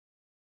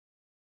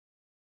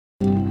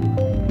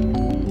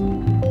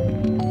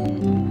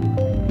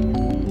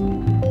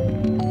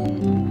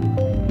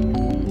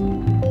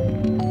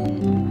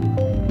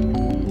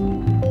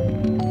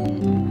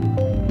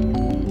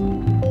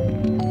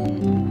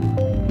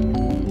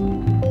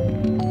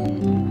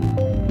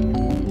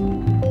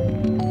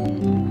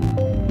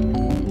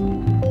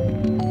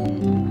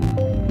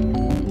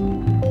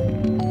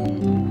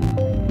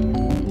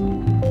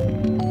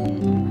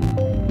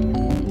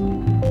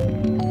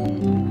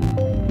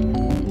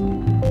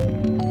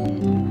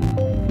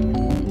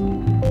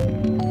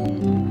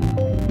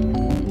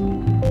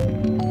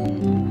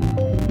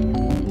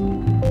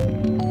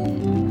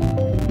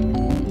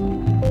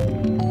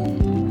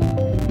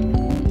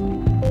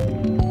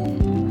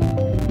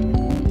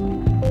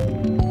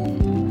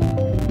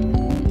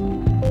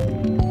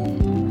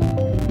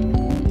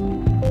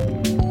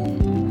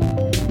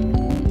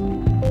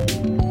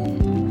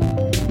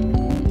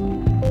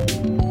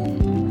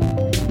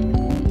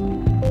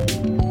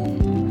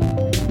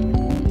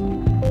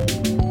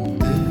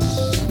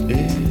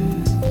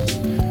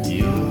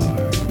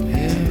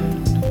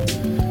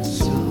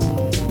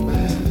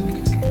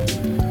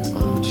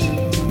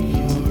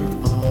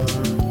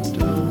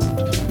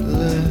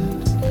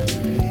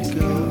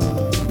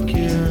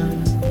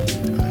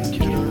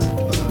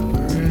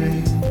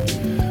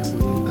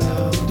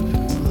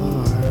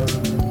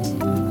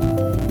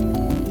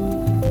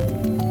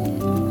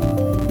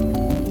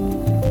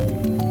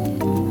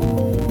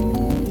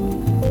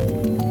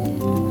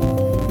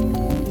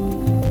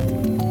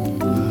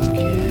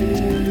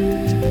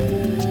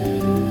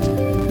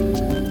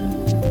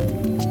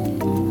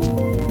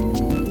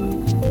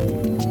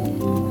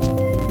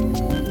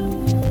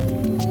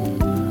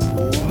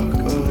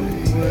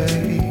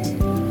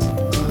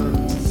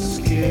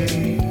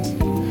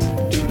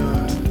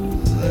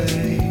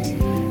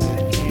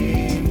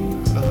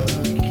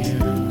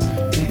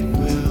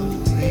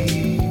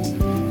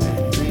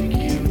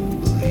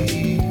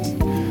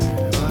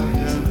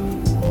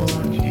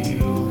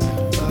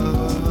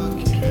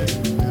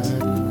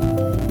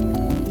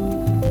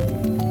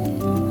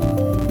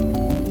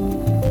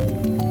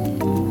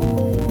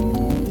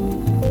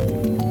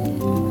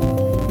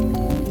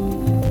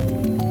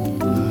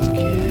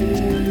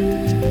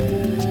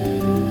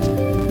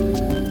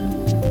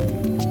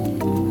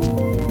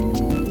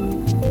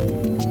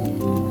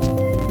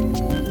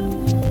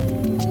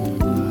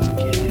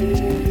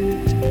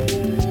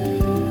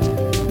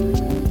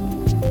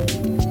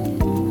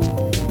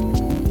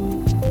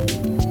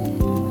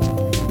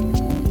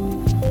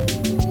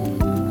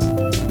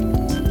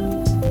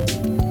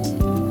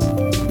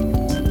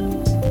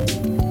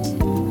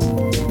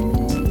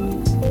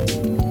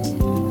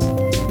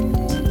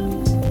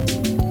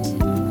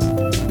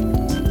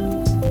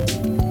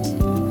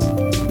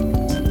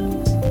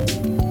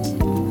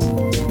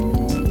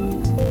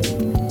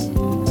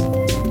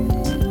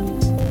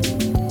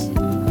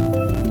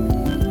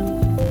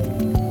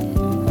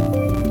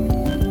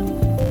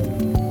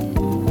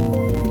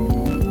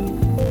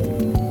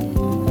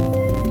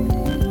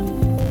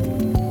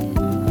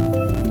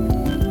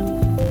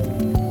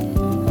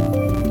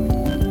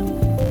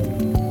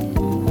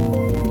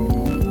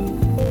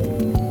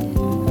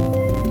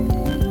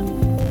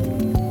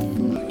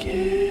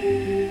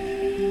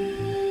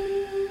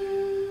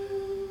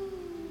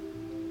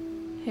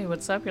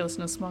what's up? You're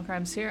listening to Small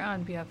Crimes here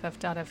on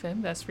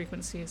BFF.FM, best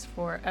frequencies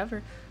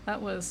forever. That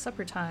was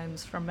Supper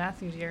Times from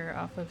Matthew Deere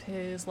off of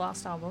his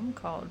lost album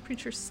called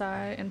Preacher's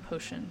Sigh and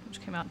Potion, which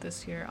came out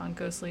this year on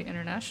Ghostly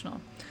International.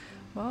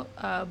 Well,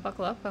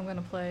 buckle up. I'm going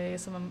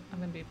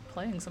to be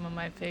playing some of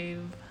my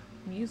fave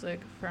music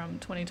from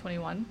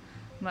 2021. I'm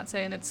not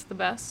saying it's the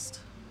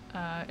best.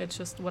 It's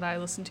just what I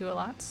listen to a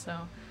lot, so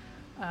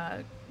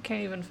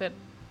can't even fit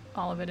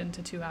all of it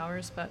into 2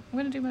 hours, but I'm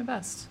going to do my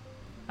best.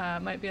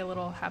 Might be a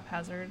little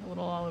haphazard, a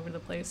little all over the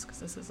place,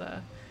 because this is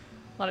a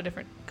lot of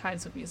different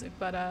kinds of music,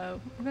 but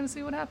we're going to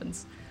see what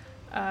happens.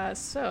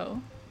 So,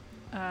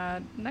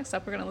 next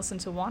up we're going to listen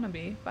to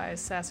Wannabe by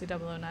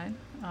Sassy009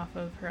 off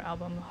of her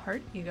album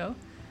Heart Ego,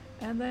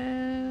 and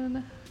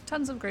then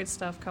tons of great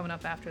stuff coming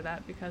up after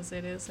that, because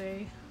it is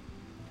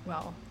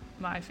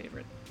my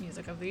favorite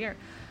music of the year.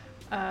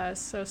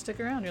 So stick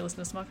around, you're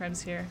listening to Small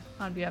Crimes here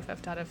on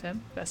BFF.FM,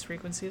 best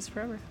frequencies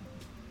forever.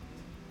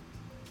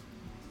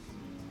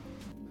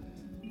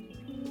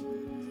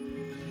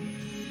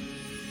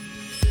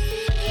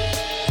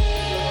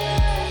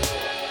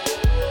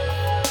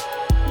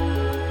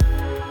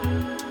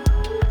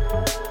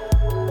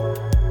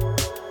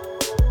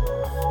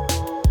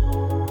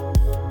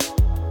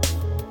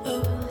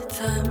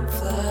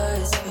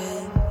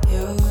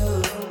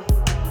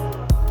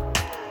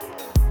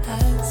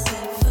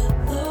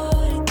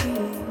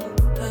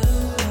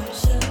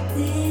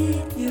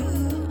 You, you,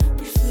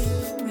 you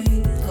flip me.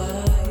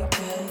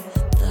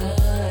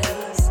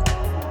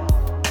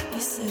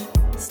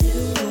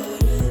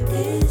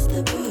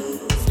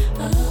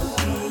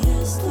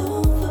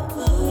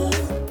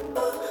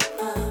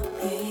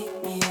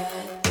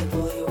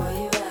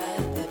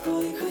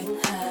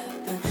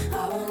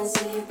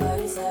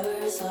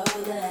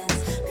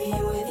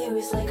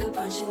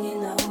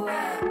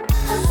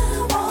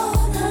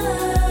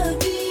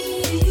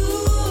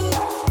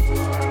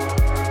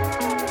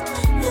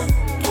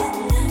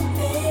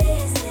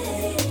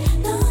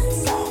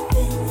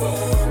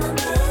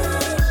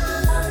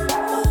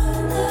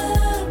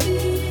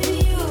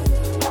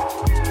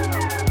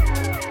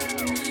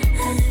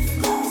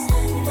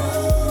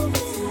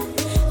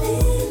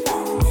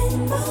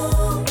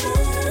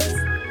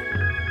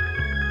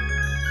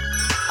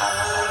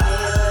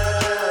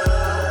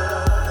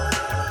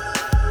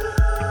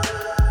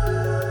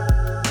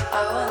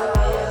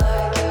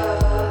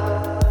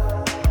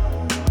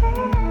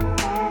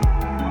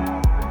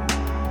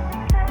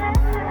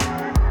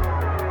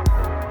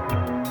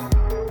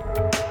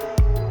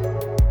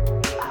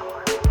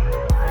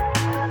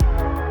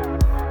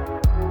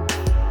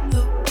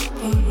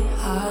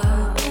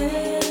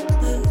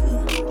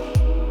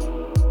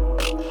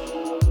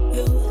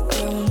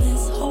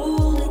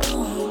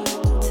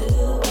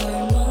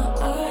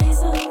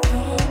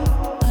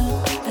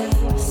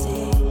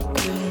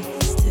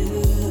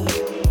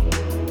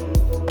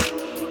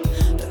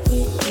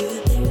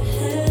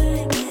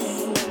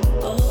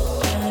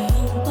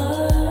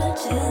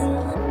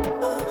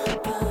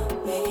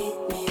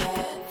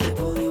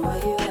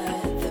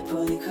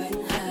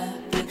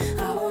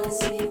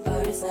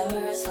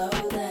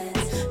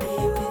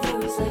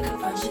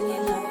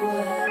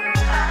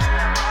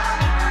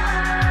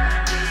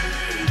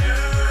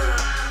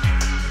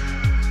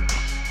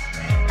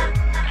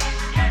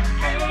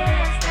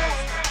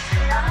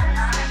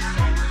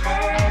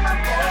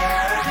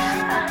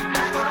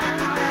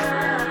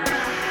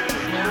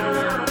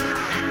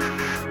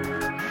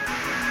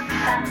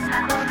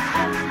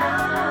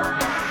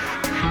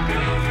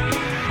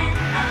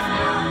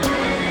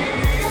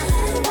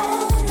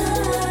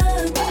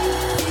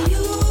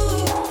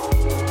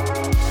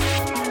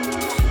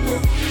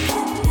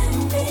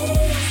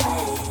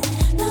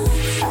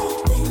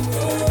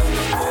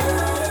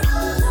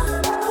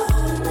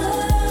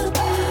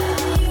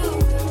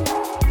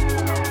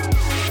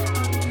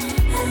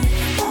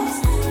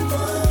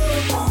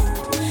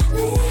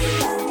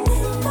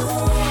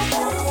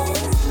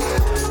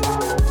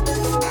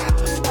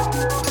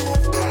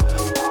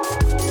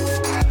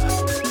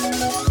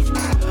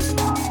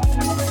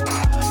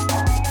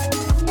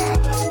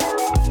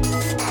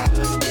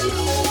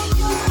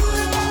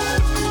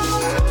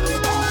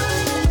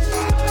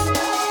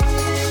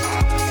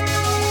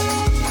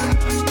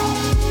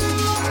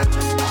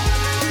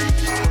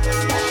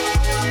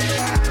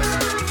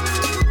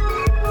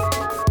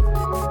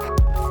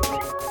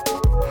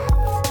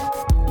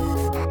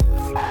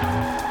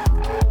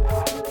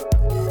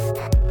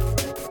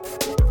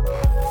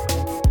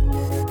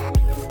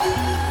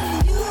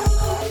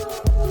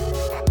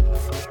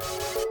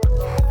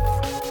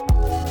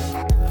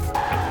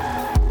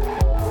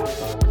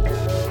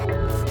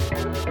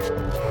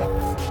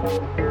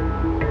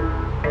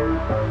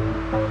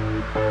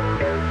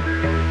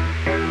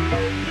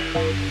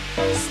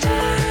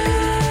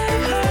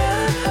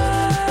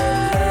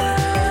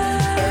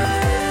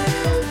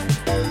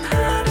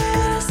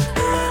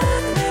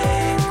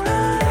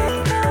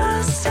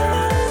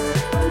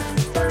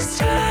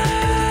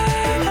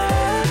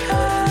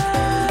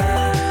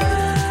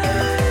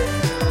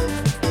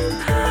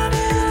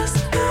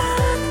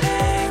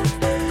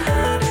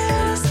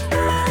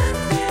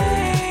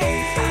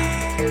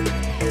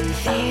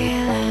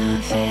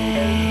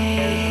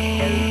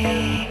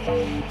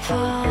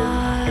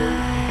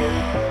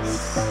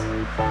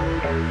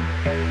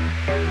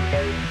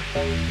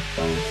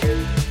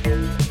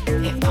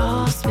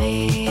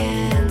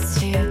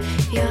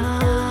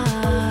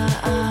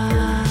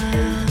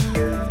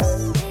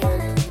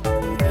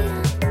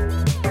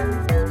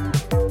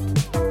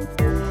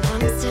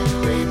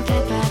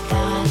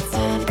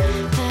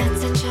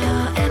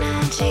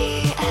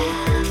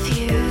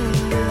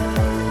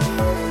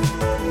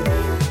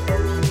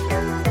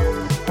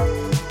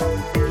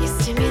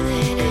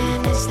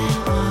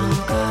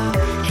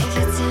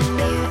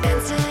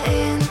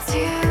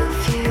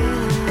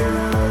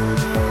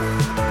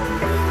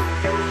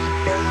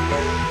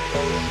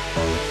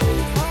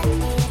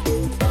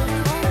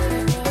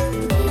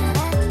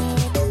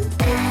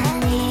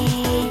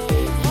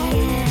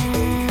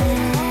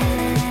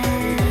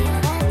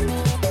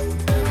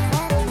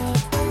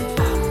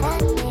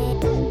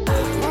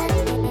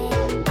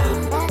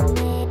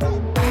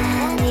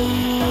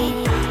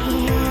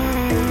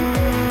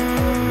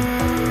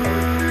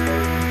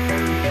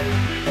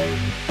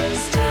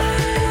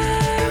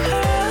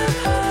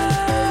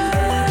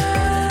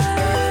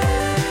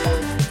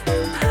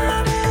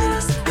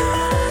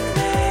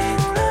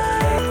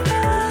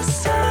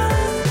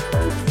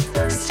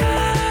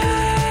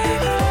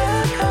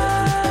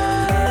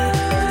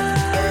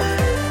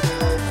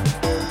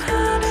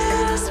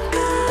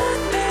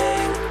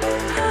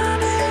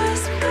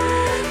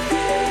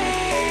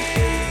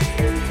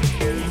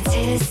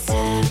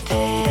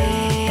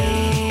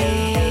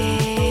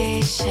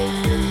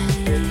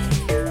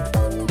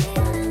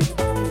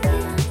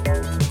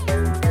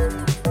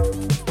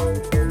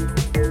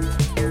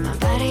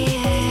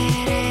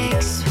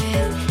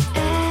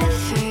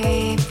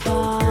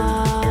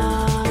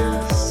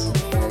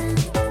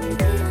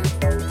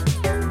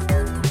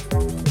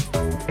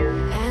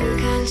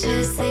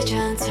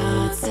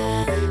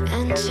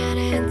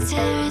 uncharted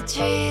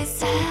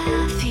territories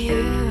of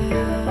you.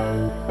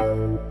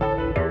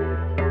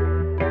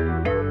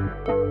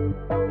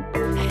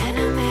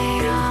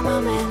 Animate our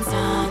moments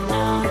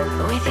unknown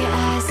with your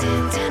eyes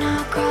tinted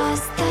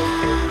across the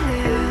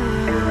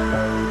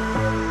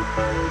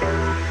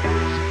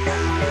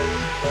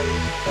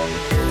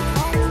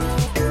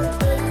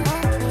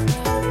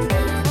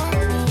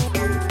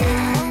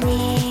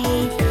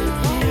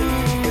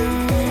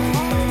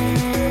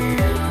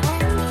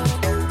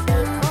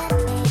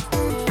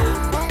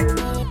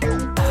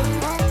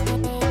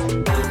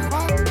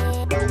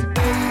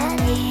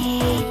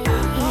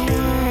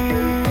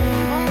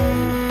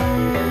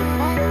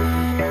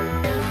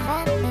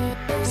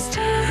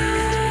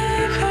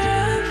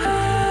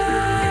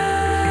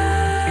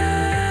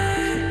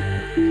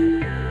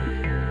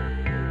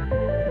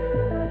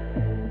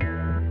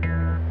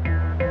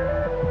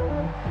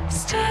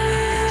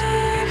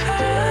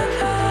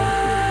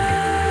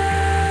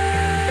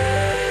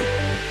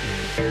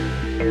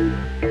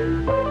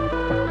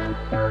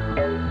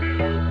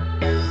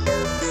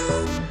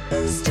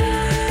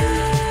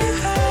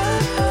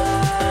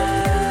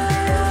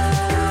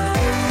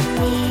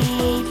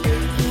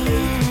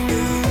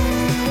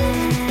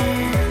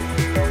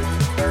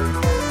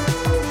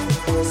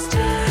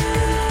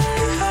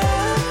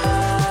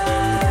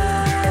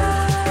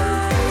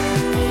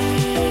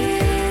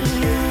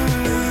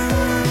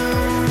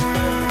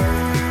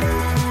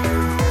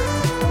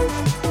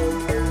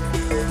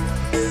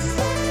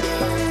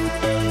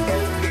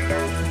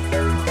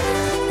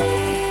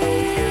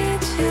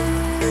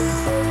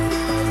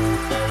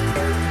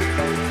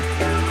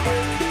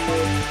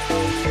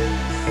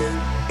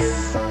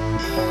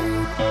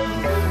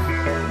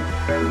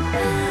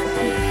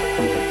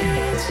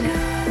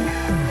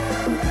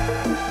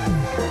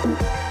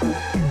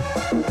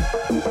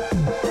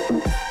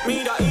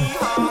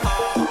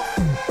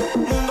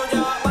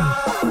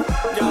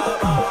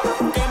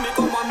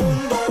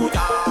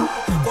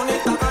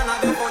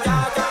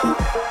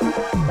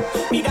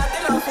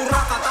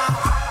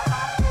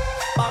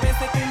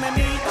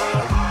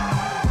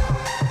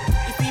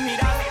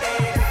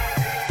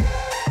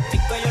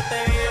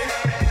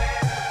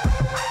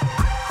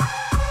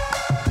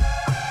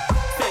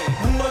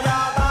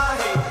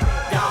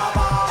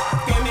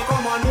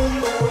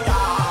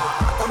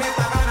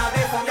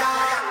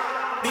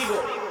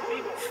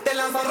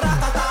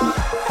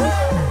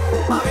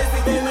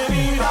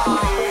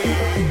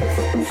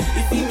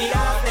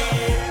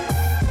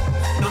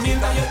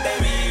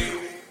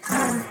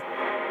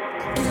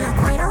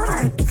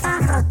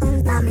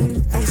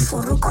el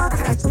surruco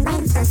retumba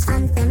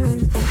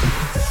incesantemente.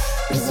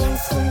 Bien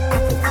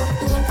simpático,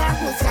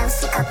 mientras mi flow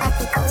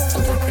psicopático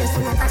sigue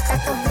fluyendo por toda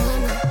tu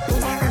vena.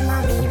 Mira cómo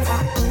vibra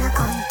y no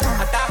control.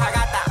 Ataja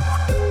gata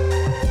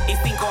y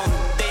sin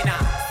condena,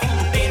 sin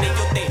pena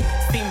yo te,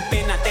 sin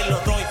pena te lo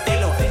doy, te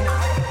lo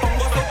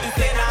pongo sobre tu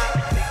cena,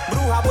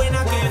 bruja buena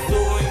que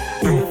soy.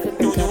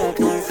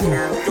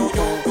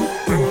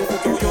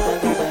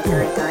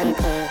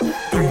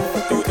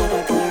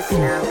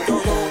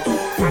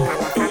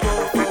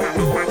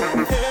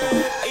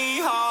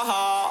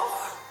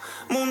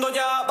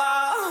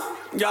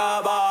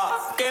 Ya va,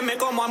 que me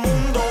como al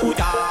mundo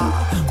ya,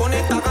 con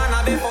esta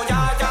gana de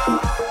follar ya.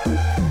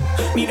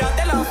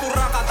 Mírate la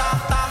zurraca, ta,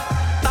 ta,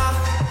 ta,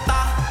 ta,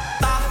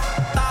 ta,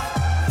 ta,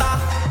 ta,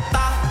 ta,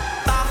 ta,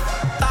 ta,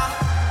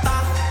 ta,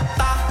 ta,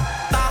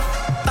 ta, ta,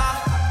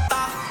 ta,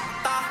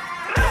 ta.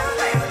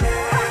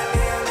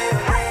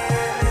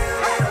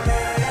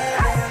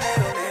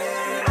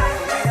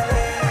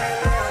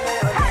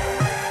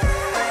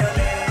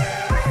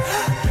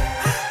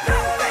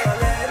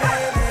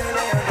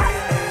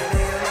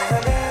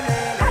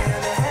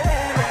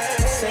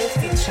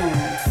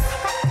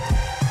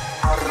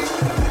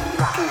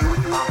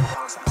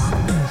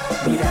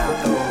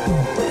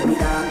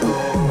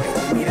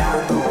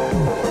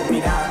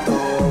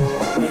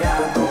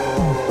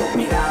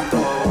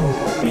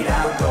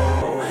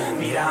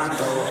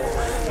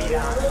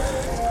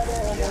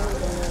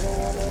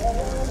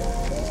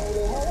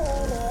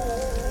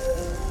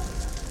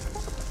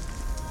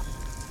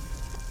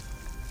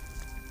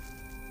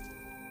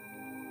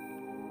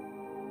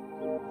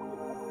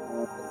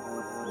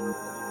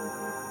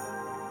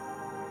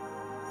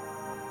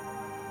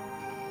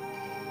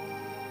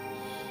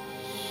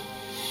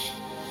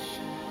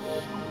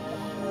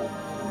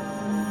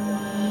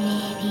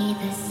 Maybe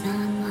the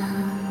sun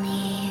won't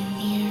leave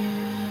you.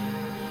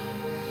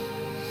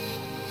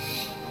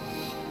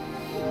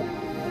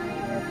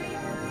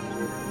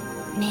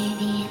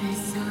 Maybe the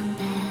sun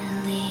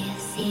that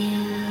leaves you.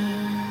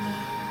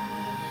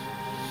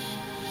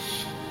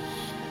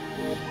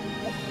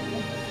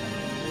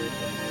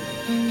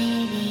 And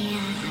maybe I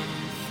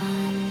have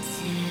fun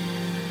too.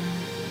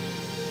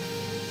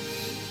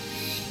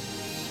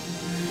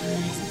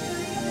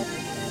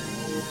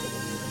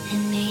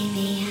 And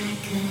maybe I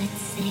could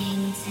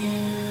sing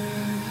too.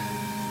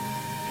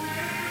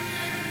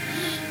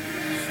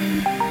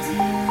 Sing to,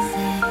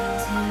 sing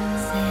to,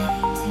 sing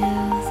to,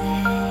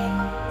 sing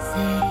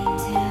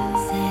to,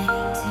 sing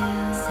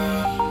to,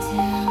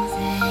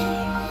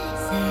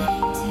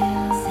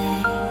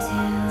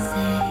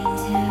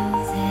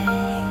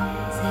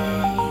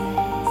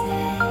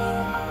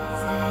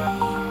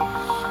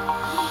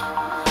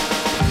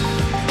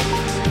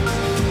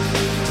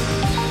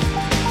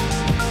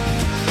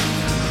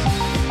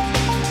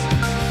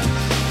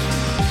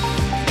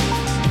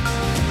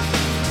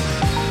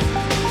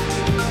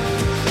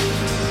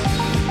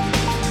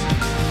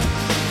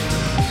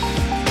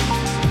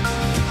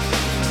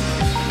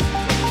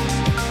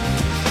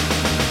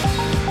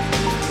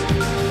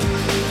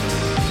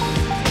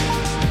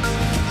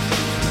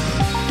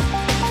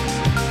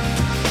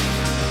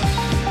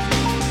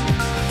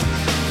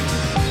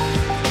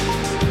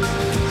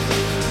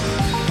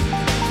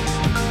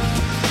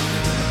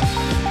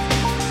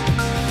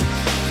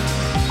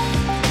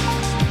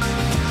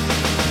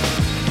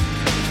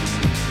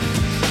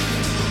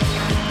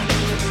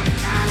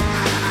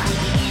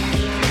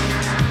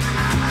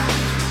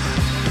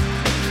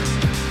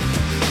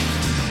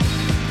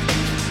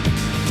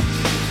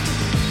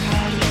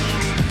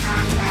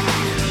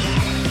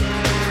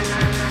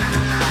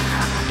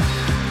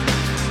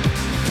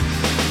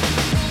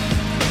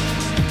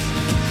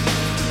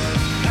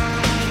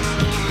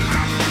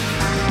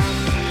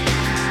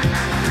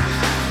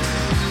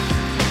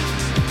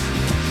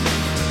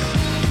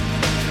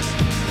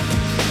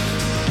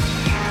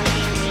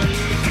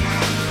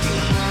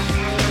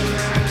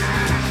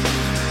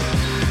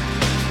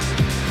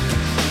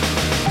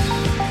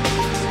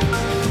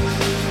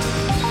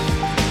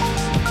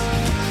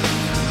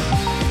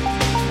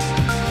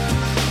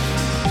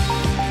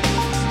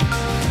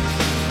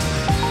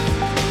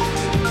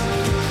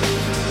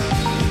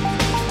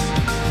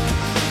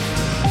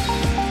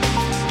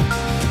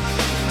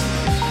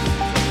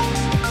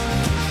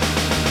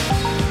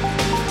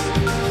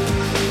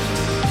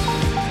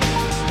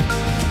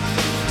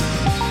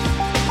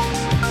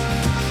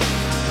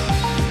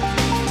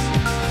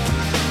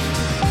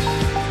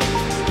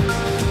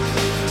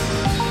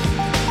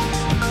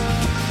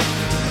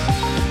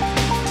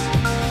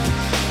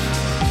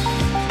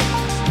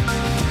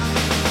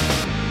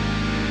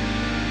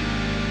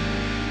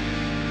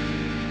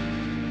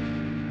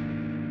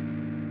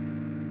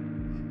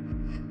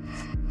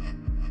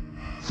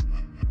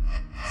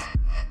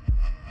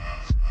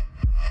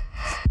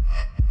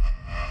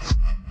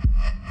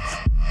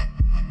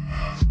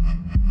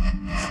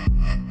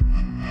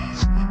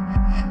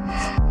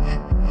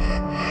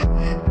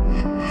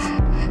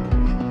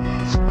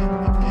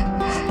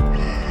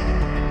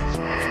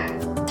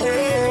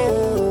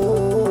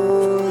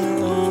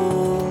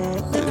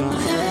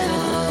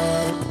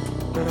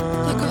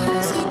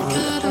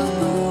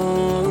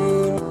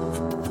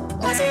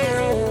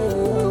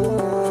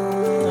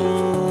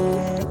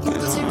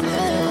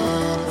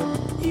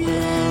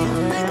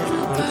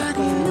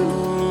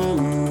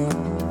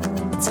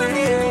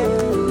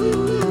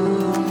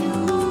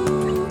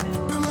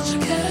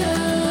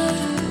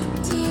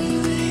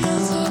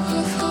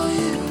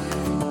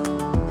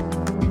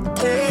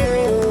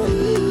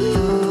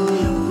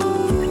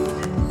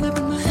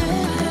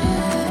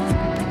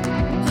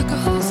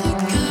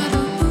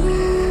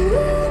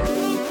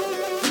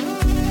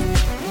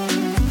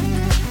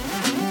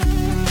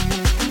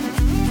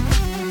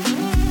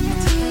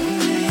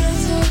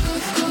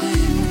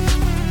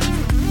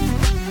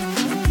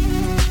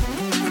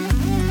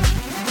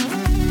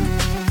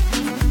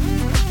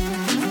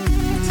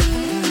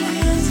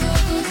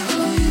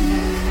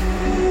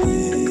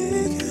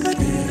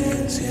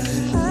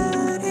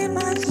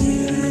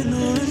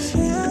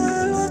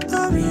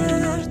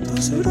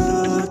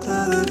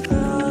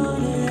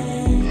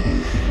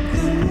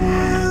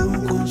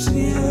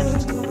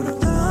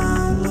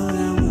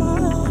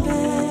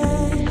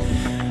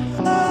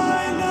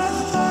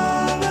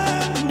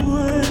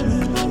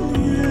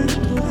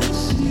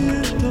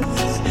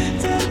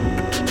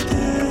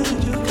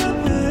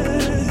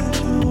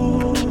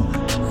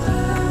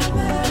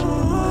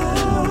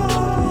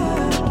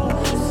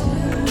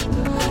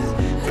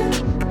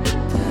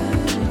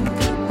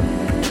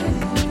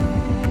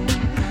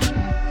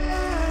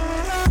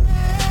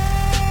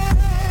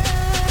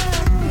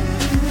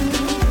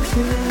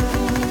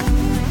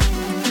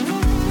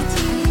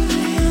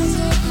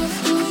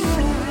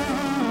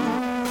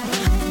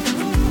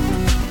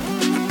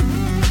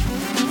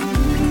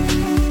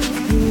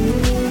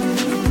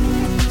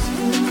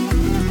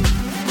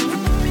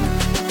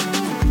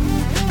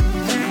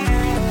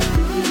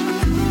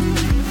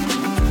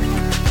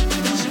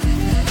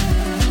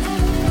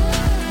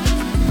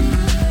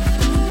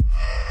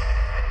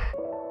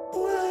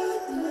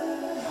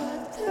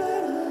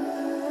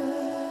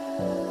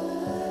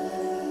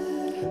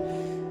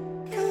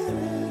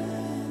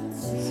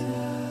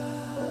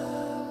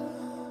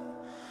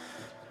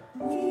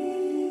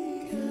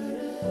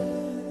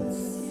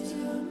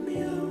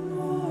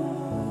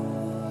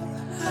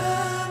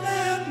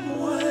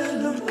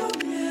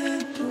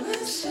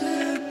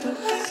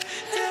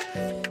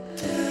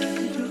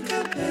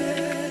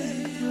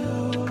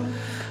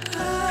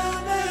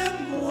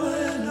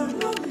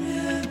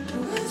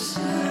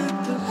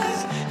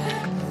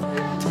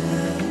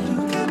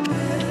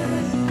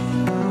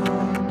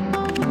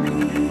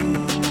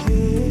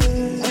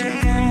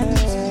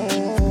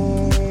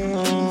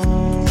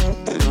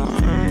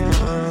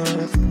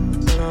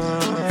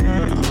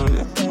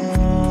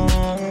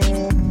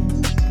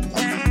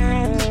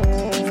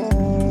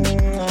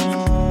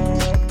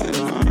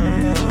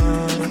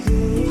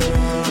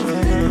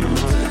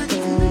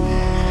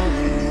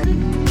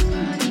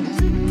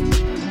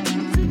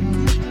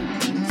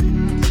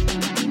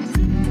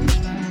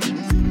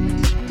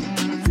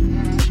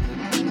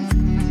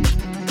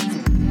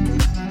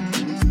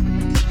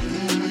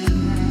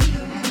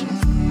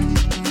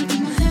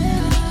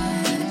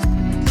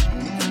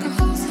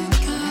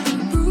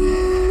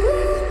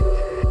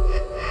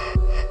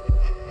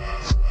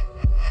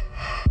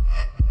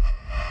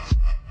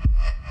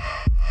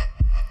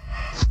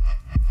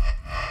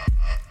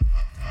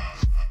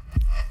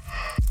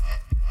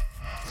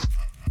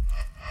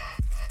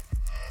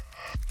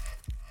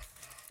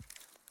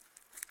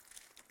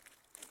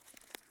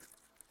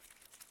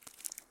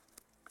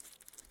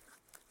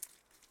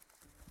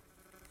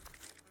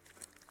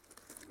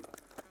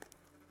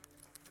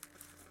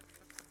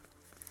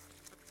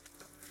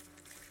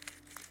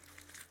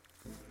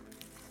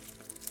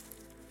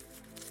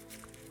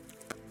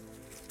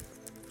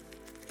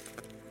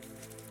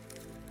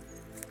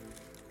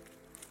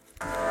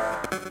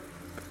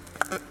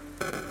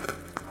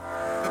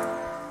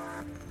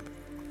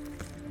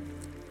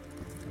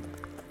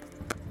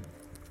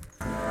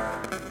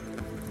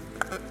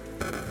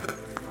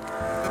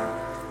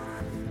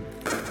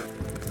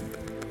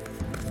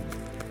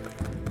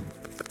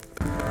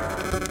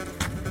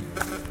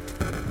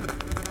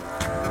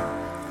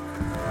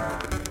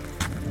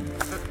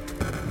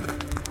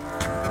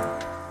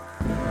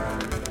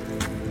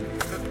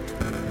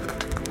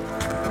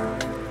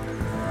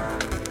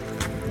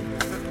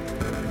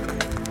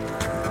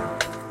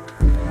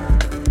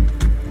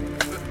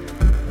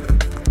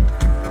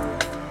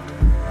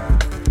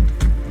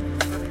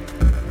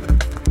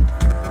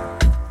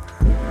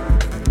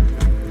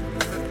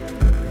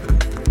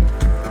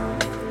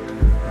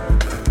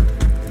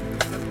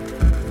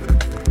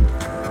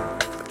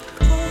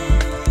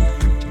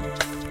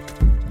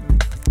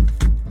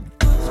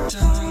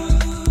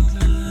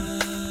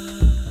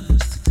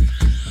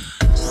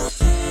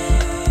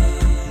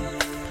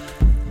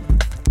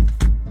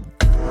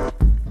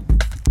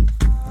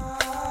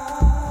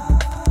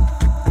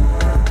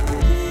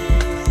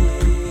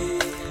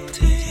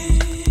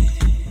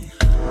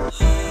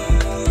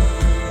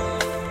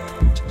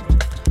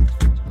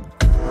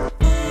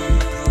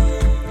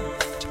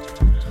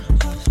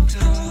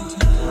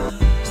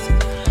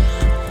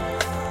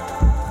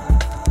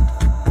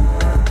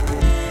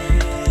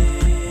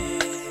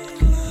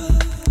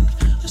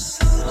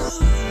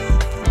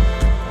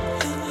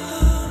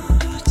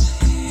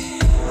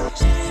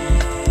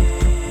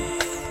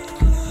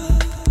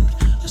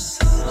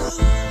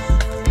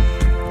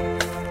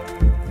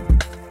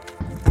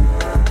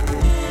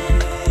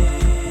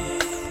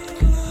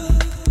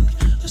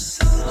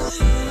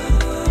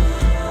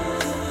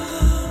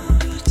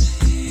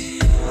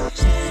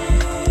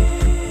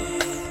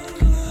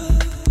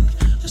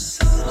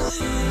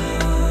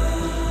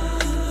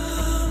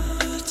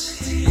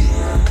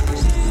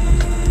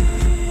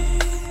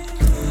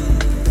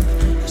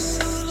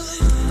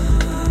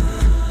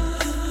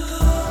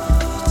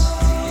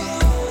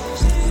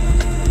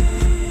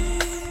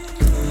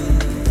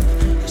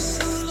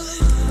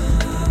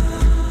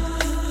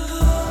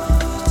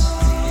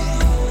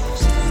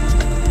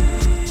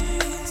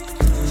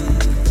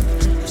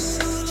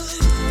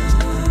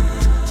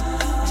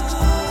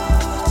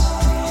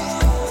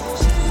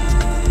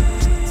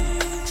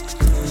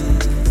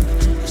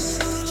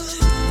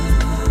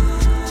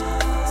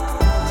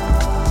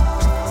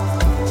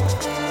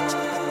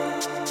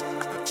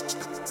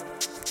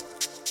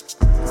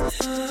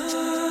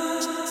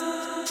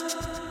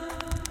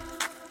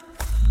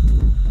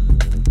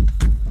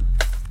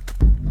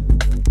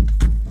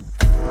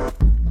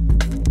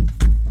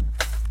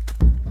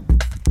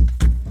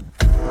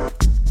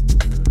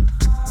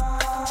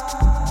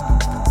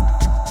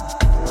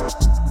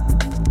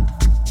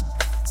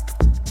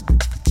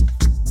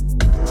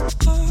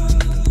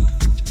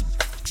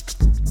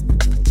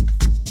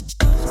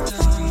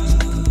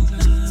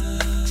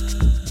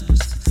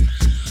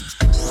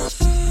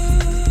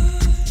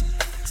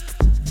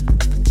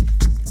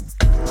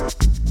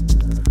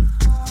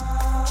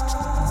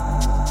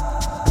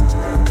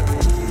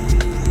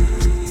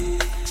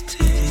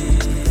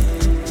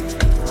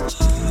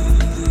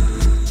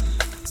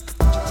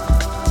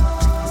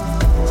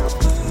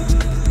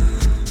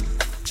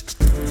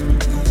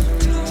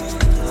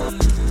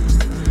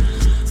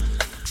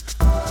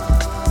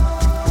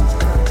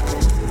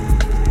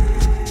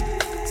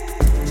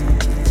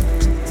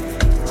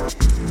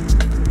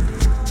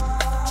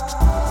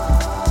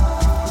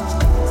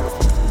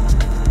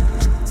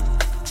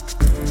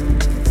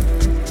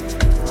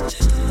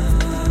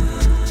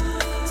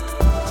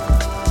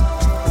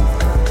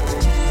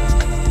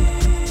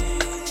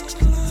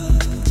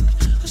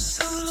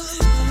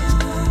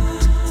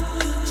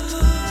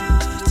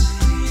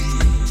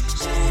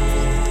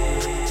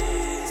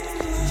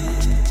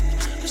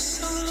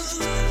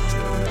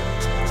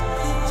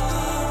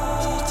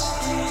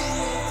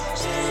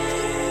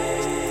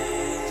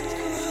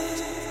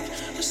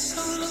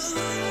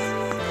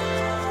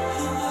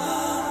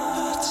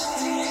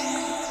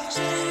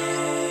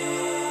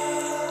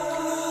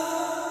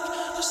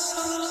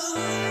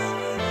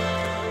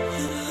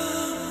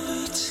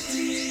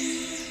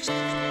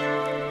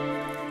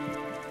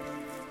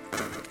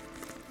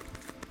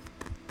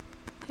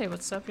 Hey,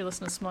 what's up? You're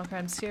listening to Small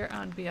Crimes here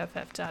on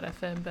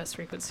BFF.FM, best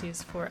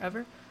frequencies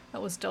forever.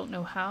 That was Don't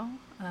Know How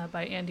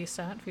by Andy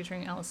Stott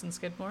featuring Allison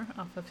Skidmore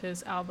off of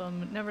his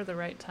album Never the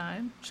Right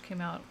Time, which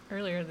came out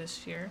earlier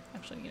this year.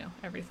 Actually,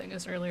 everything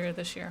is earlier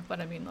this year, but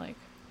I mean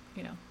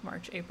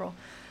March, April.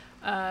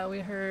 We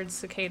heard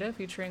Cicada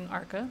featuring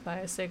Arca by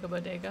Sega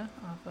Bodega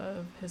off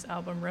of his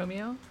album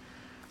Romeo.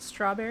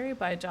 Strawberry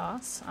by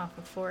Doss off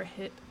of 4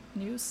 hit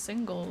new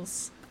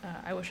singles.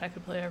 I wish I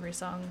could play every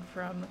song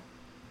from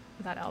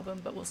that album,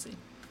 but we'll see.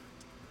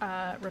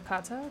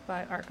 Rakata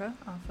by Arca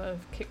off of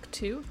Kick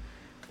 2.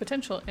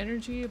 Potential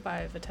Energy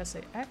by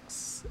Vitesse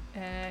X,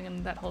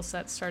 and that whole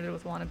set started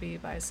with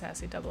Wannabe by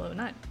Sassy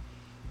 009.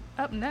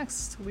 Up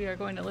next, we are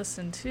going to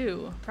listen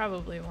to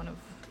probably one of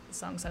the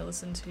songs I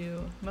listened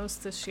to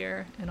most this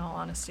year, in all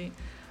honesty.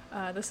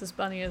 This is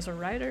Bunny is a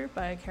Writer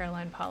by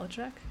Caroline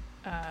Polachek.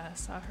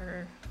 Saw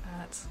her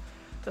at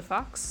the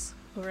Fox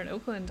over in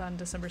Oakland on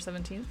December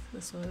 17th.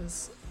 This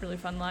was really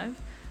fun live.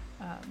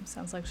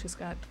 Sounds like she's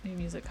got new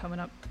music coming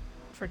up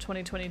for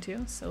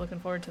 2022, so looking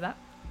forward to that.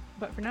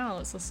 But for now,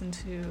 let's listen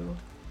to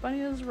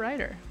Bunny is a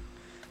Writer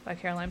by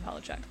Caroline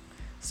Polachek.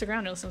 Stick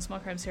around and listen to Small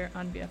Crimes here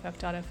on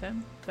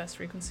BFF.FM, best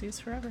frequencies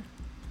forever.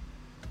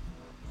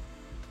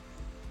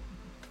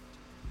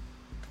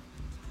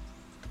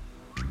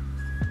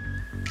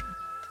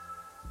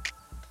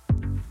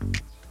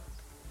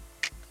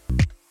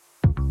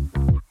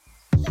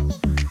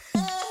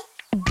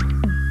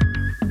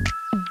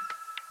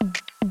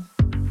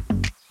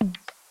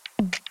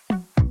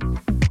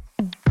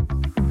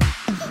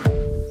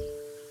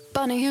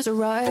 Bunny is a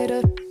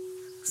writer,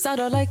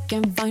 satellite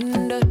can't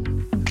find her.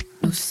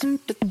 No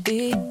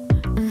sympathy,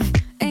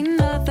 ain't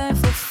nothing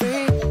for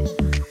free.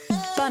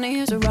 Bunny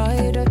is a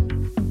writer,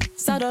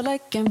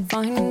 satellite can't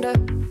find her.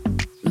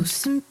 No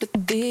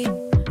sympathy,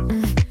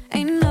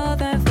 ain't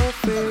nothing for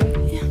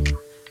free.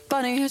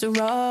 Bunny is a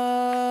writer,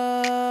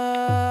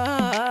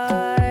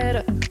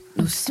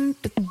 no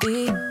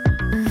sympathy,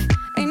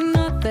 ain't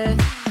nothing.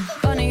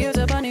 Bunny is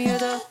a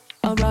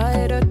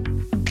writer,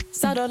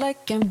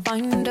 satellite can't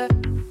find her.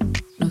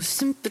 No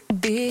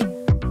sympathy,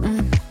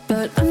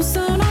 but I'm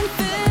so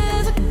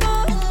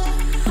non-physical.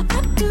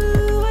 I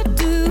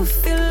do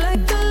feel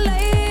like a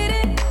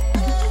lady.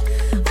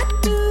 I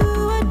do,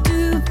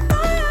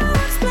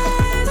 fireworks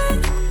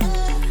blazing.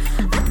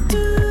 I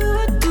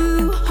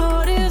do,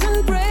 heart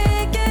isn't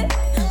breaking.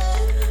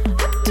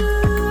 I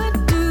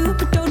do,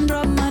 but don't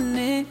drop my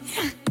name.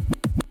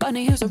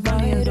 Bunny is a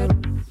writer,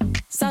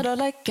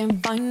 satellite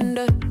can't find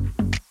her.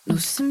 No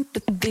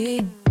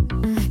sympathy,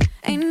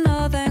 ain't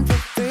nothing for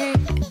free.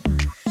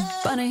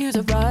 Bunny here's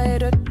a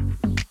writer,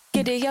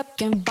 giddy up,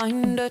 can't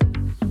find it.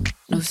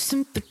 No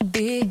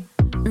sympathy,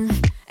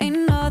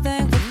 ain't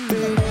nothing for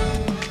free.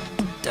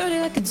 Dirty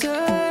like it's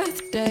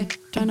Earth Day,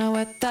 tryna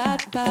wet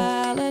that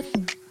palette.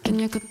 Can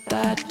you cut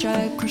that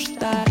dry, crush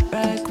that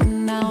rag,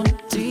 run down to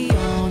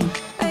Dion?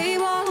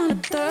 A1 on a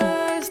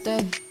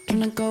Thursday,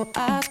 tryna go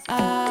ask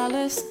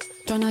Alice,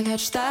 tryna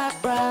catch that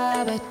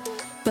rabbit.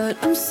 But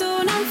I'm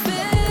so non-physical.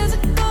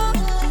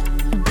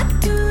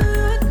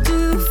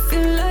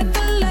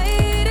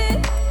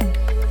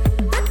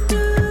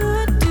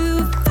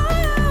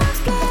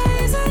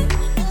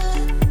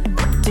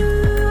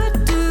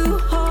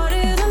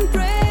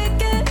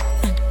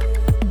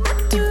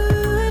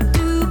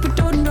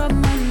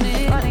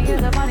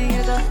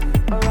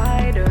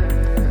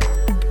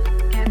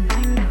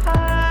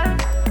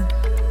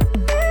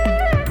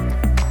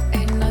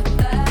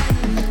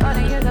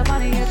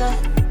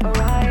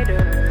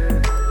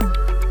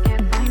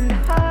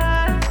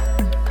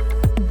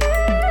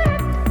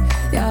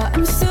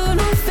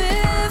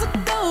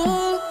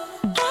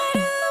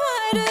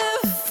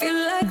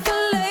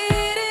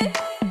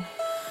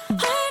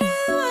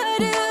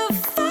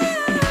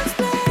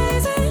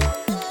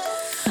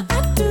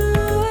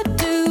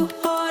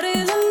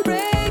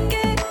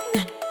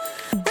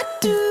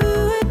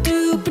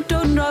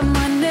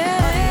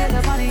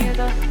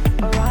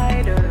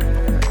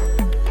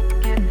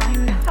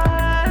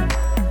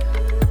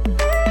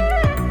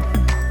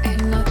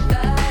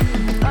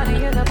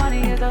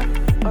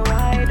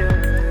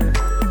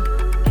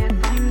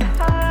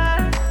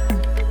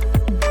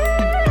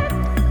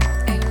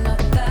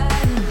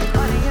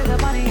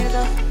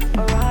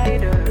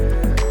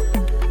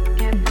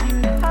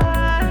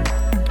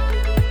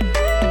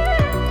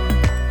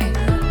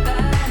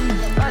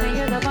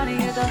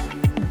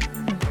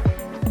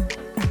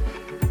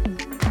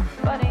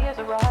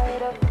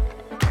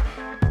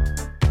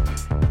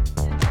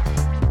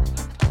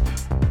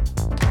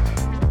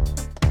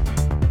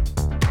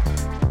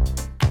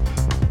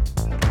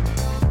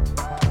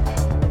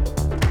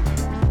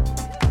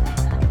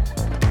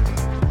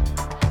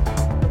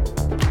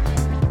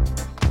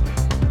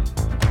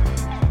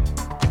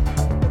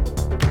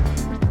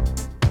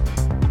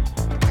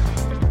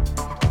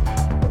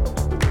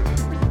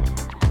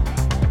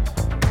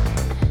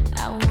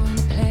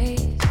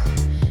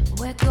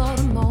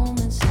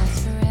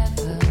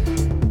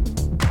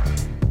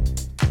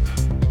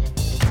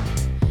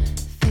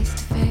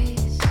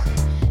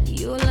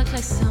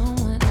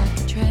 Someone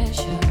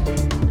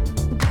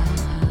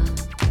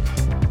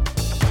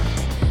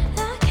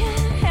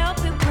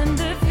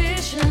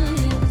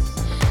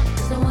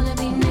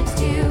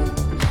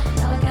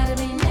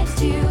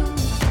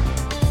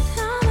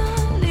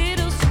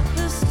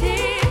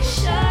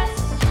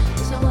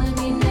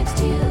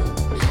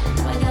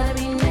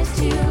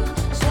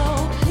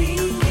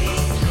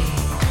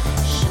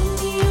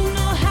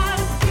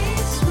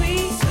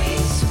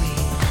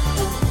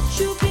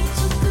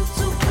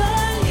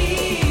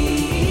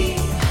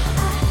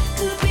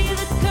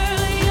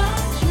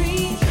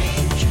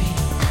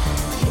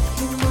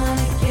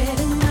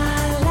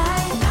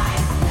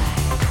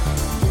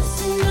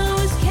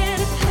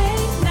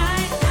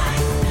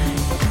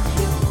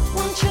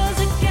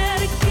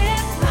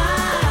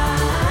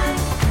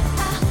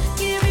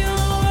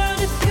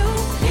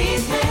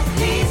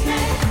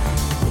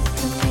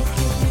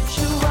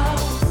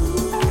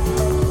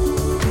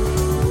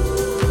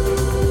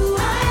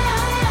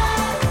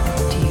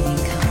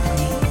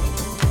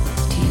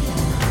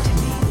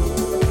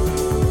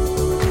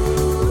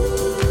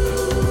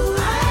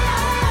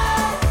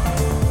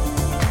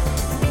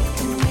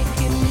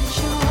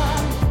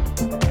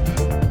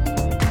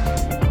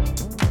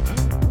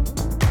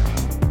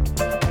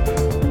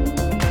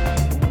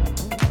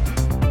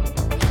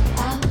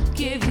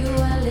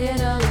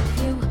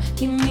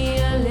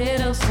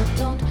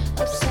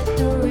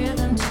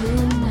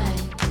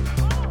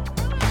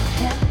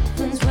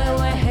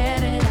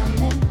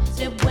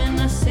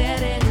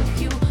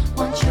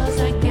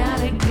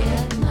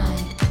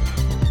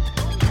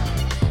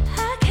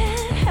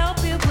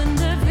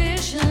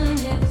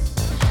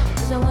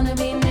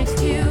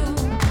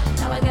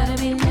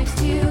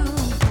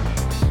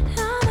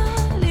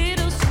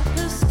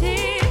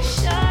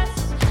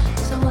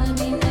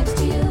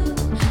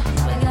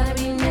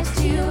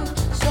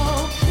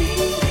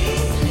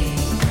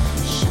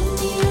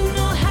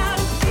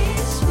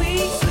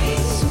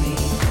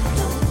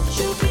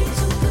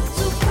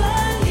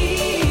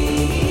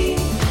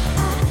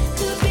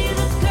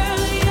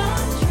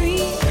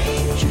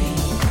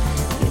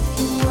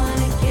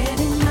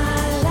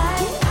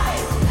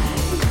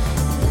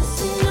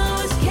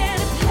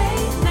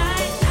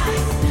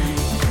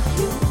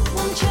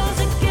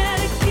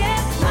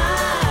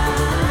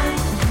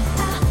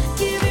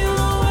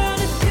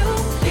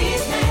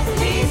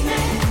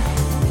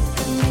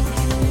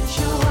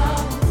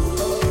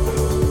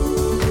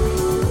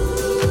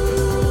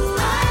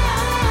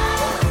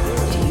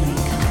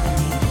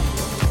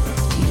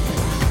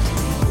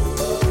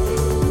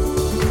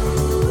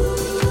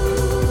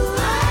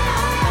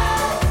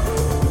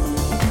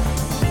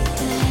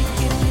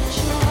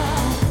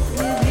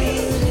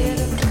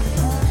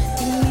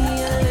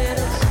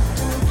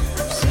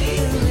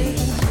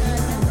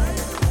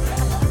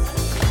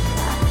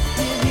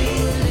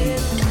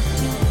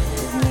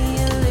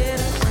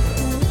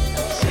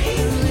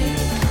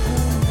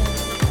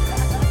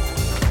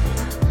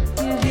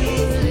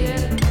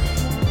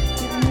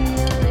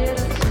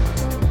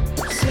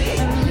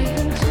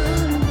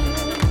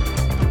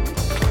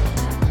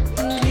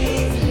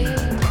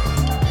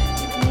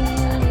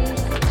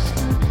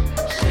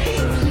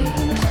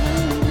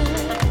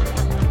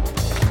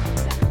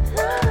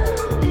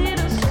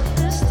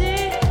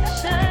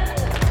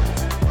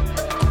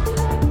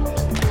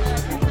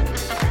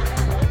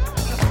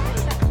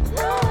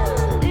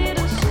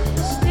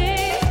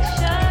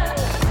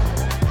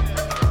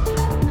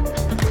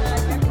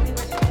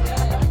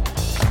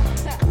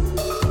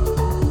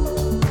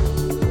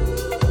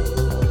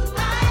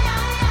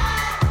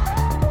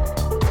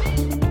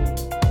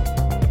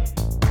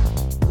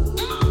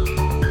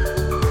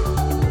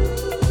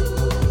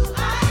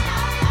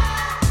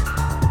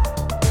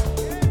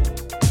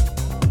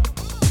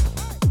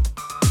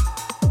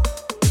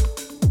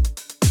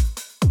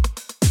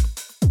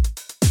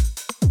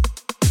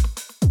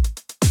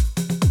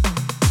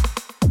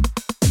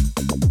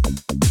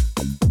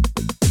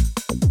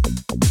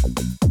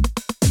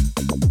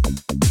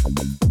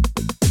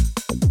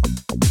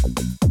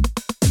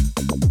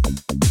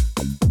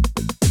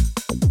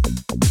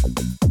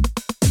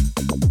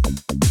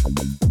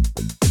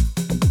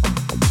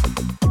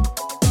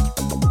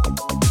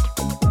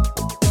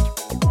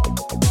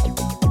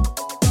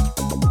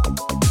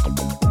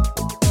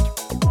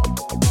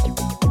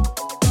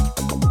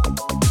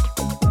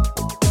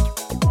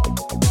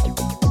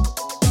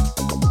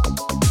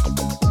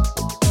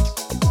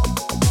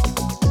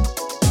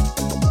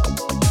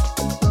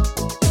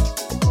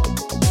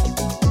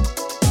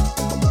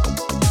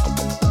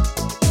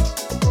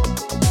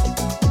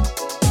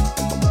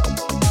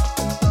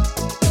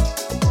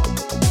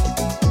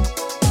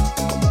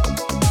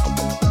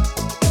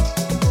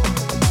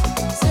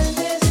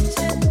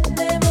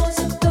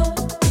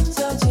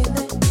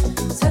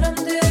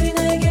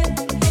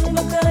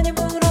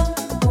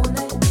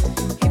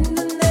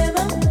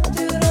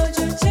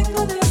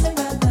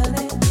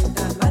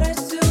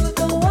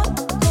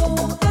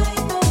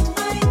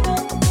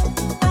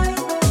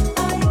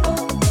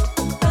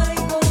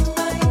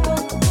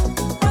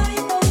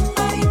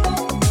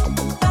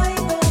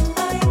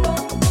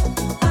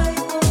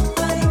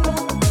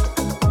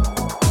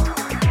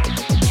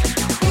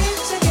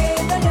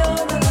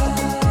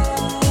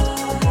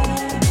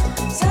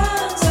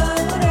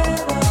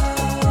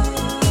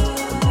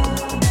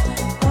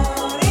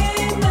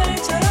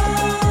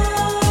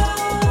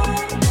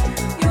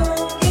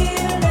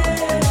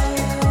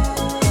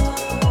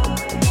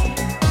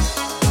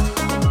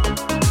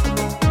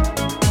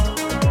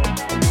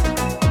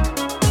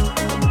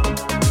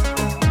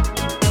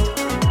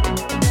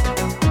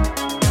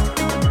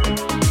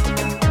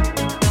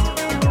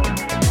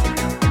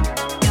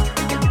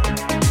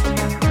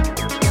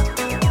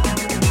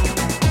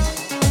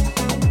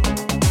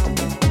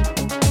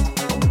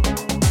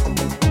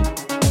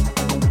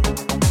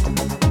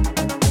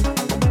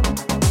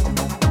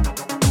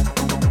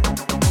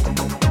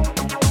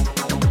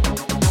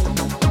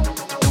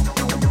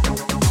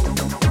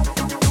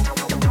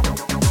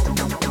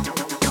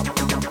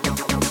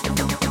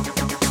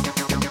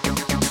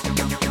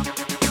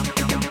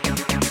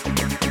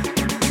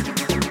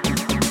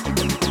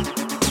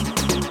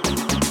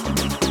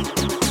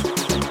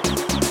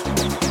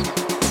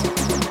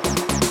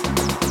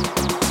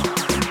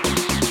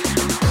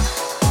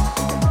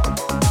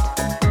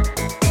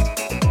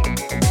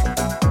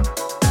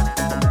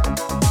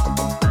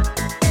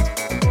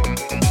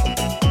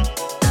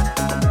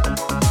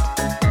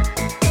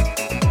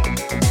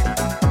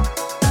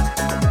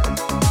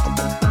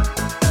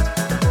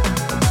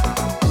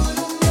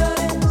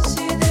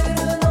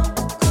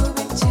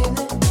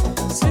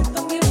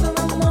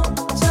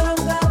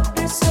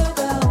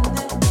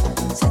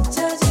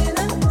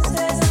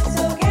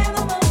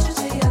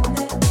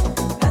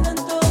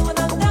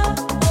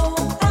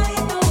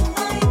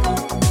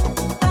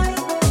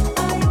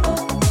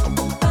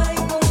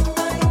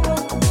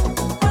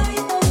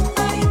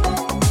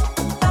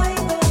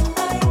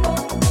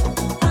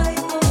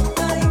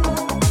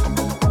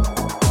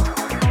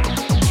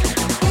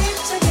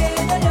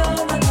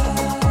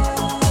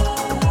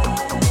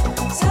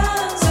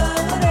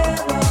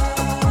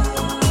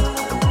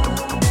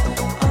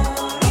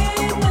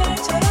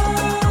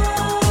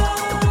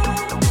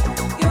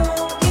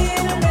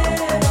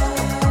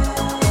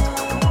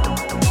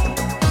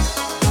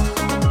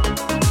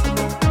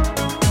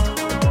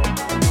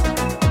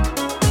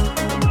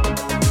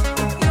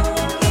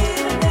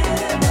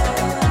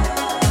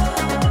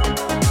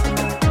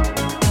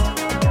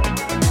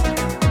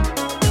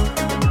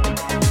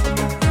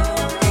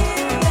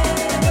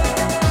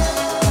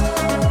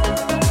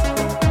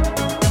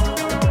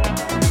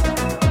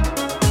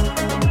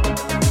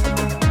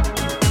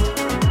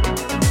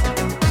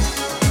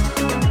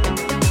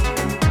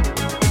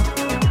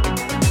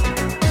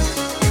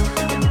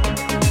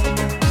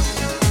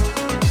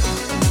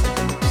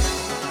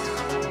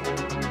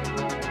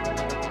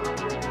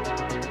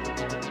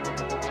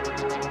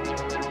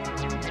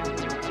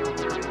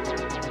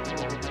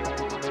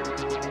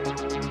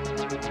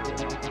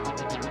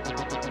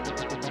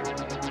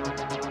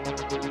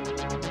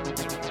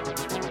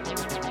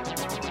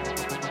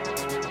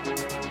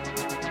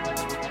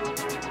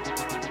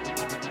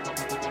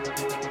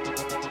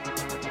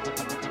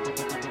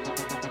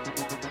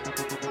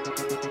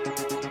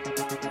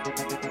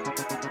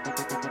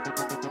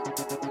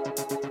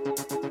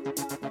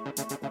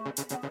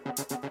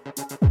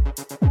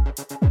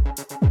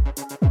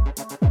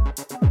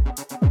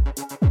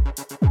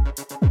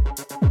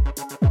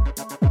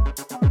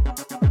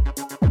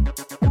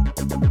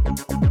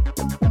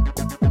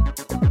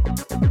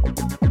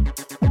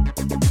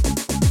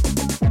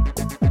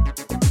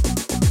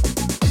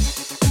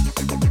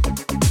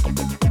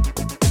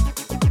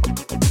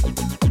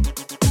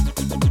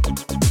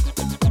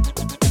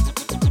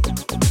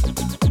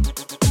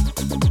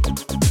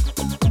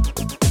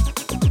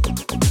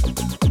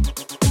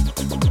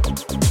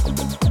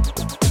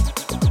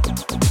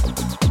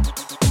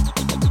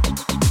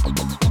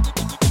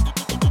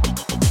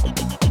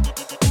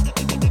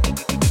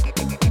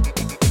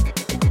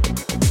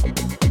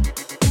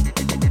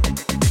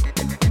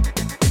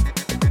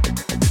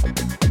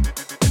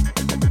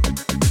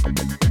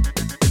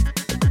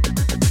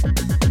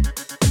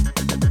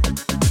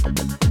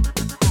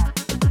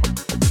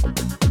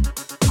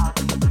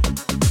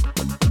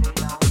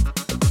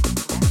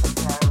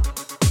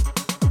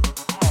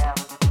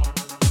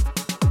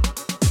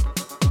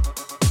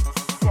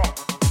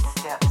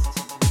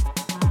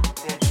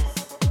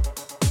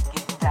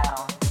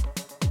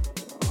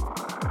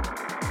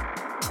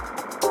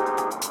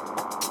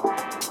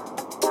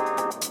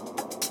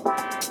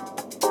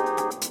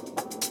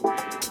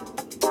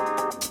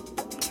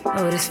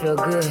Oh, this feel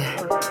good.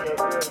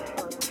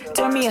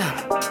 Turn me up.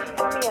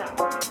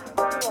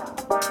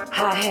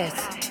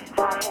 Hi-hats.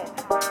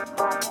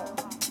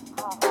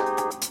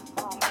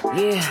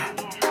 Yeah.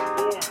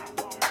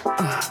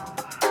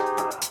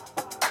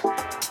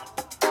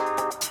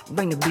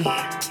 Bring the beat.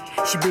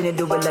 She been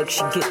do it like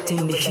she get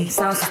in the heat.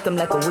 Sound system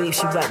like a wave,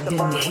 she rocked in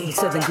the heat.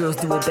 Southern girls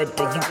do it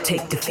better, you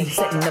take the feet.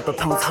 Setting up a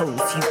pound's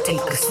hose, you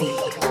take a seat.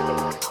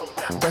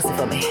 Bust it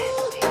for me.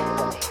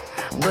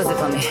 Bust it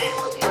for me.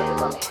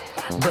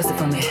 Bust it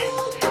for me.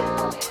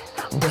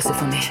 Bust it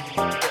for me.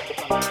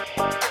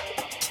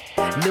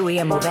 Louis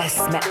and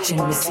vests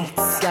matching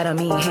receipts. Got a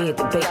mean head,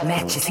 the bait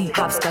matches heat.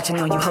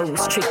 Hopscotching on you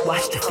hoes, trick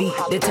watch the feet.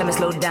 They tell me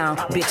slow down,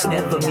 bitch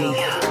never me.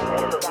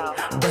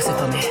 Bust it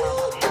for me.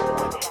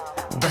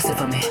 Bust it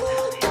for me.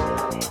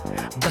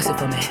 Bust it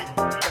for me.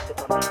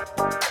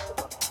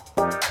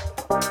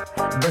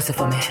 Bust it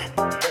for me.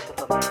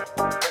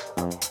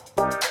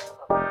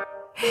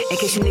 In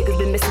case you niggas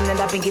been missing and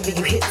I've been giving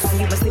you hits.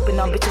 And you been sleeping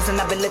on bitches and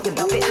I've been looking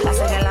for fit. I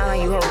second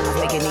line, you hoes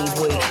making these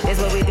ways. That's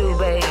what we do,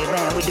 babe,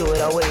 man, we do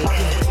it our way.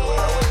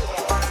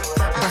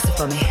 Bust it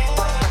for me.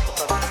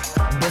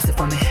 Bust it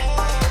for me.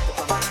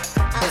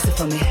 Bust it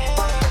for me.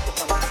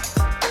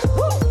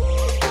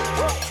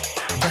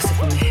 Bust it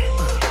for me.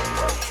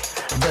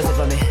 Bust it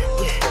for me.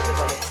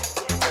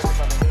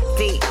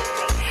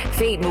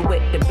 Feed me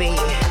with the beat.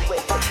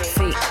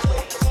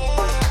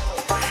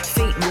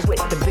 Feed me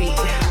with the beat.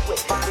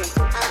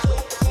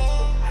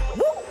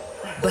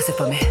 Bust it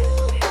for me.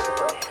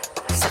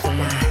 Second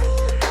line.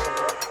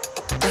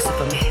 Bust it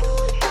for me.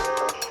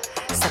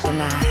 Second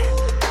line.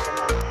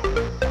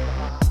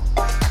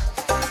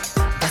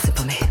 Bust it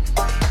for me.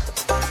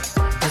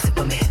 Bust it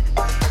for me.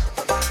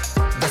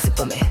 Bust it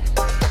for me.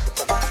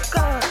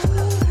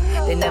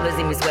 They never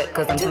see me sweat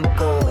cause I'm too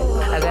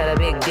cold. I got a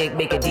big dick,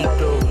 make it deep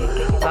throw.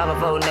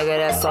 5-4 nigga,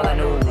 that's all I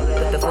know.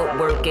 Put the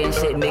footwork in,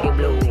 shit, make it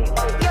blow.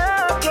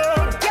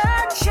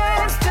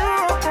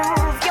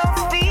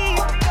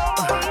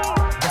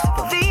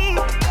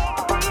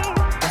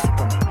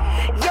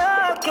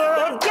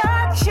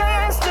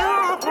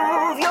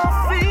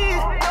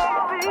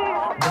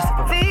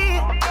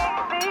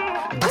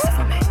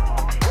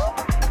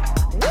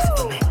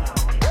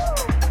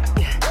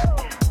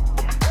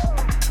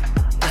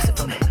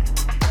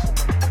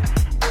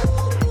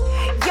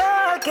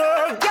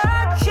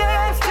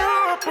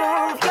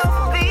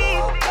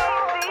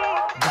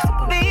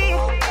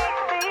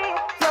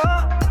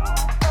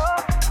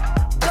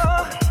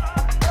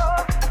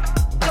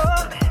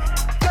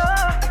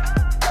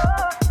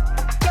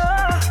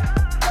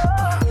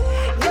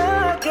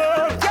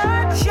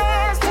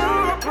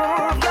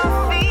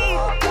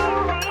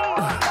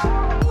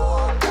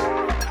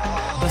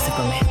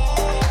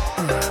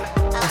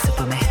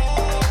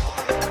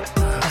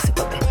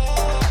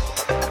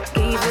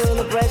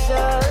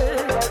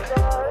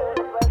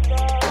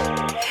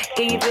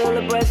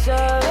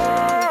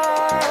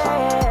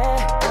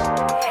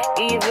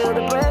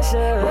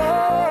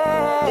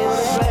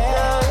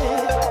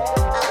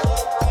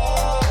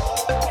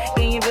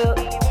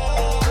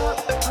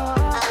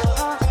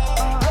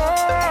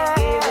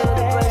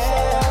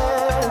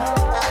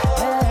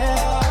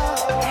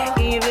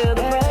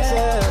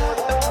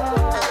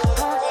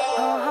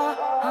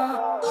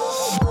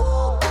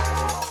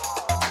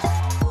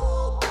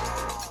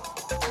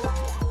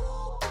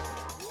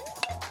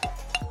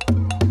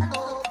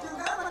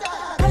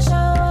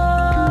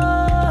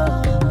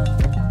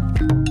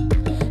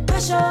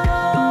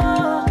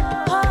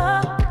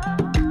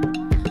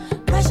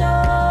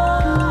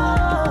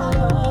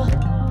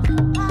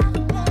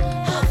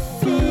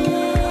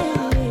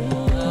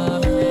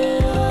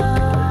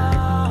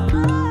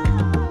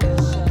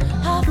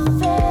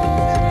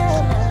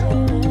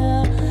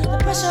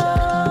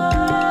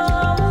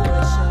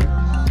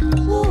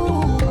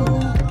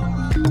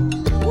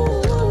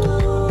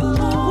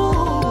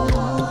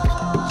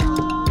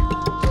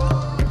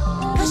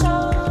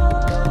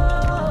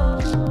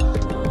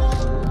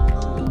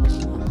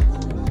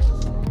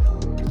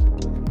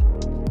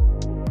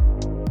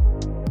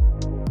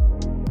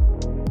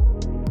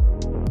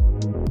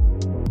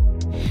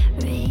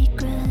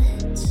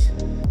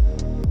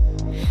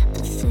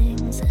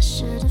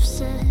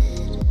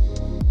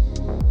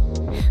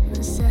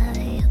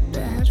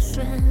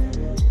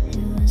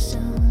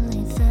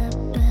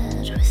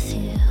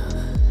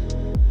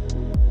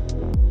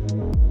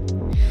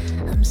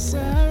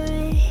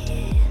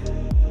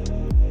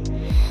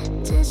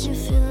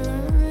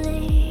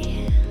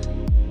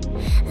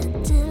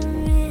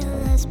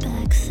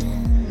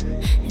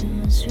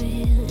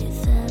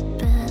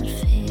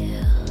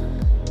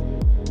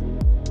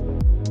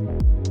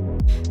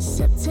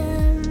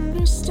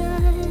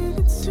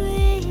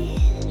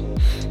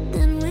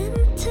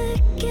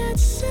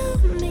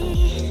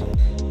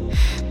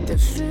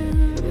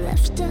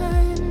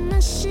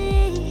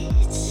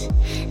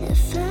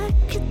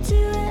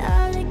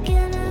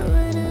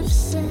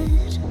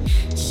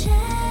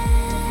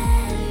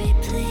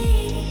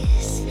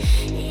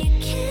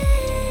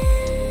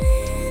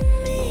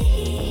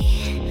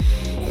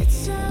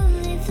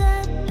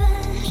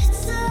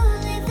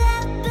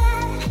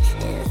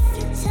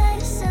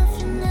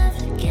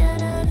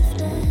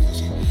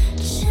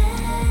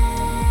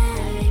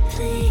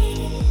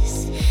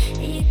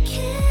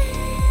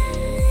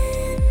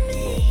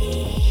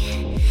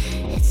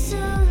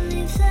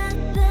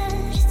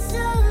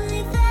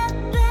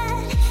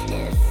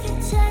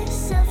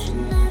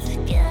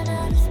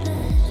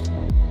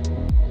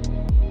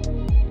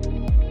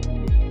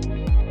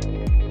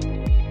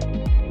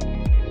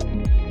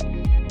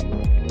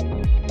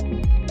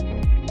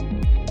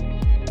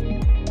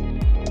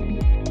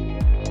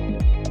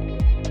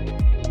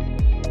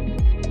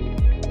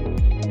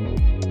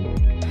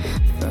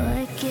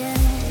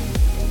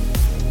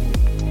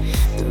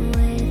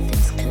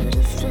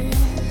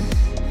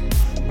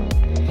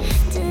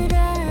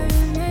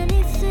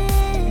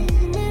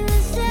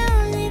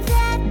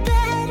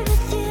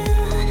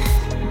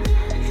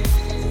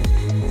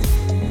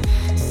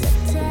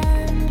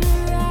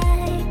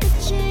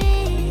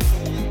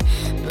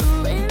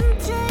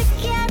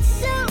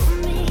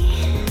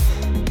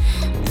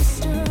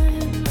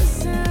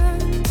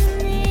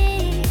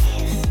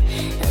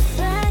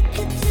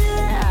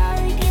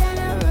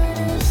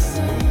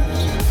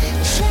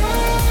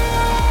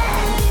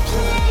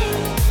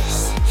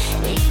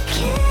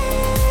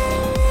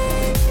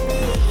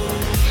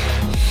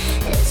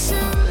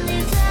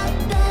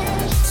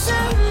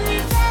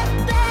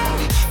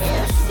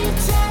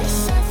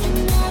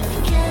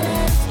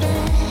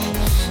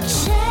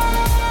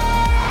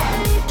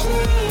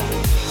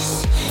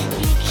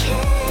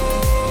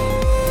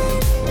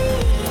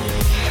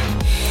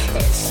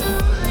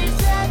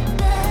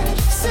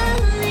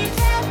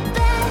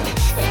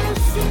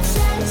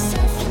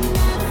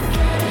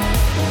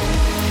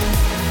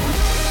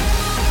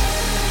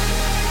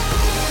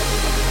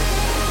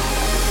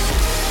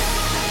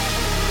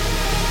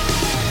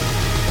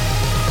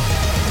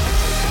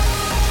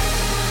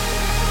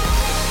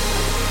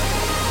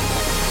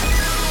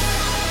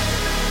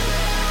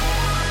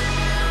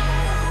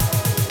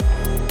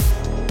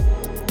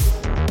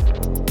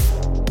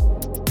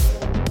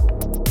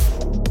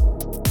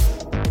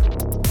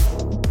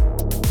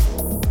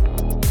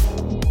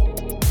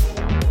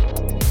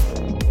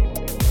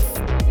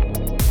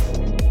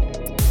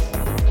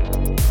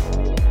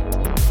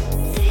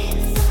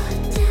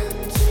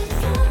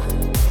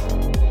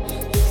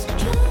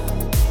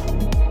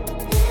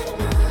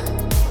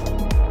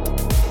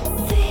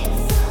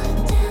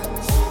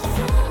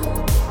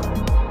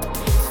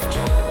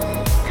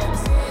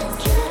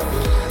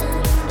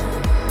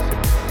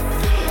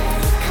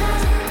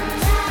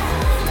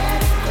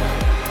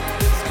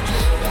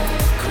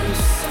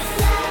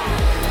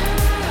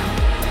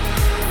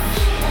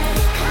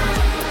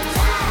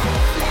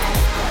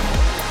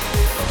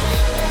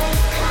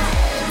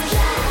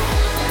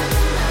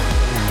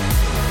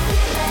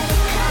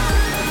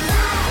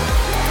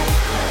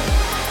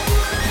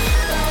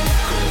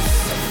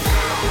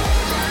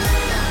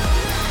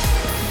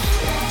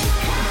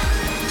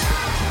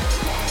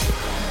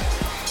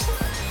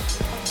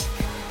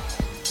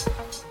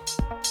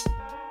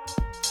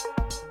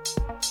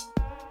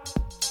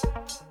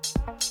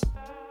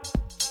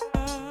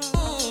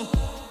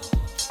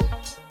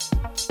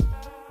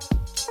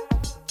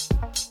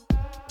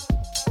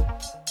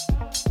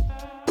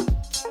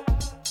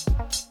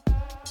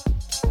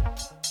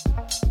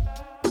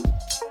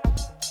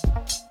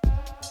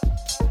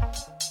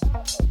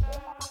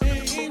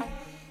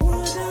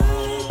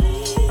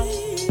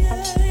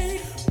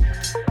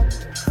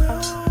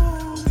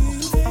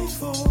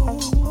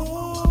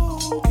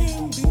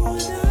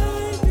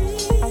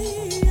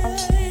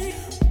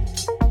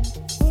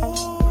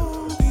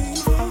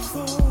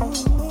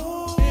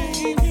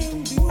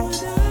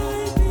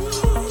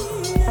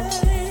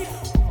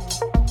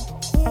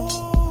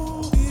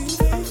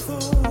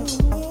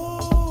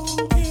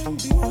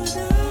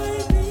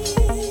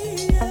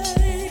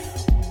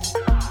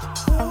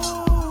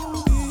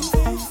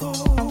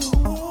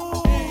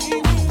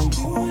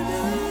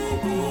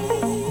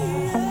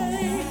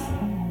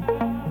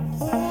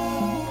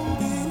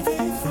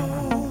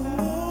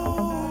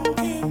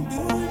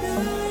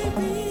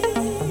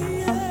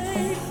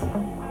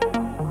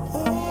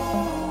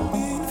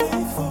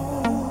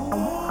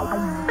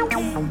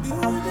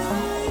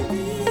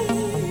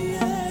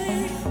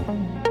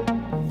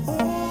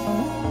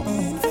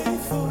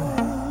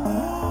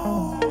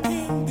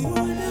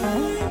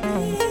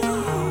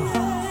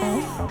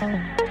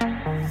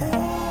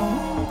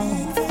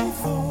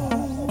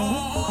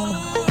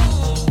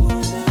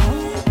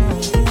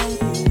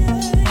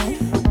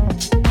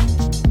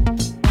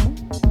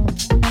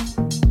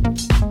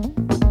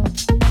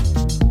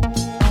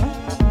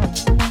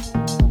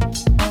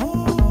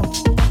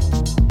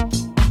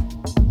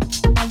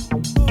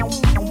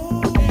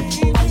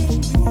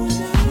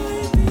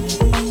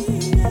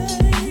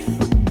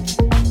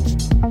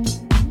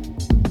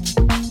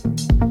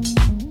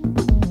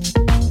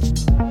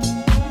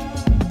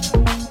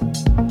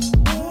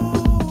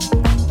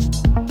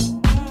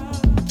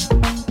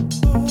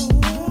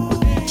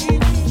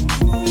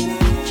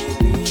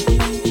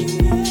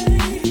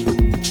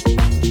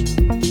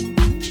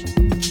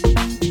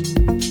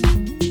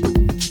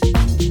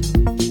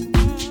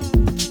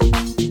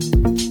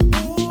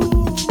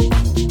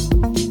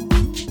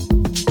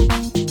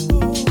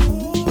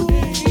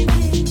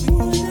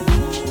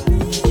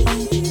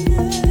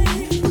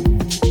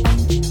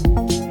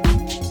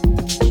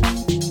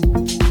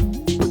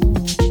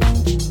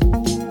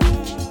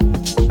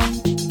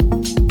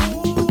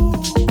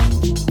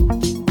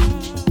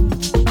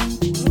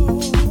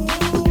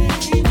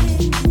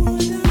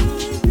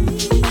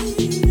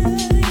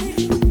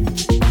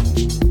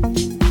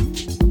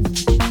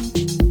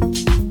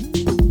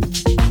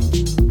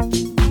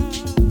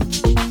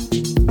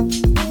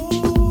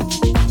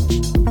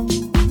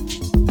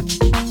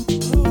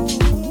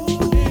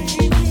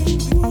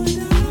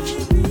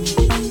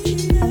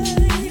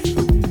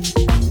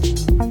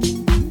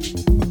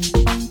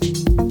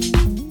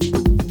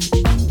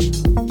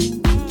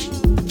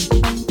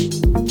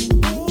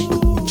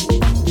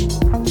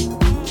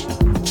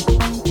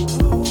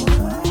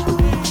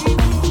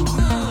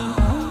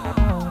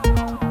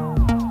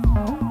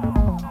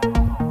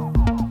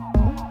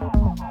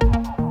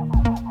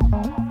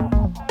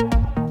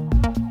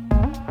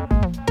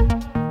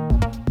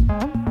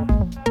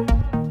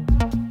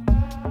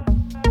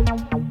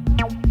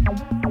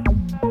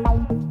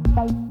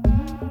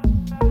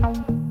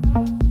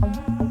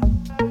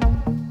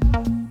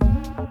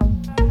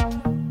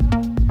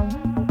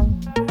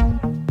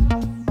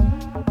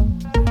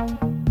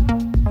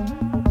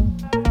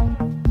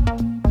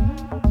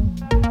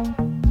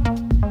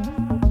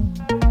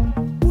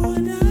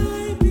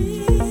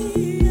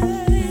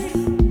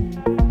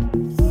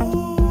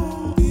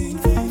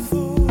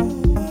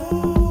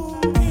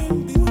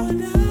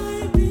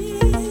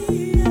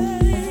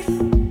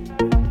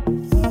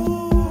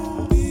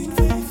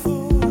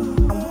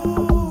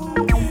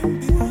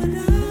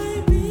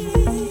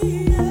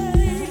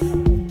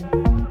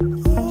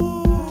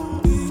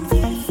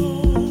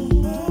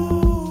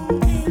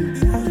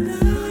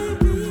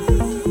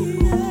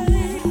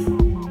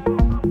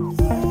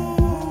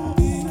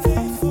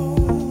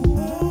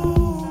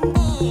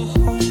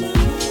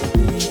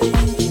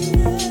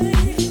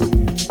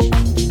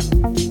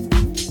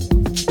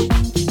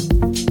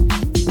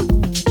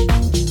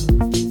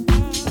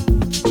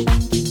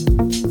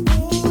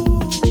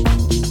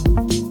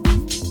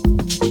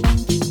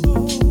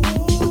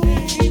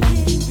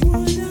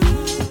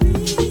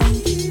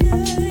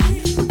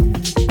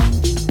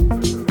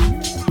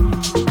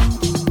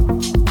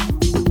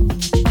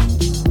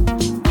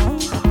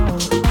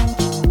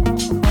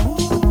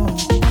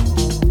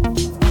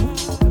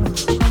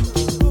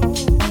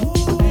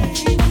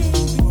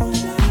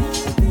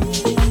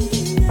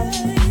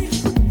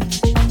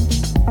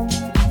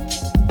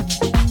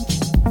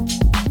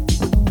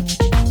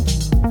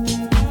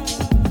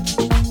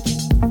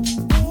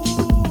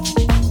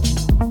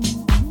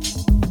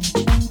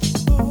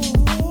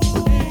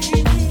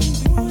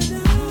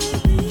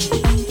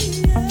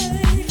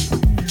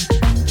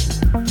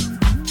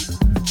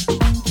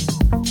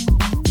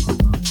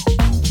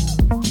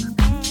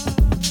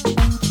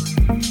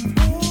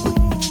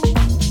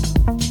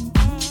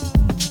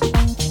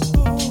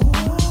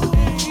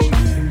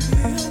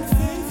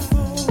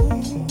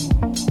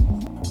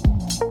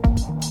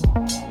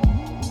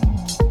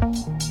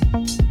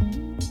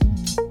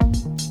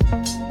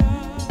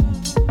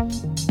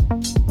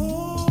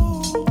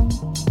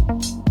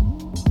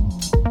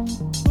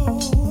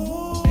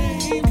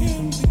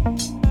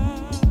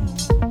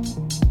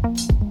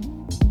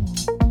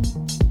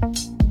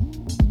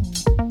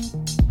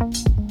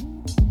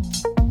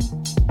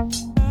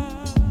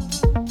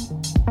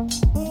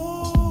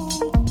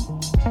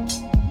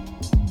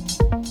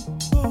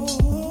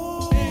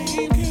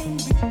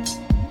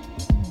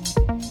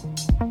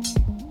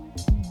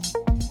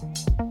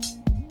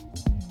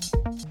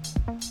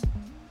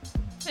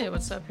 Hey,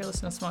 what's up? You're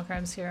listening to Small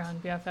Crimes here on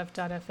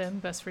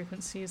BFF.fm, best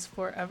frequencies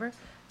forever.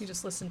 You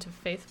just listened to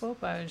Faithful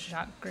by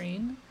Jacques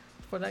Green.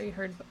 Before that, you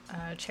heard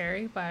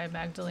Cherry by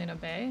Magdalena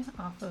Bay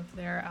off of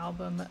their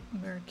album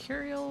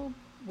Mercurial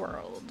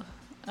World.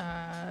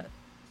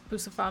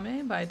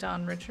 Busafame by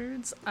Don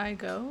Richards. I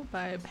Go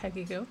by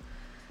Peggy Go.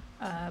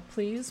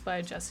 Please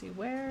by Jessie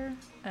Ware.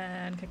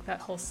 And kick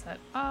that whole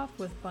set off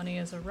with Bunny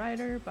as a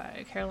Writer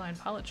by Caroline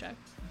Polachek.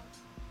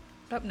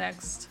 Up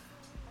next,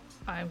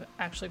 I'm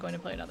actually going to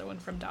play another one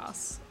from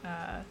Das.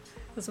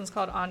 This one's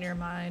called On Your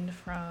Mind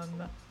from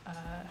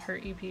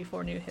her EP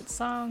 4 New Hit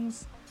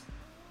Songs.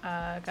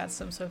 Got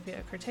some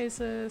Sophia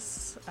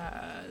Cortesis,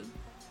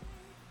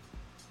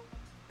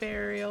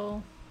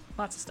 Burial,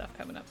 lots of stuff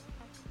coming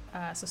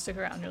up. So stick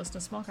around. You're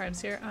listening to Small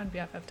Crimes here on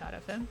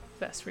BFF.fm.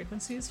 Best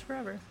frequencies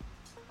forever.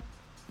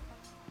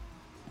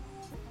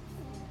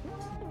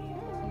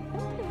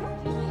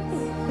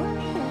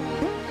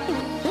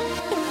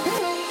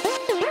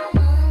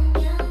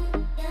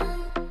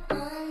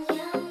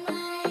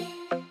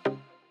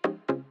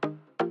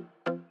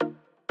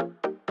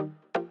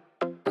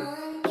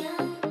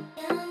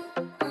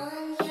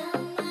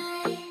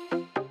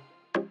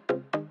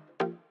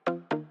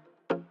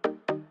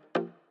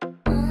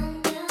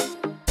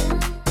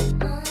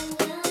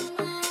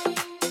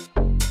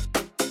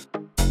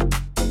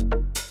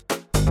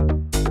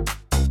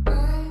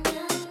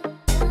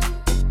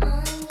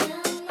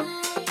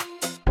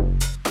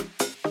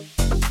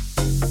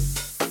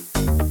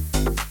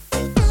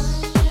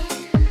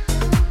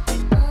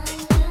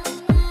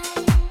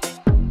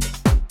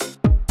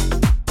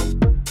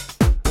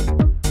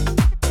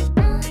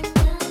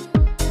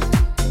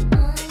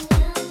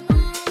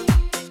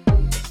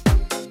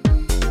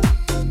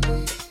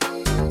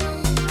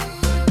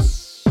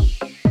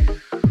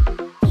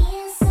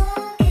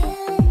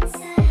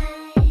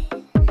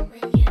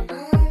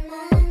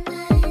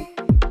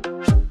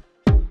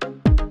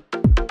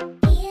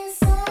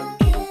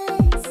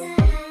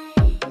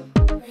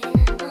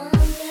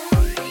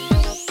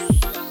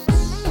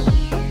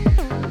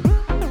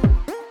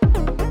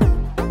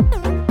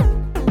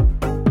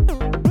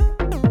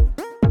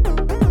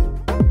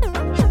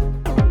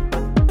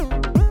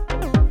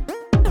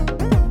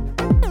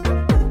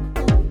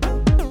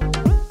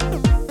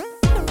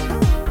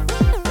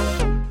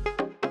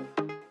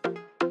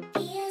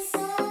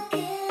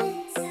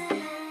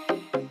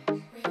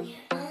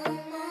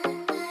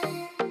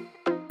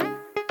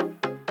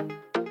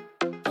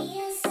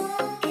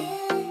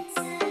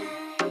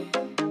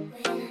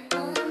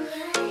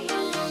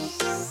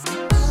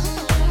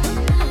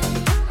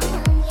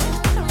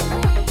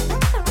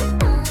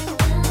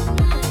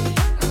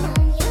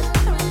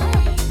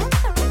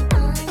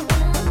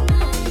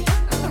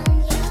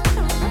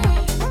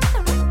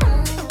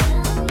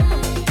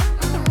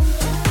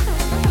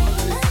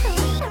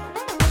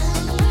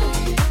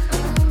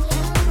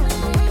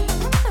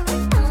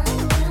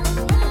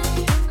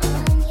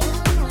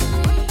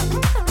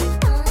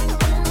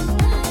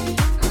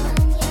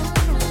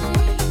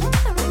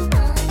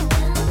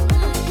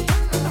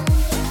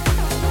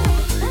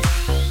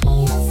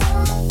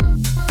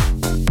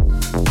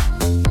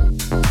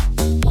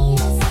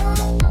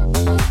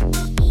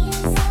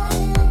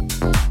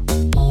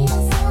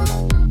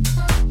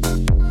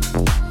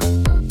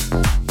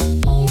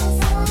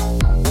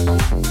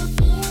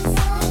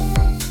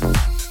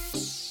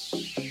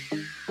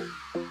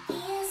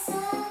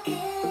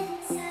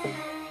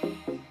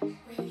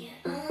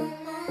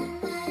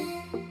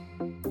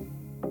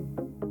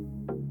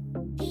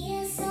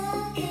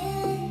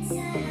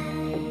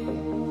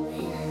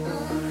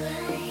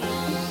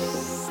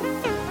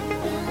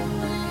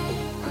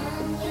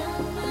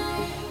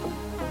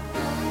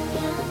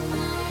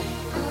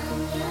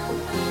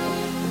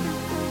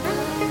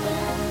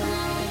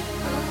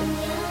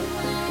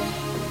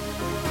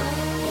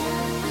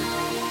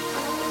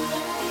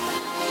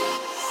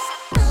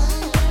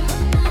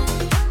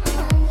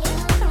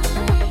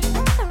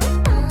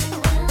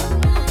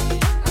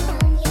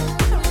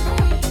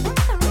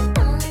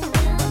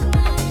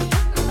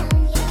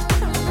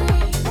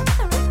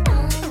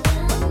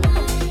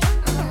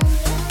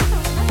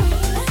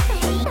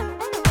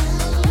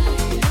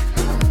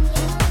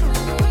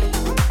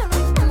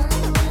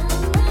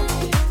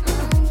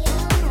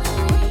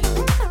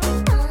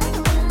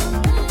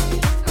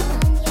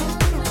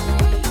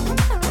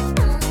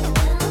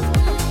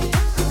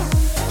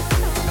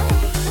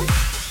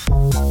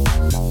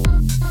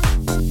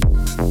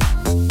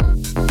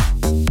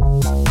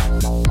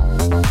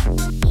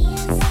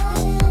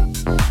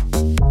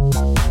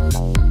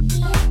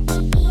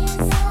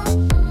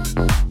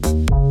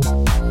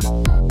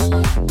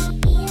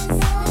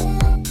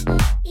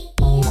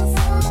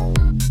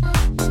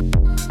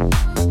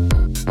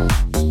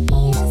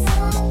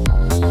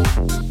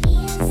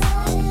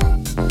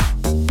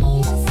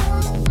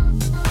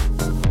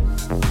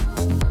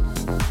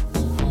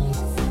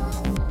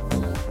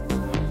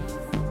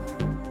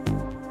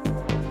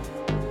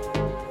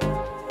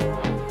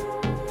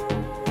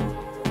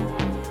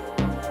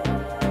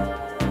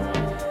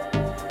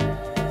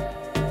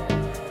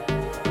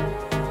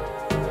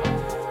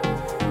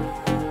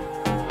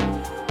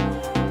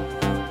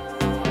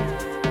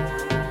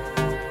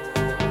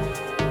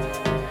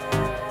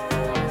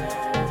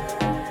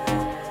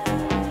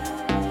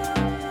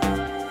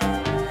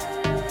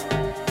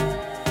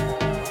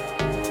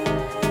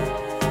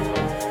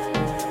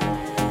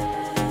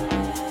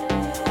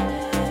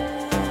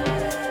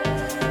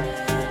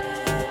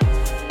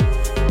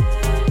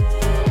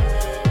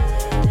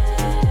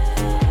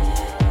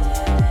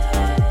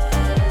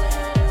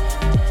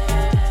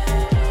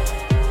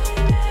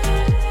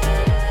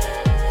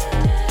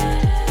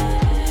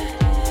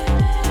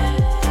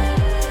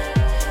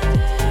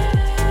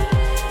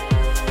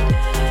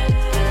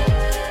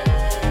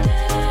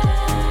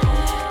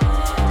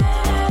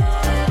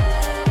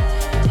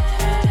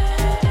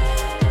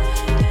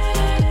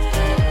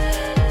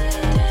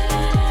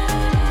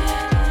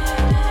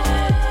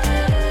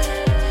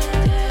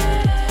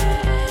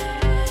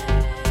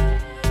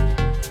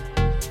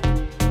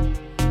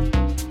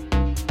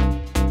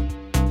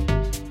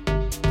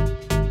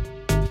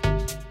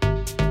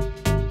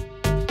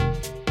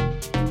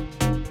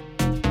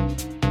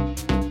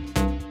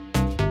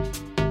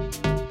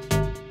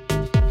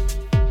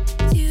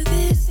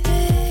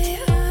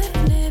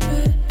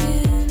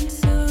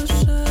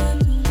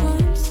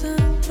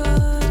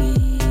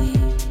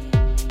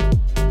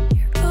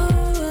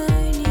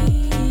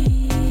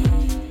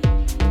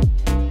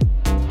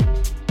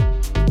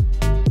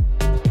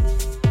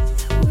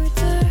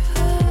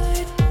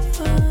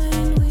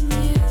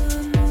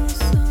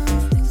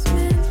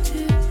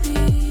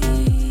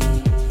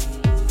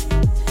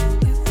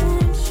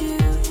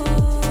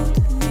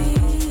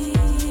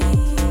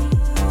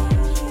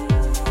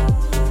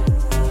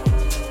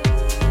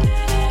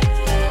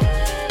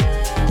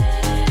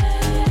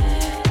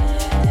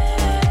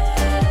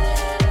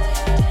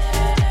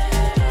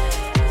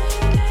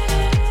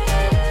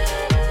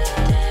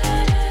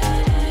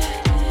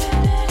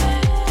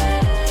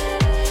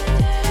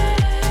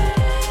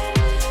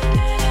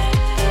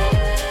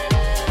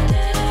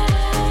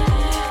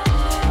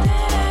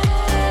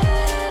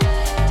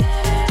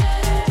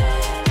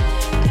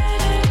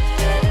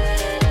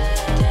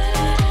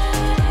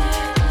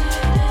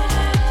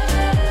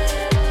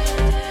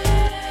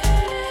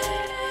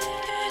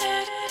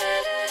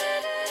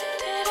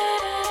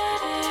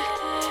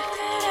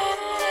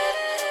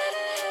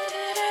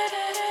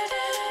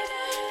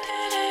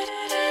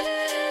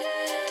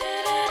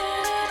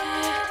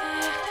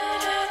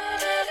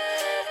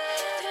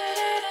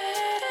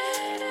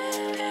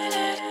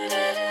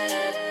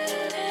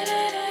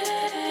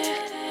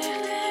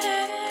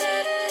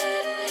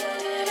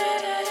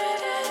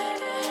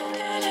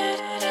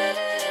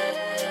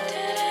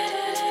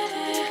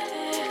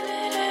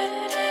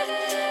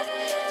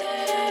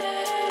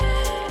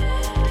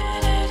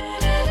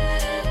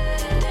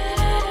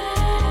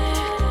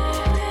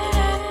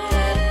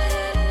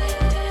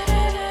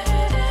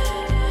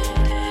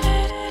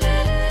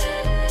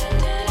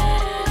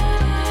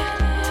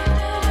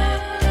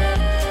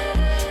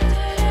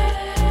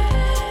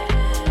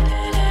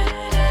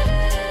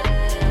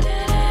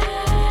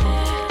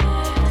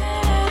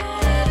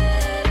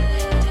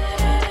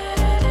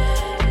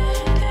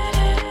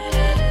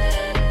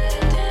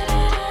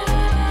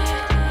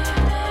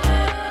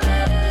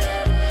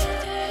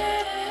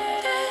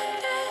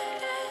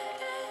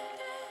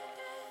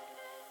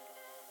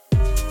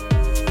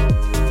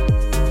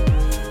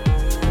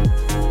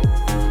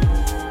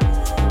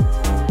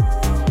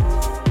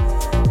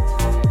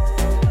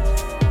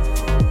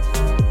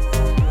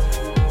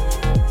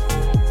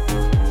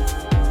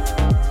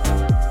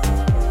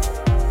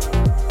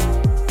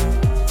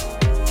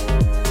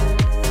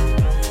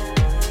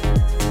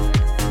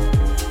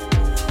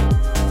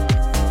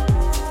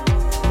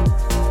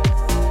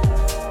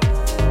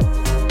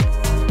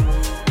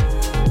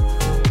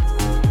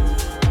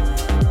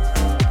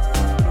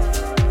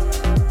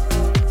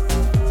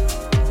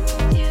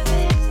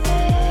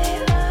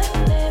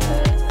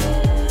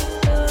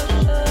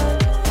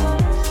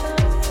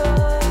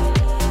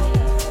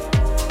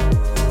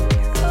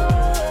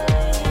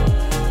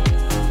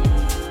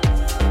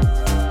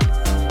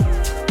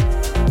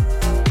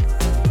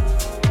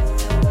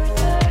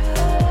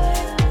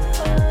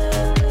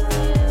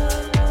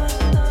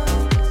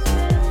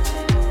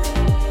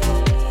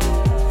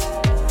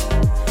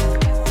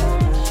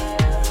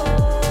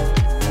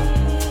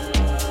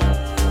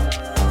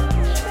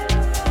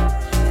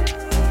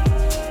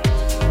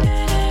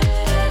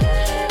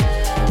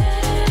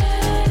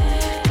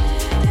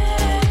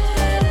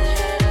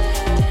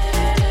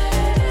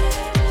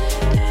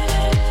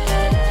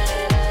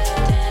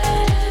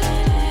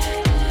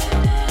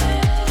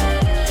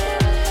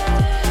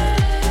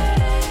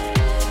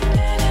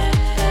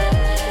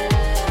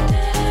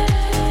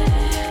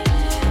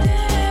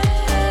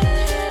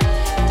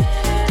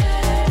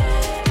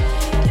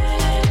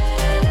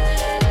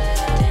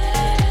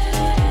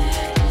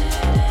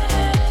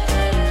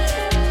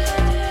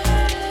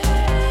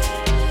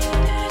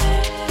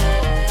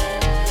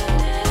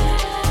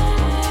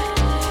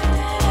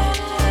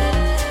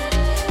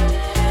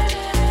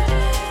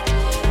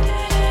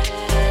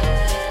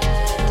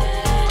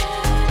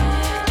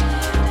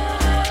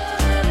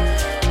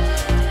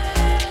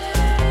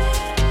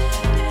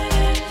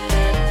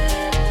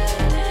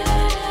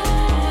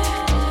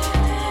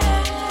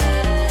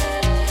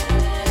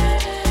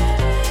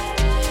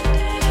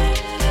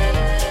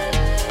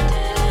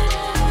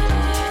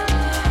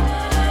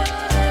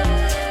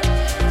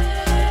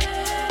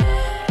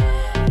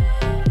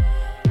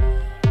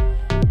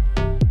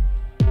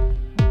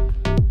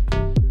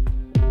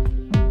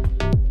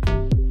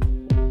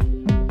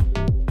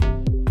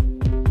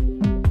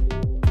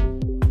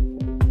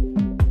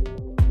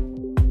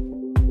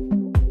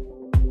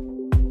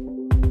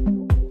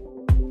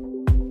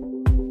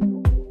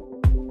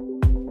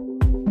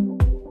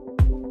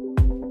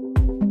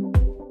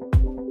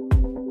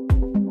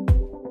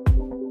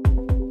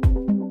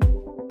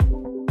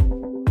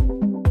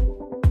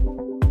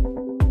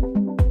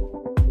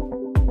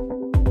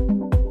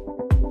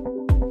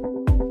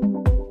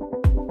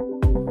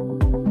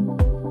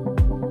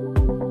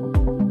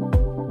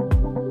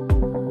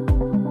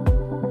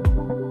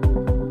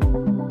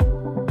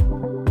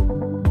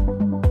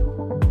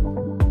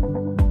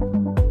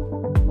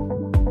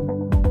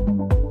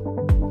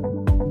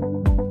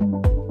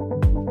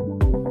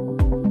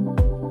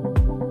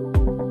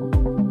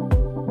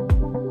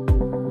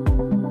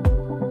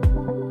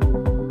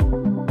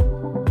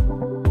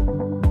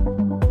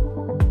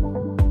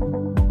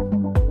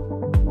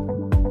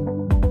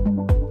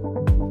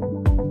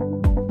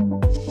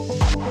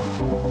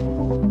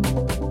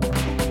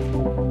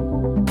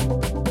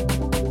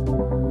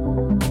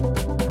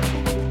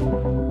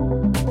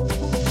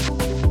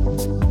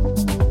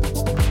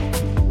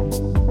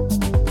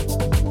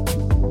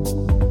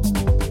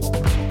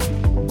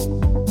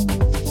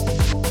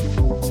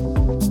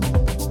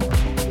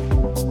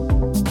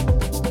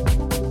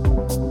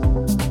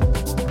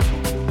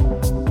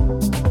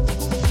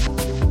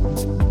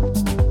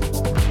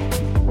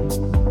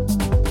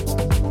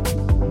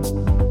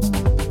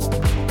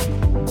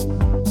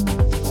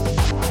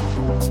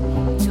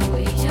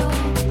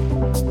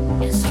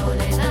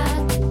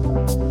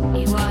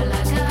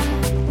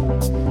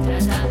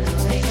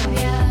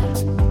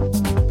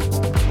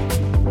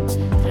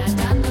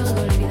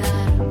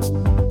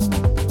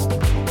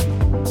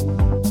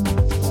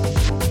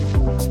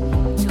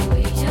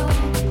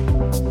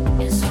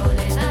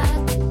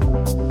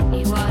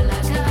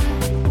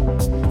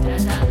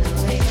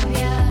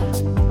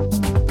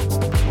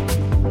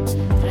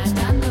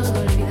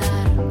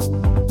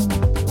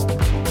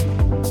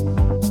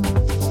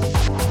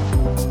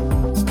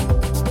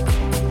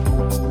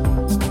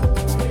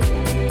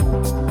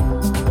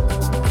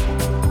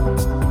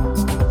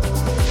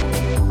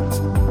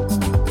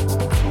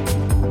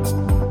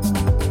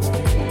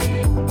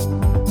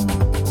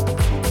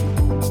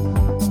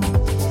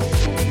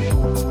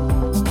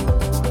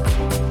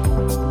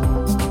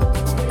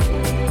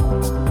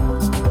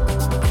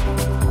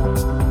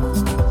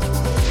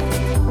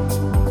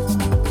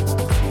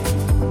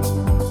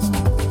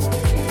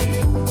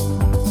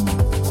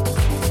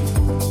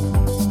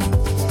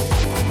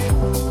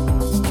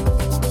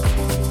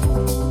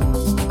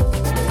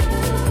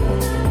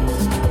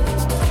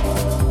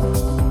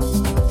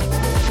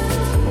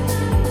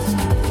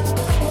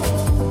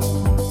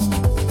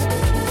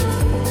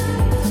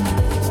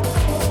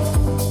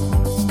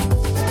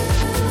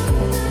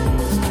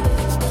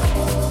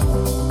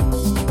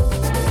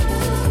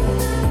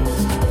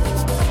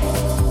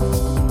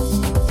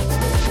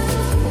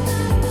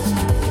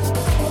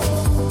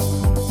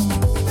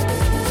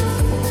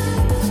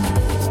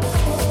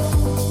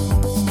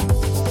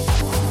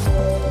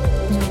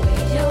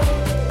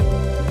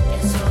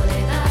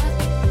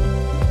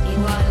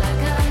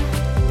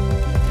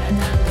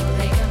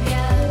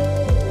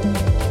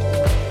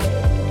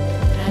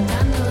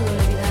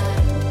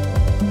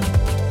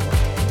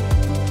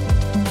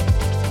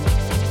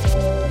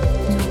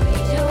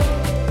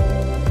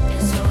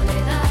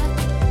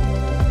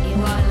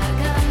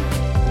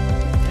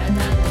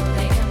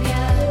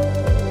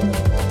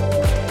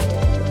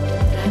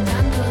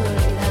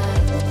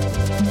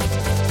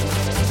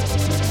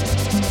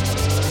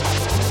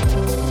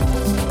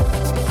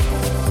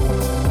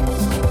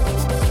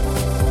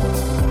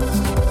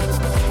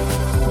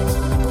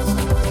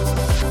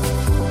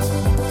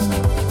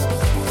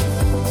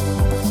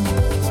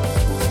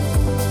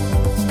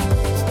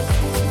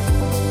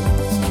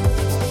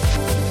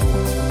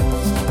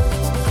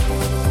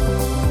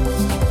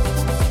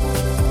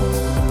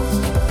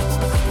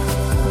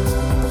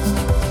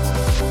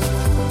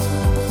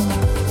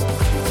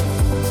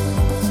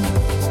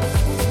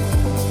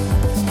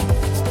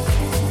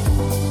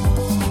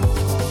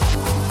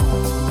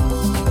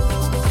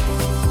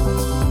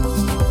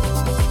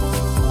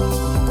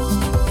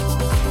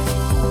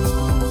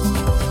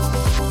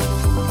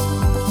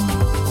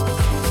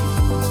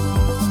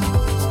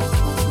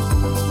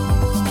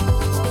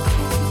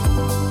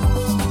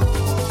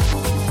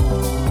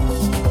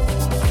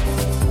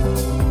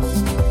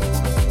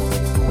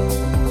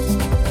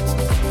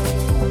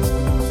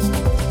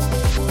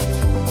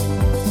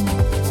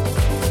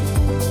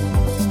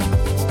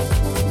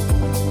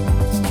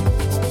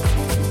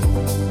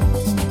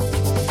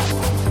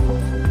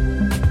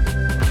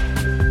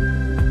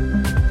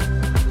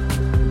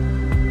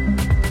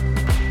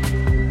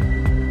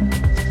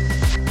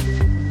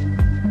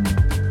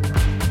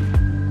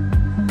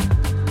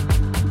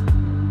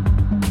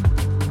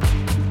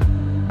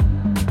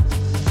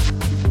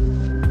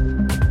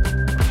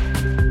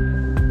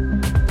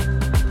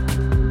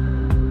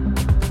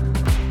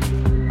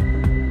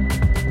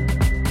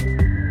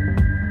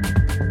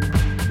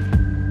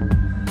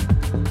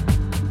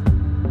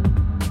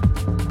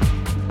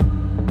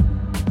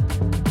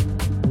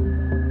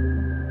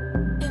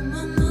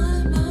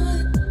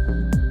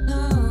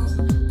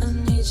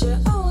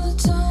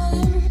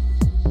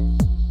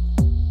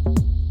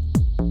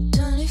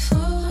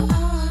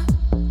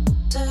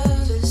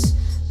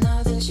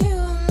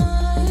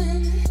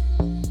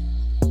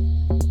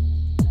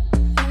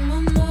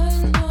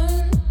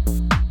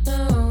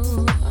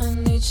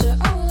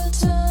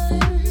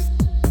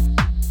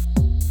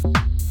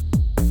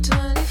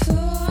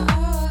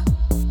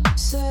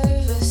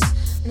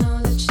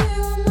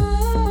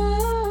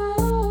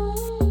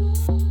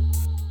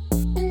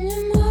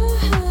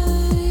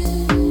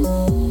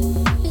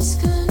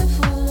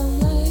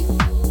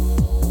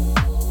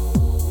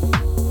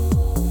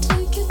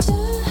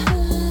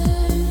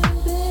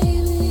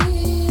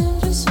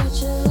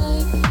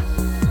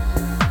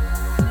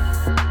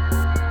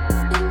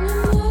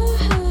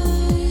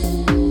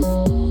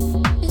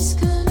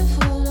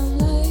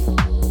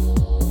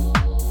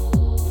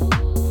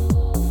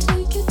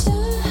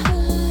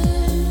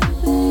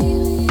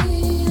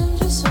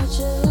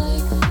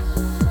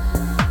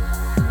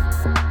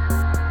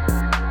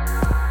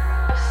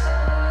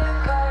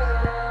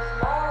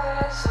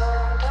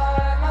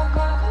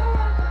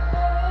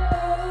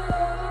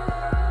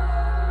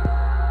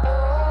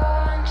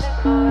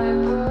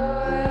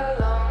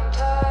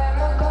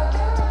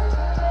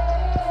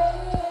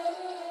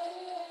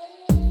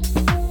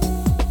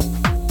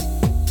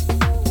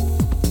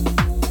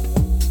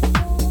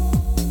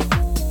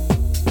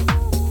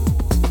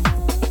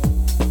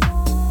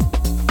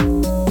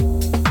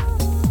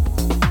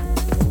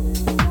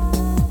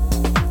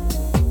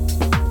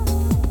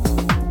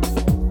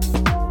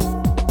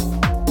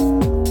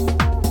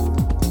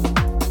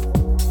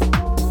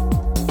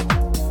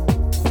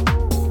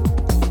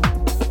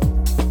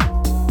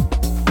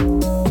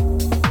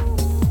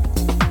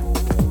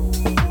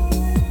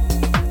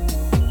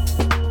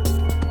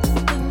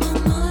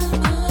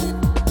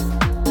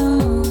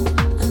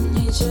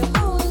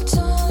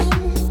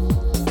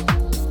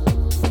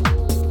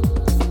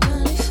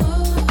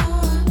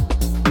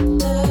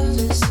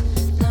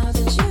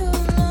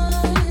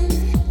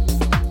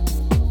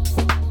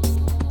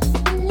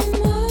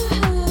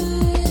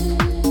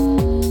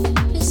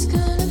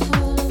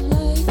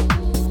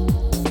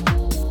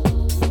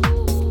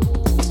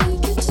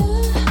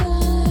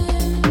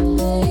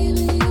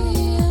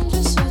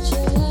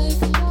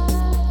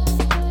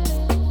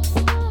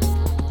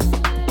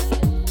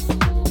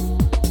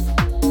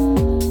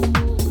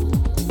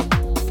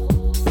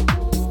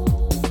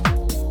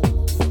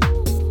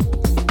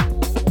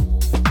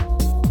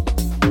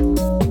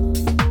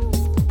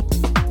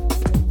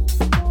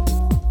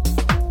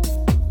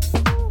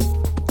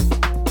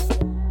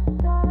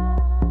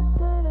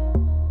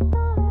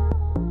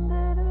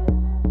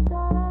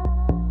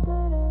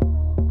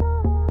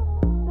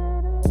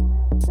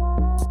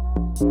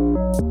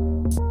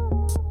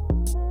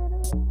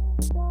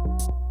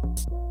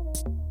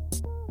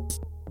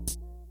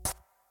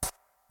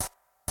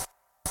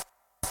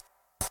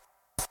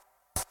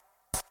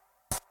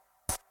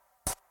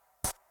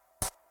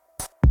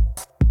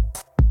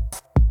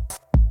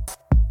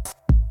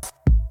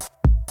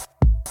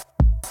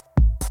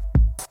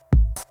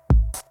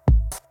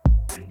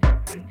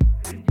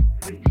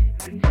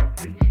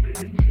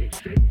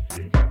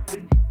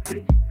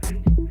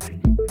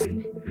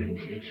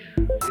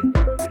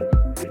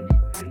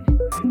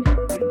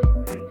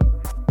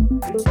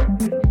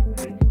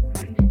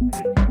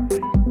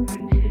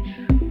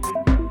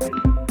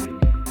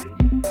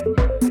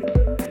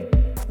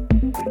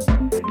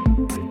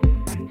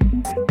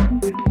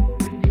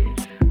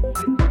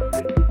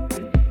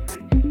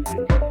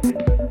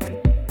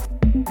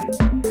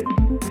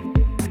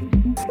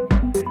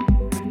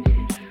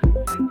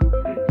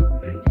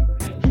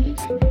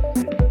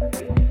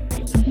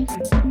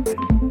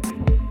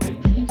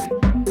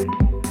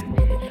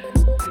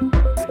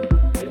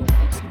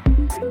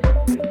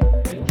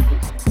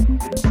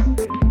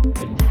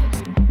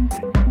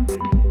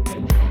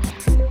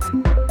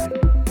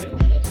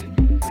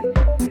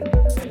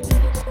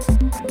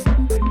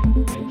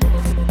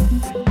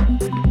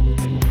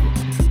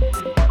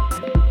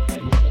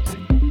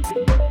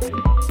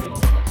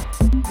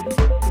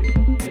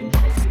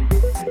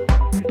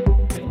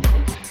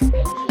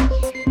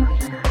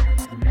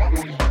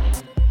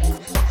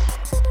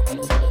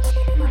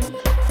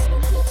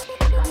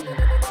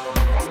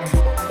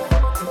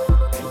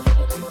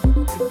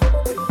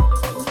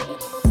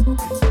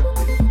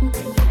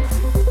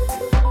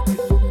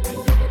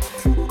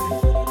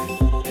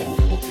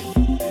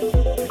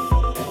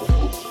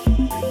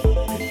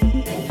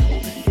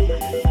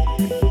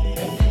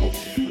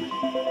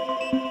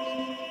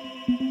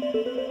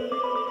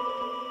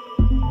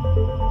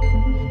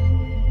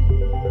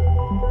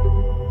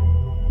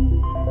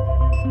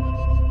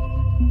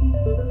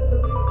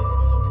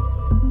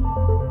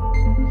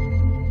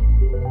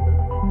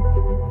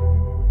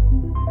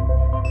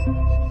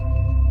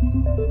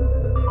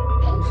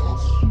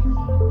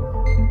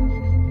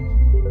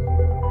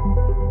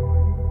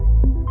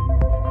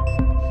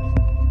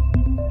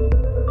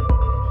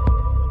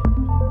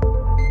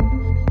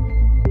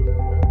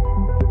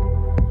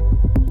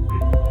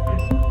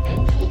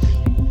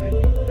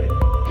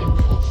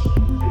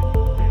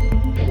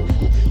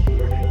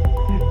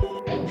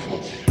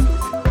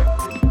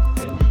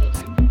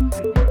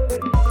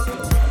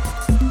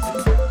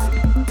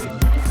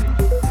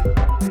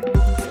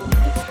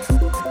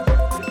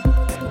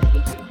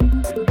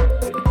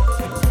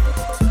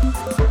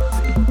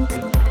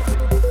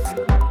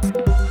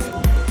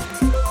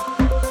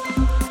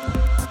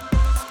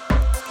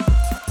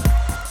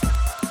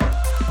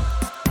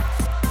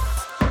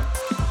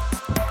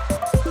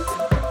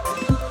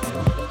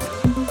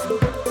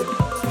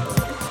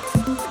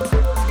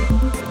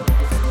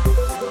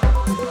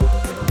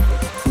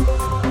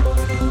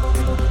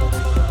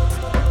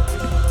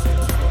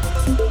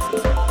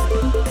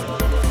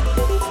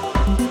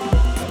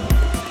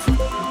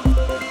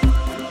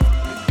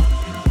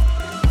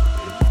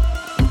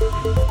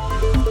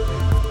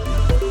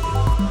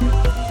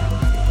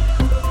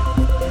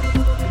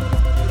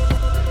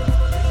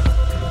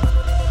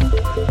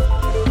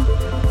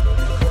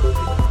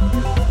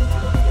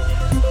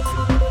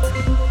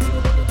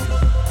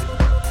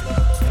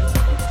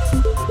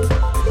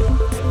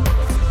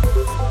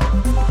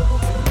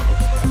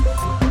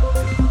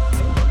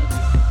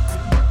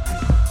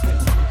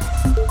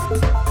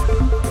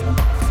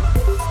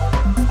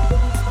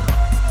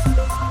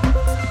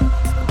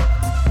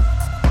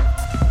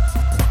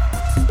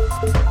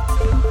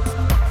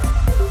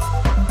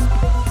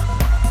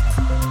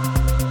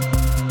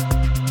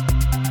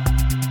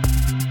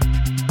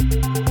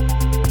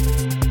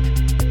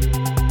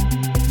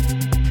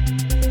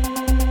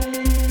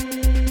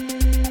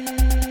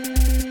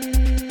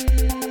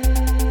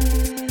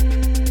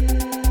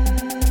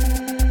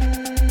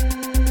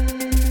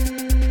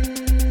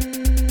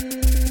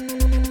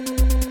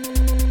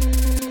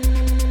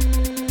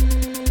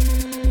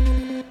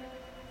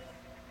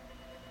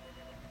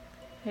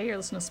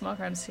 Small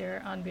Crimes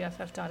here on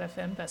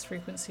BFF.fm, Best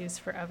Frequencies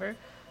Forever.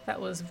 That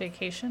was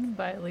Vacation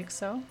by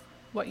Lixo,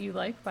 What You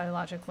Like by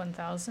Logic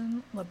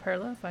 1000, La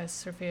Perla by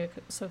Sophia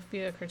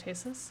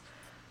Cortesis,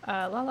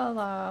 La La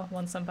La,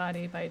 Want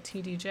Somebody by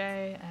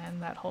TDJ,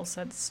 and that whole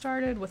set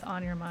started with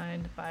On Your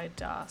Mind by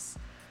Das.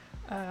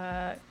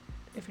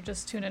 If you're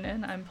just tuning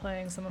in, I'm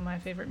playing some of my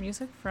favorite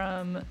music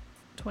from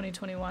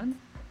 2021.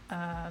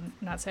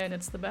 Not saying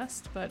it's the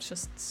best, but it's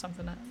just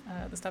something,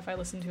 the stuff I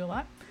listen to a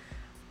lot.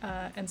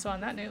 And so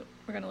on that note,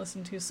 we're going to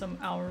listen to some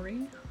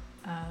Owry,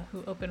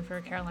 who opened for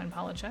Caroline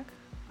Polachek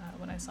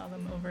when I saw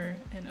them over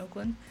in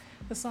Oakland.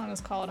 The song is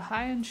called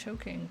High and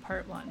Choking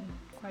Part 1.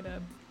 Quite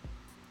a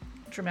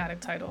dramatic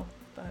title,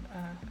 but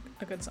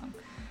a good song.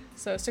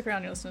 So stick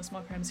around, you're listening to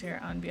Small Crimes here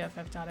on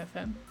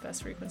BFF.fm,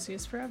 Best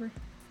Frequencies Forever.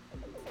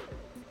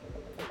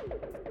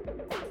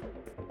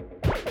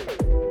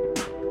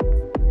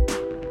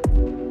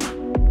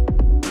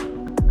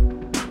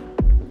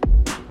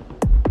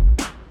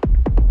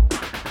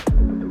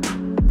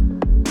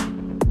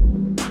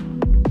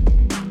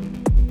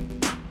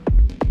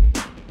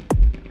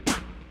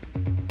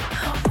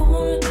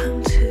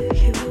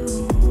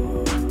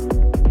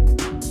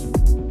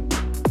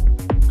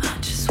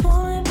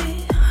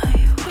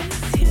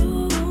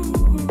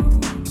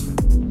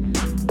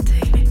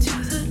 Take me to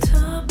the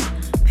top,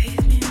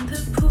 bathe me in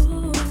the pool.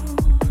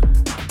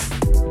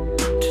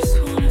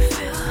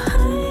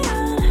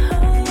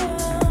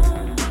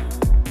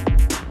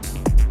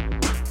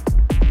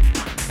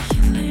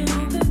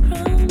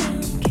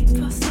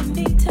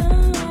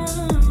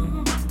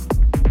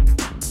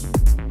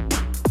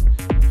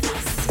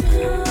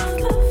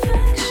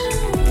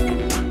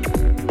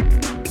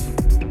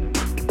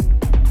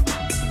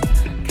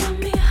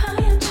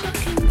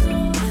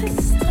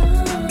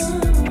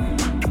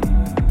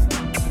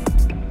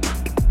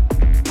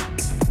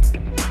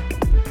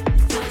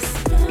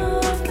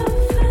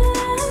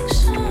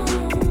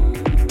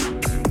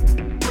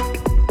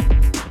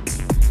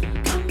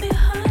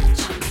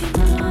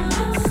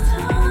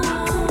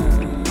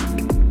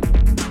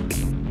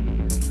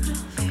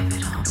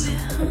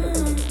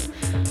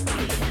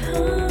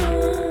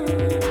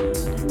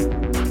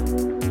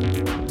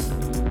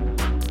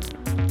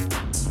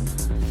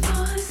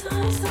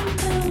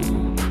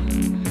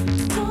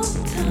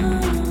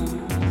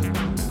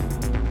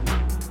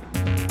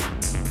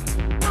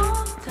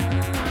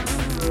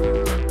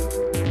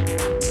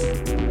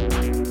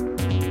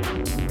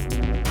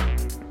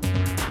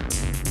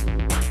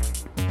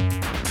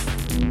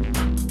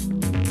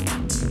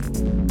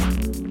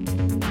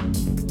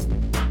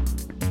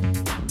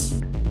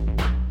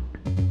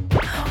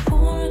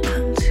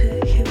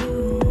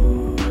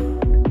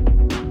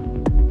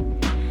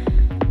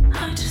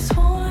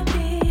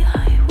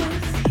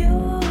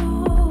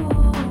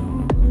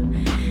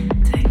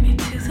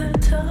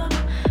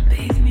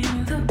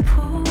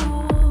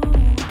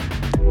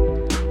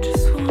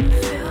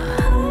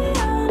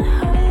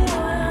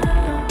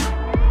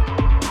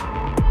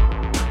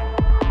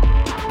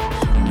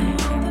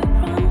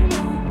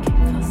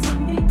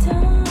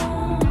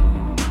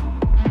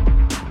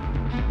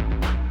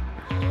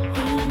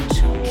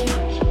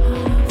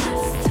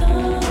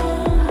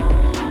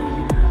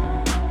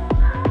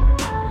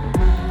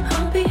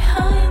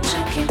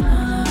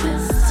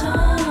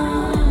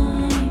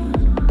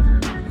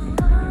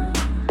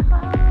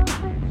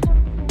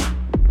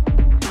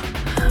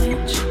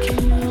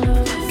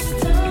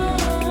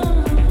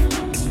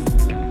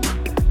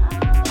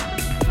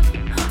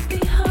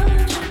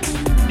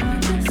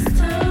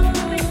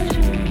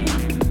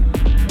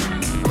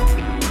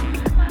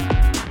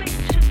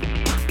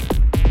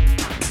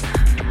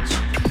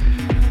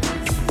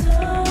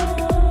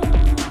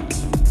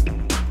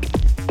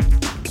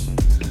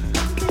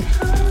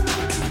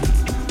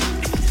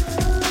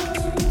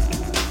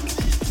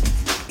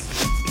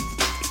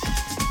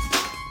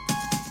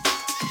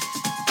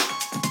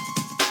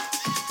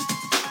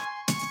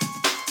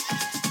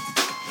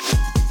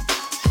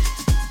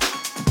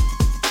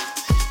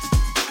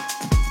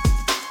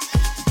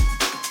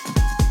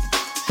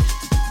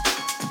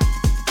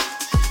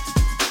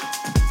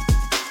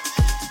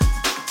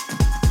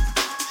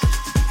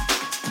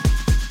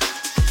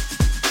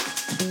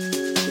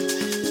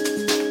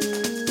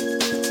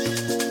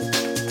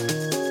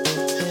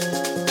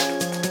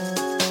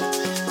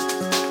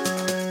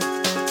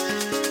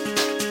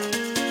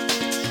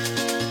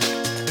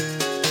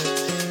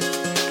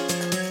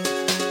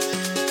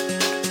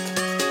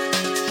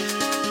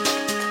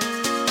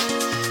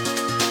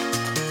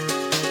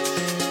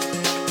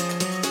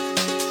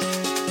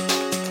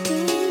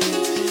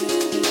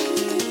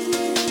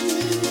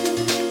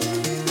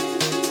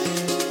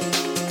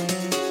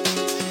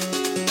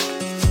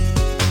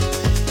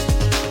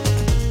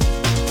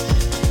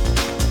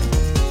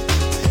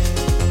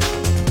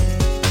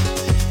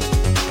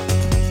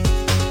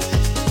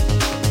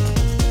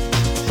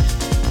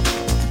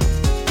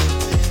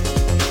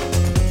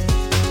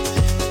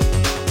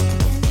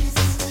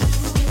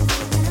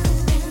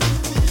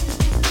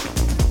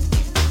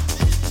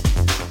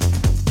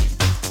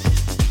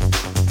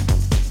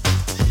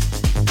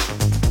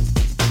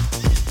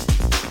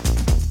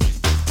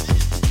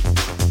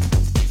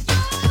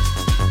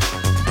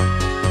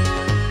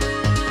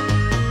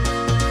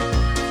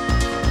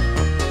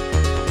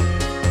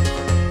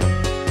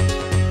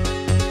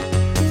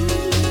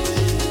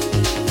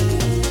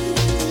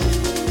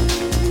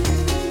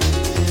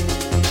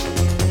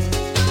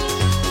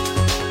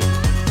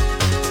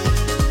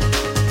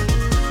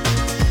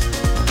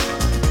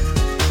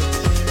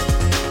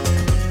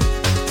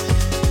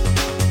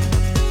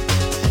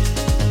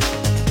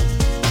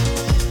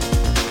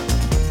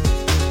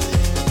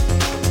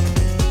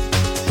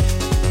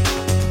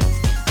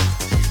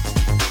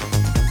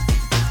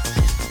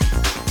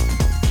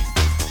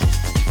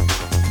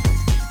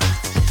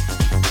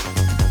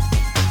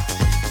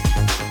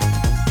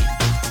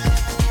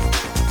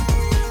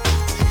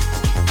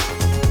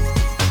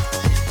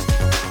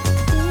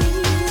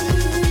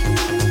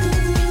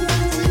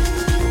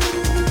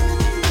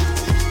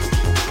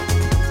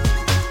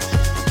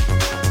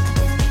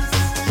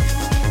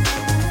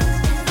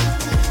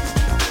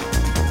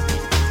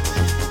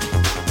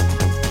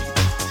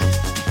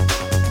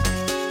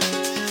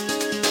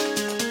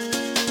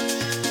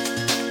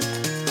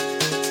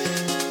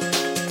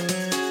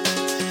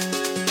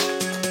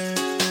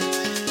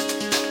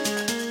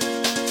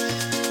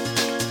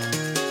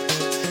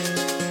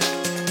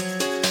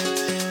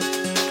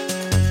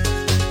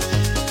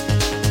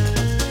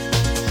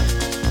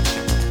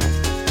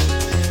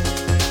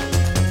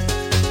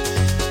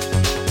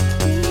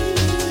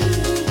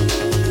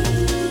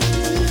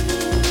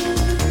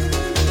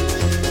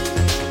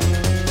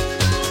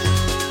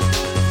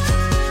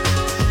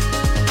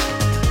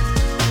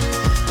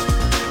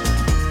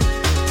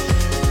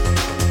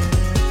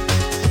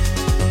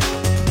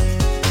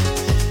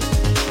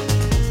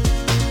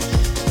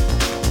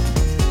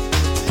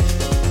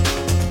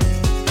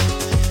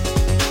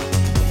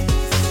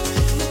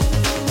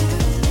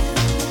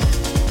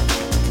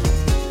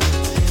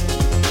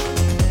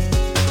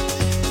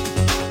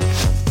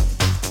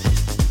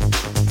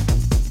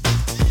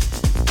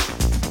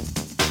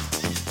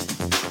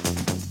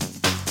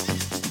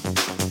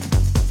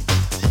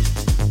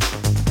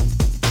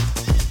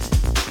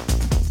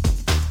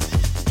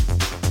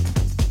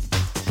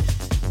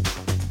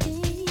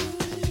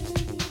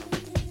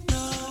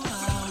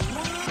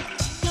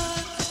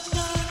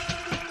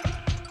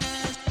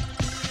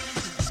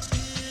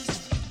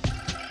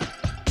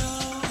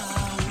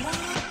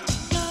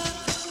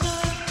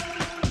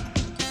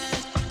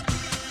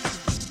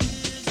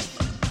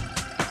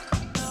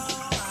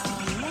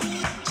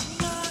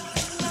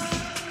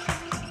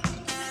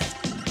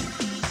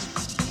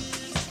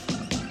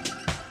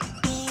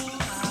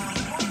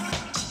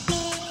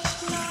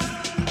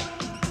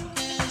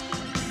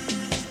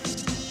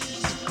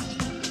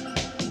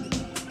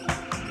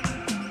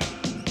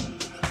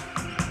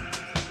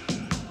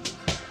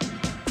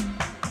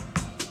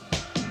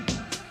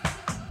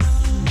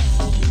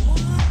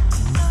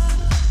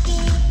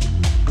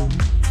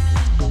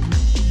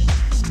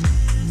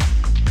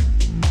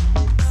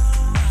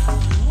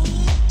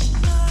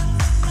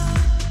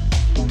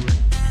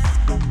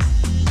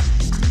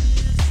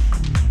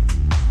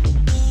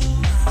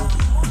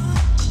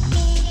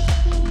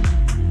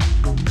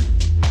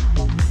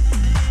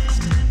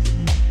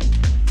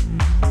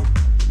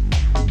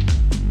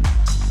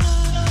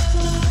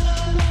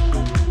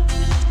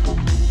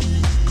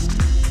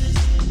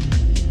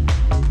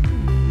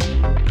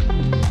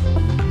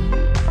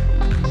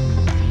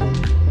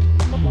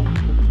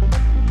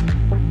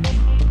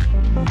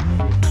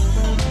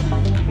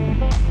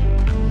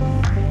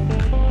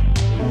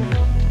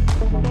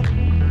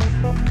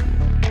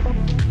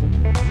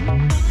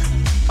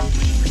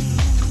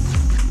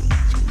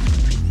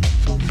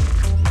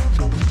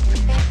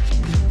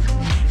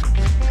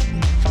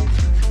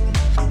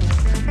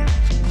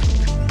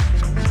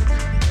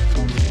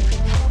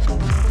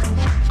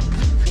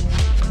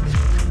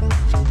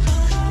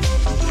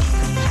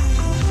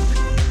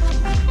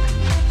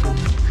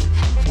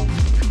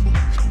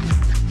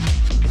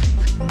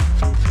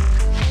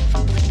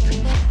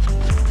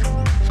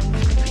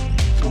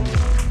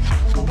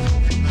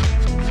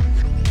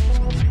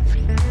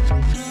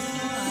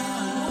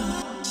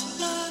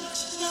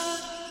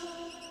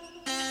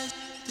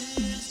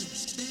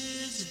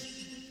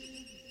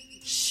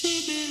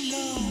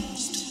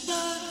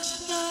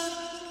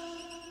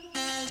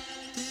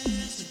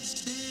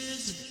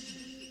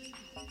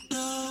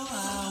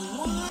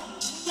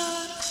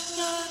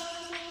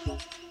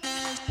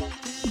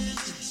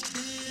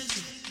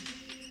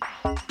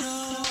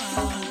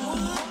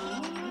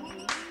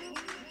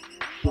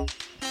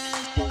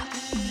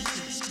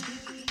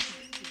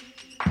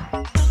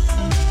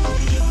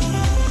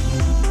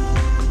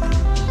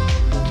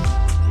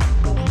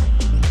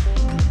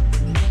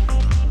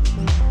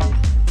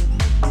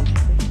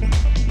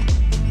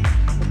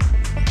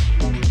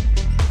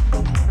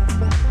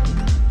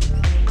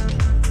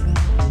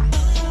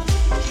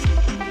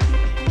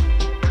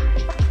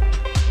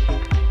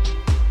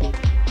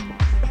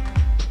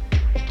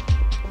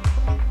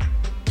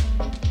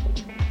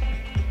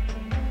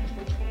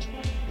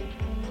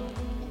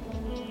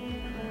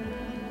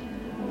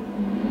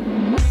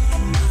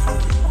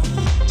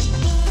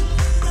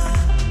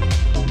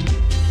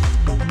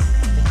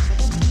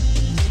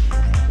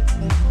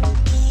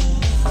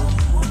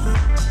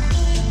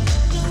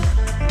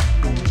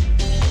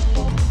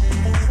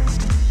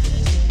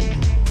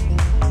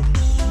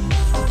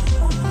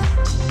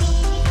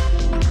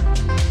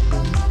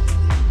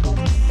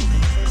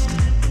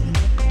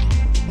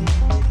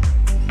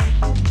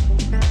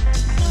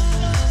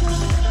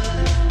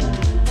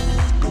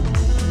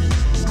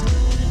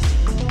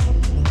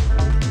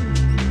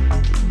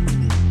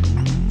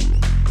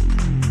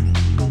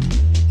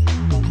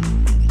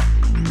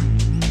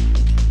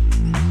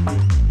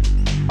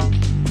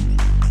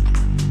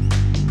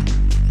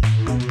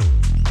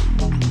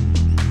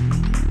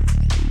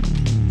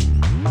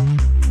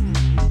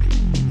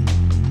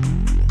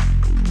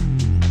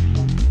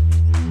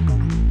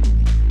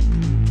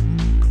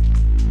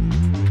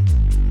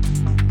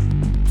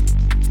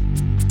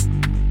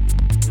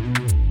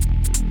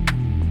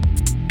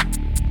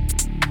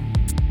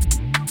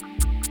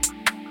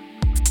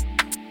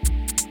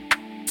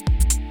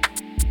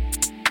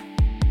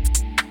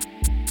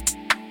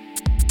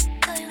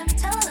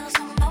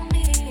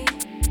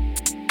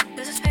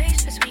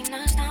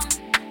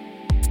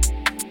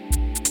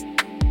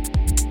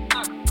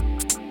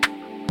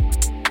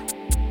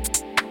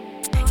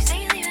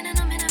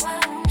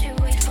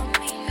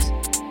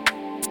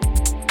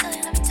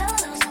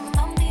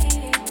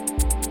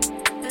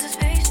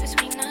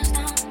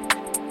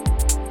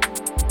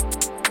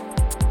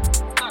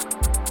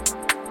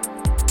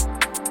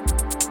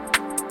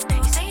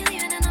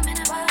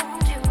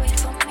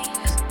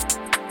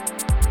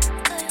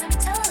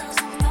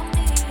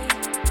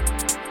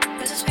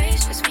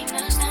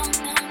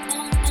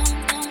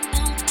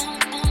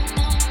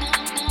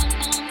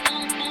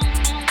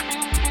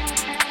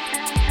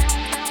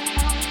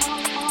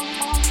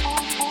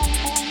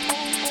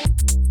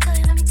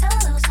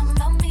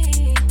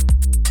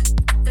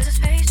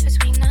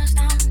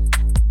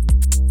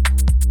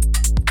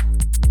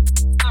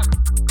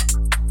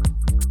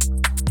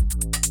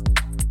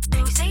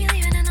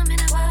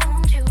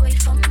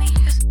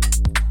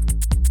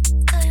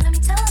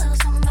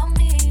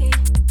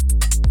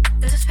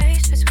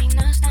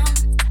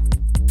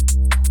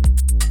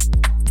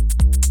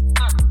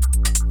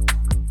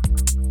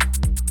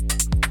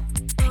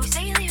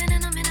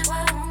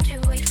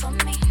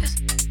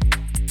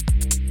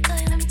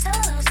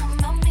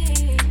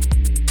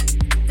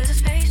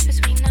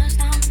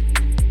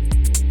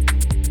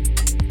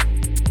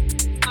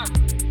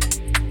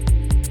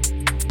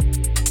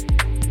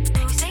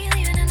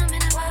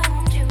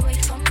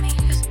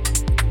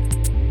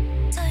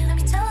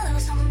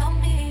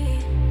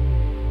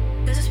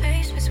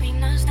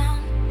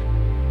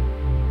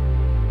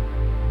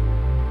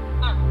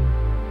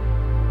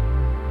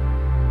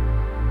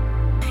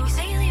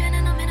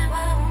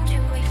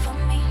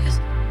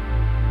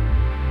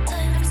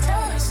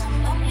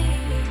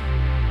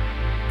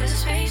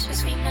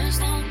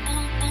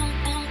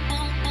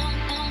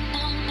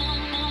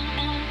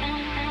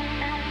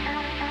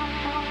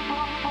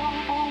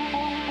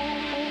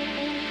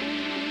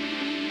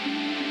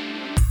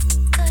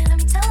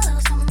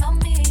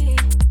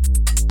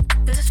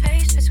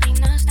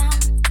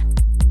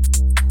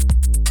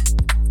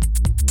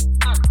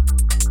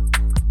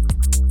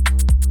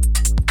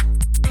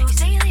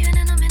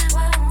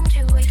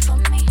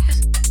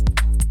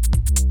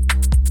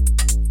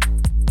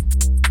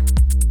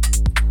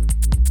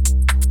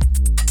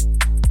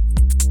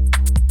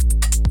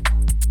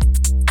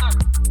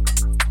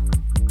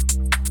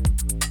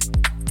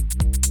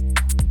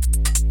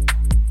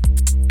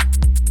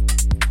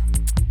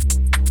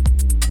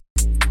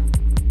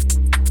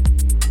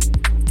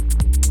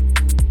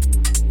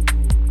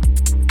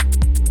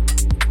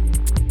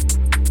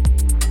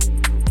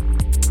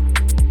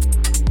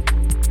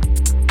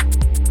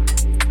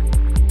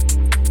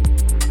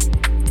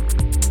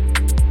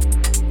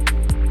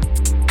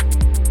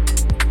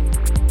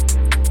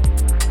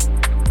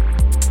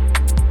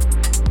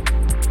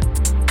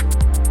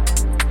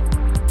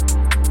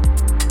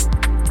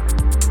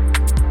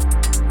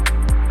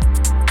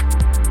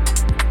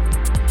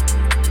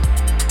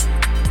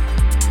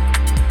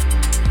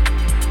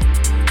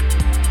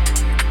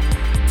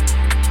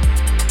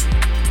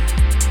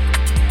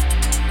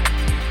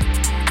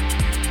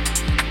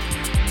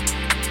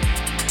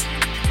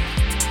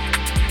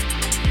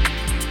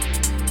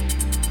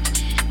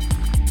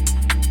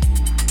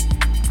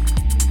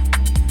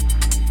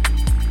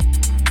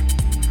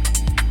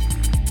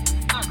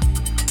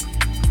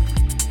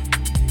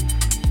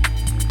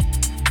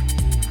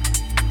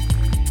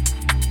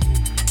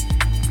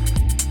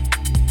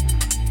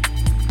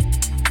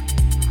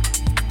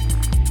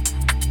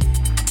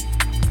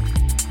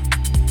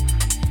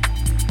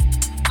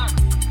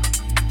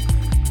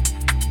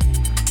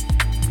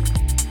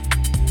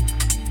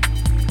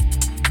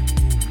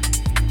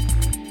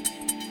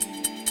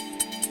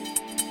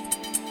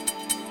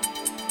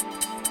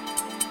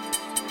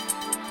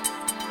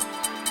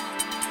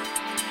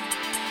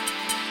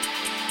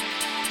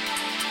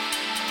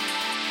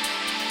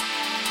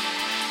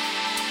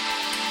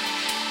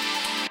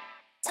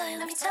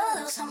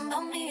 something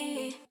about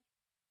me.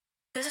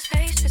 There's a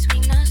space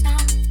between us now.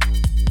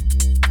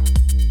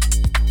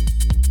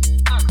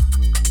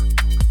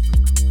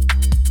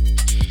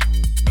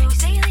 And you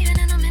say you're leaving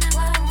in a minute,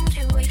 why won't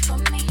you wait for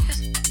me?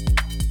 'Cause,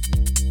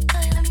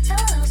 let me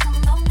tell a little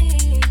something about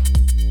me.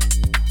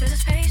 There's a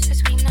space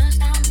between us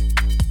now.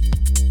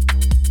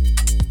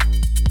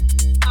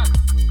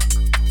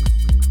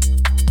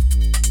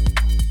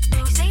 And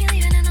you say you're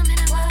leaving in a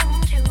minute, why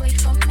won't you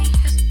wait for me?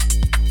 'Cause,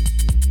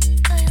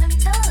 let me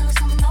tell a little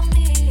something about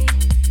me.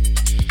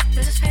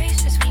 There's a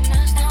space between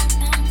us now.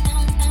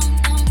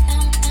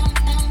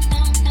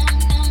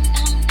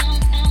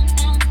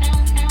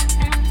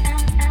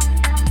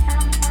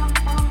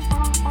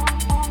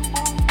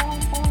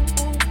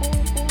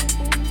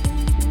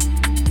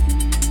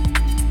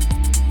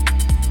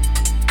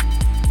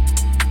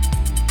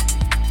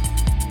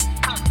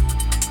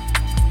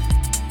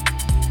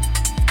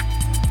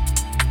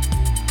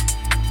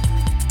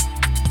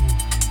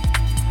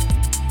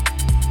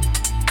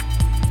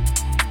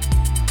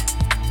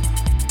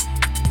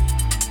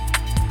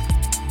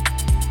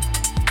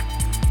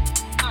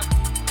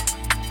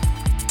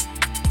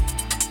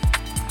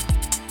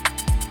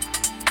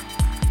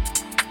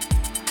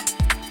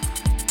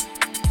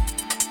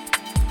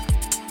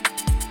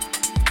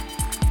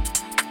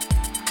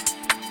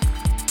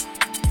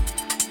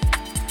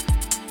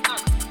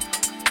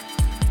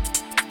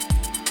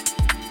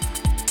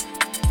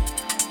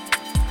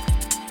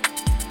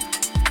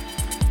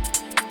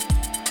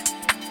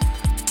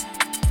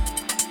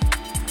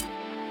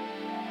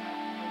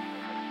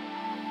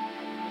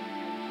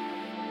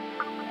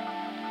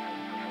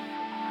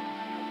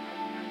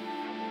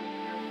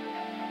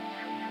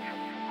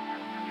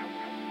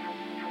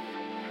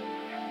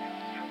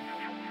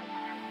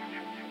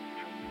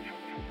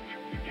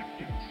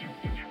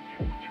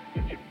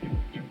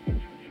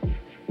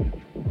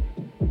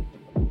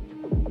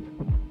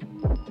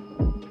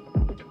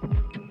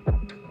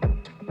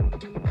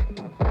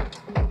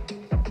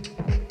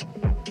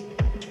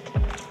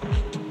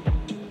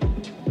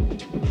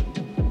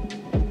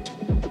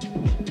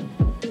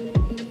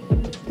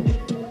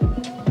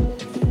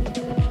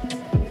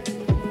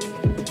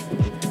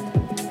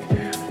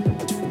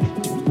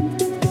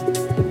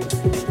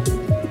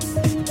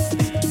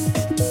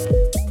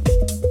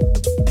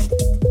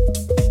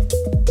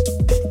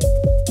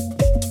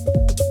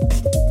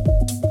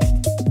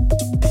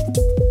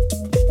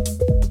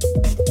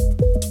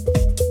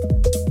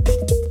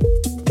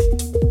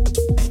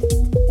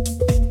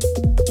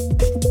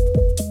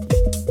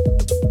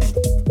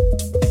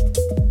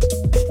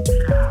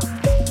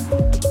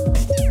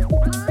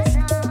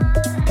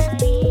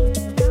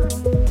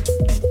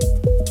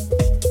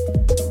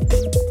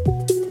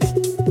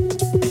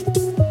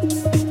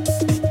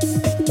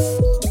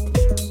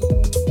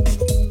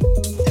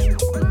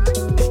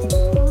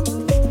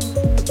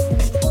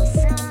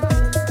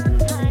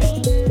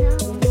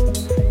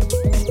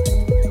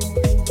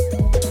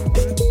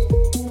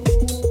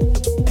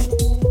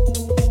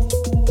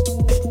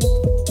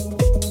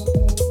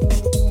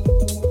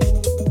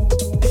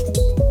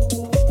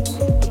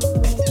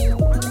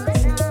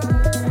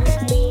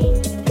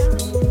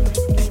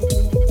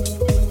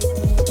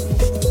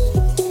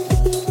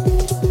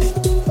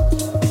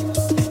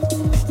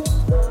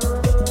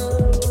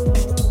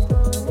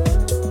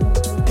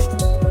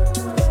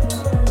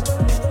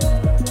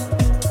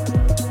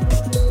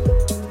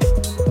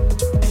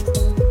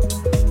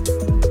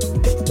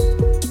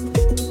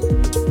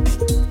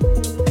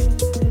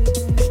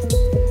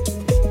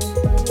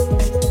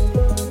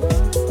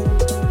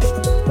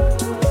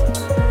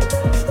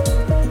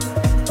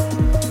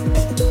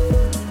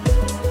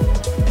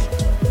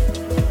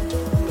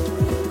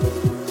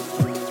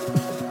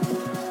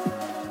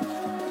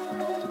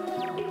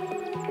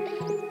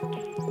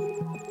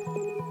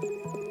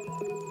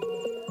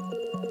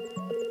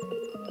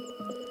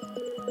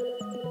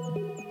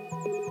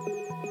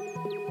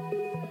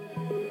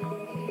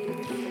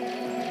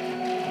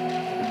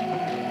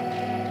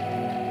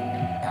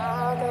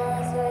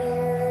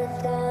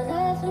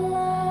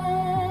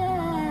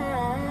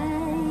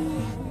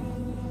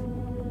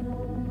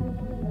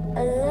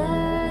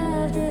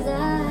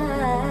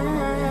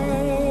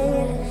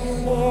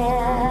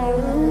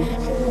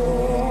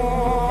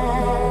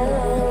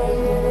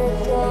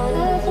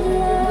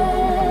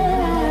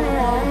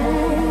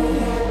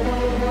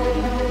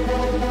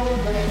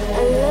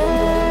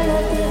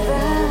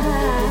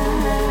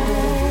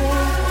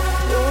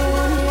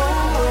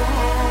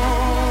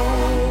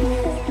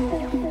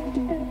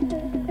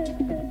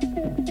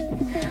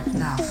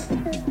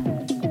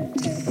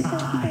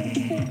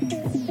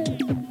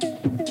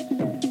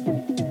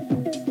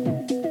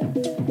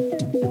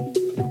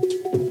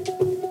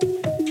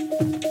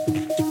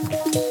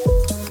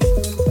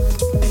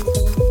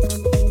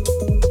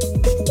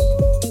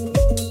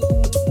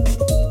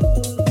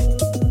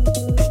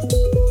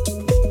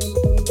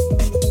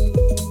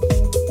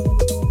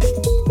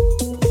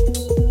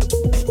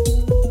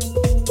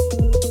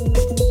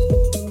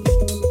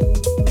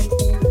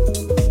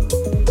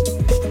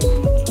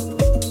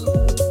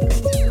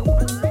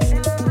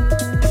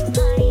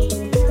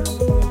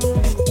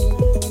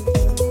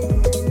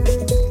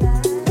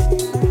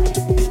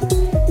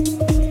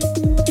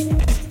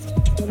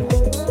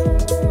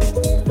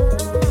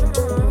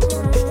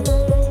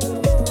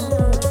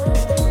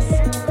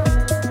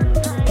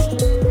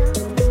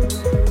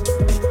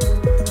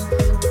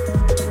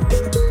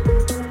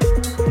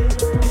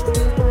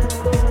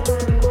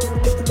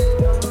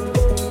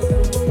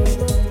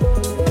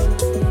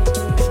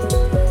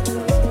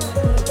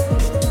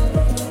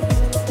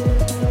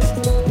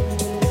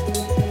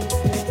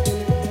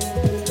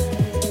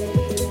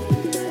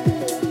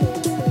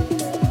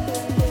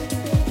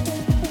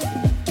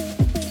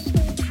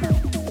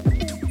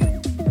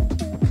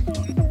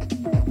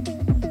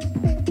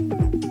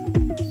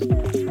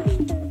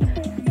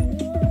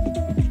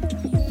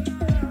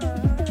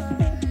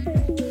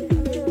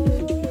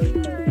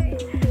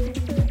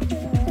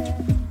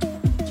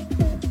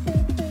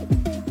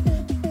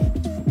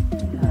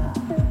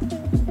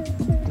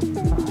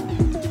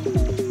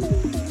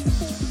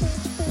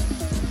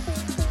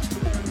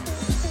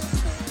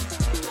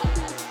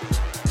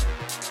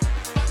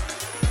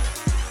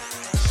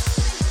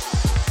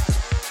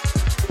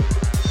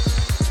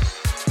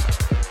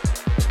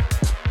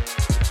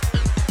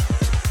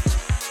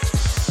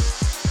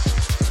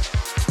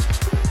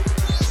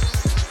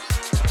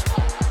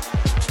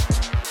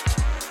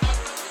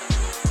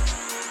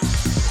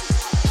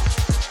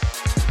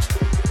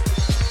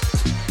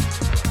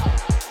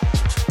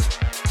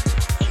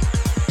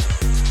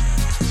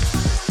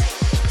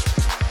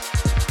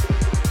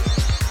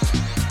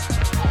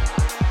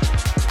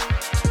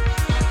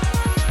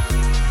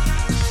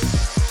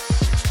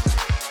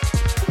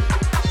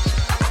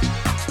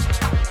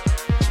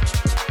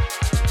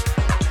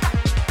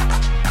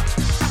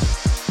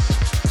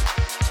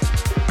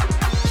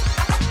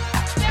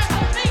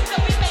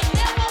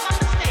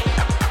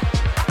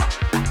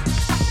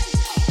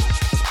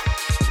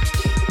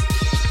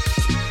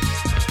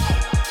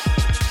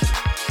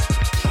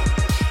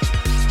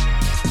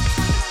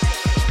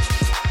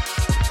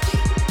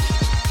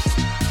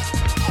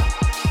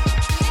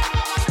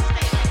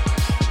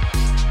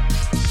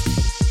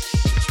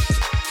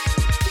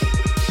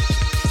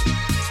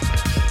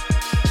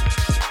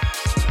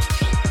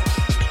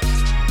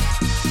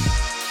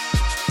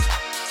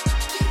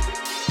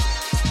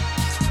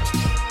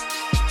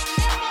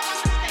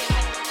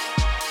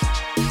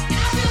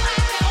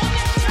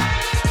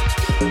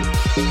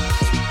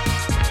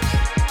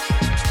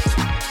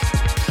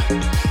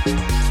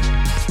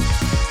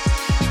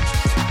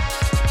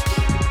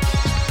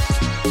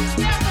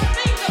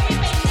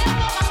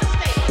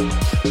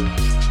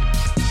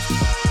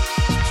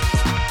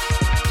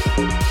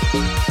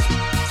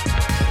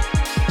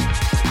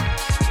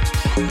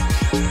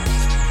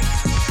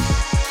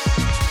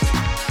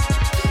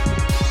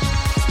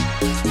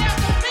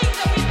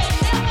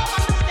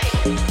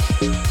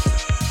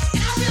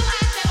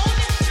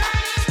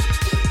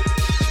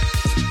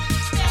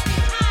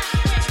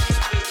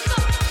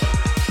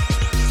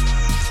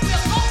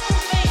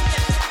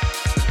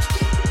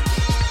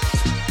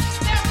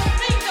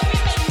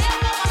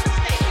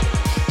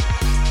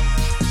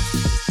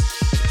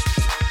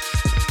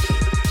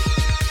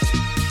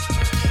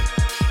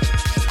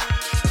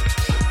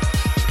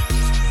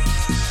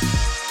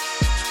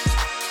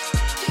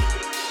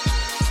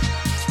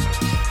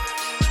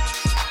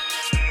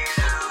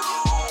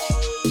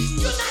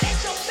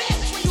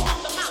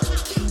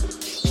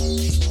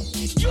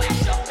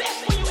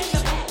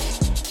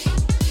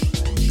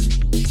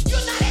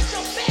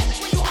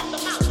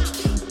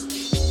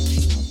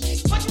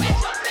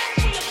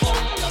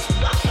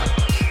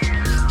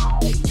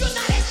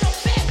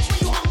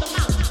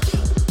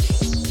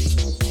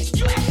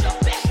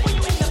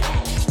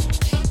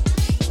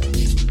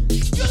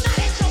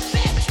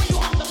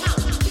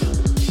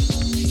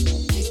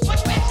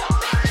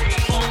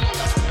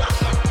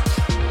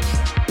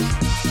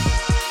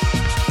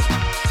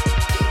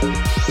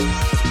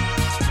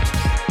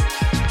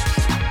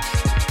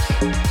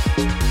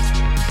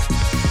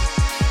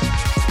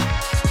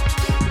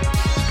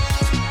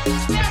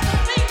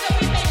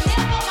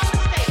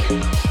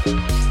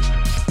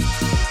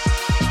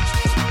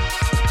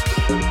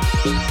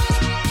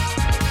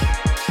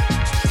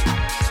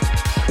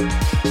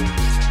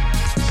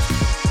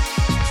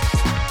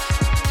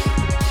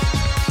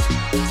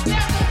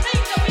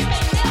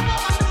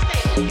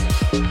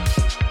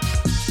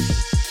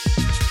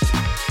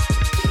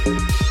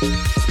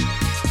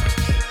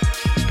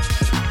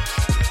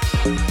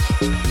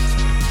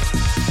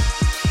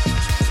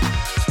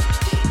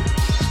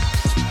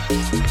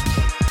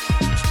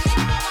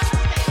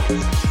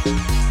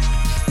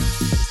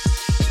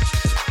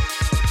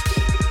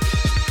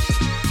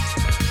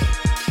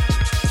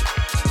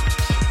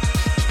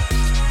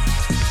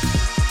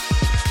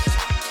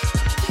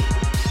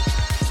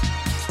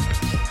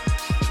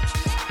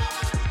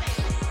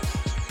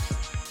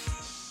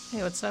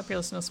 what's up? You're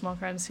listening to Small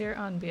Crimes here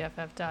on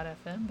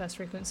BFF.FM. Best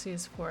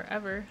frequencies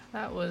forever.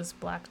 That was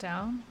Black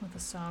Down with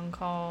a song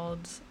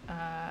called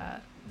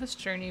This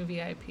Journey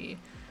VIP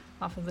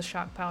off of the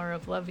Shock Power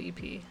of Love EP.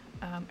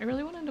 I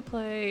really wanted to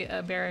play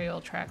a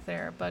burial track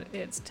there, but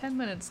it's 10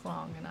 minutes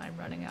long and I'm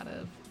running out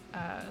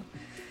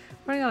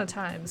of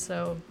time.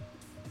 So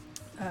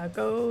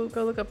go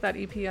look up that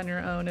EP on your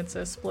own. It's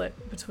a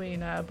split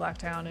between Black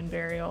Down and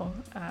Burial.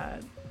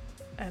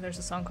 And there's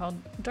a song called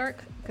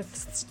Dark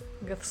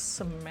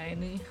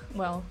Gethsemane.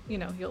 Well, you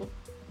know, you'll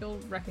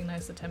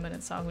recognize the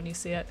 10-minute song when you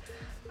see it.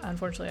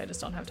 Unfortunately, I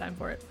just don't have time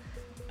for it.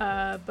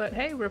 But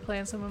hey, we're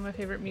playing some of my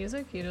favorite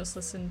music. You just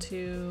listened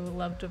to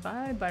Love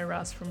Divide by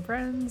Ross from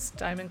Friends,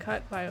 Diamond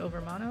Cut by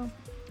Overmano,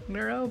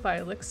 Miro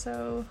by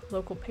Lixo,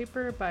 Local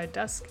Paper by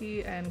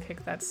Dusky, and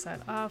kick that set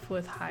off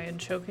with High and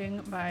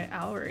Choking by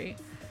Owry.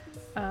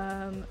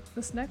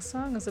 This next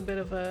song is a bit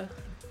of a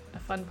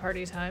fun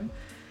party time.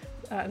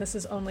 This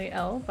is Only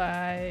L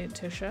by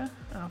Tusha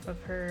off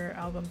of her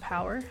album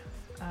Power.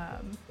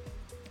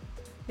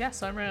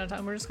 So I'm running out of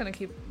time. We're just gonna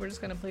keep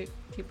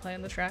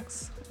playing the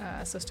tracks.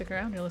 So stick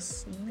around. You're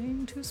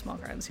listening to Small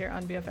Crimes here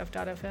on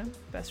BFF.FM.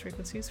 Best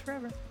frequencies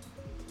forever.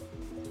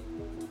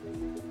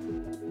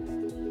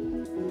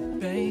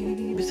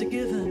 Babe, it's a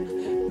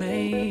given.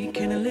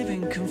 Making a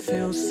living can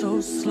feel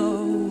so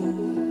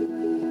slow.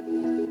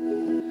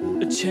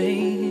 A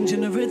change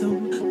in the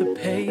rhythm, the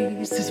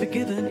pace is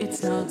forgiven,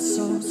 it's not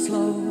so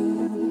slow.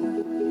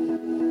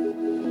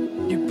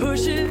 You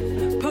push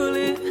it, pull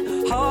it,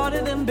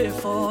 harder than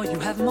before, you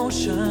have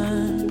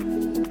motion.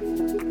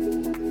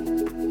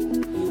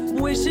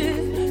 Wish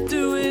it,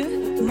 do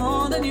it,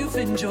 more than you've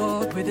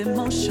enjoyed with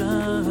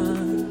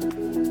emotion.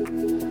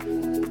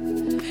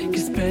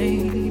 Cause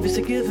babe, it's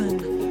a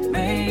given,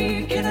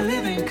 making a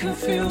living can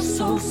feel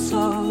so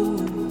slow.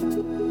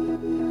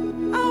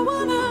 I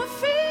wanna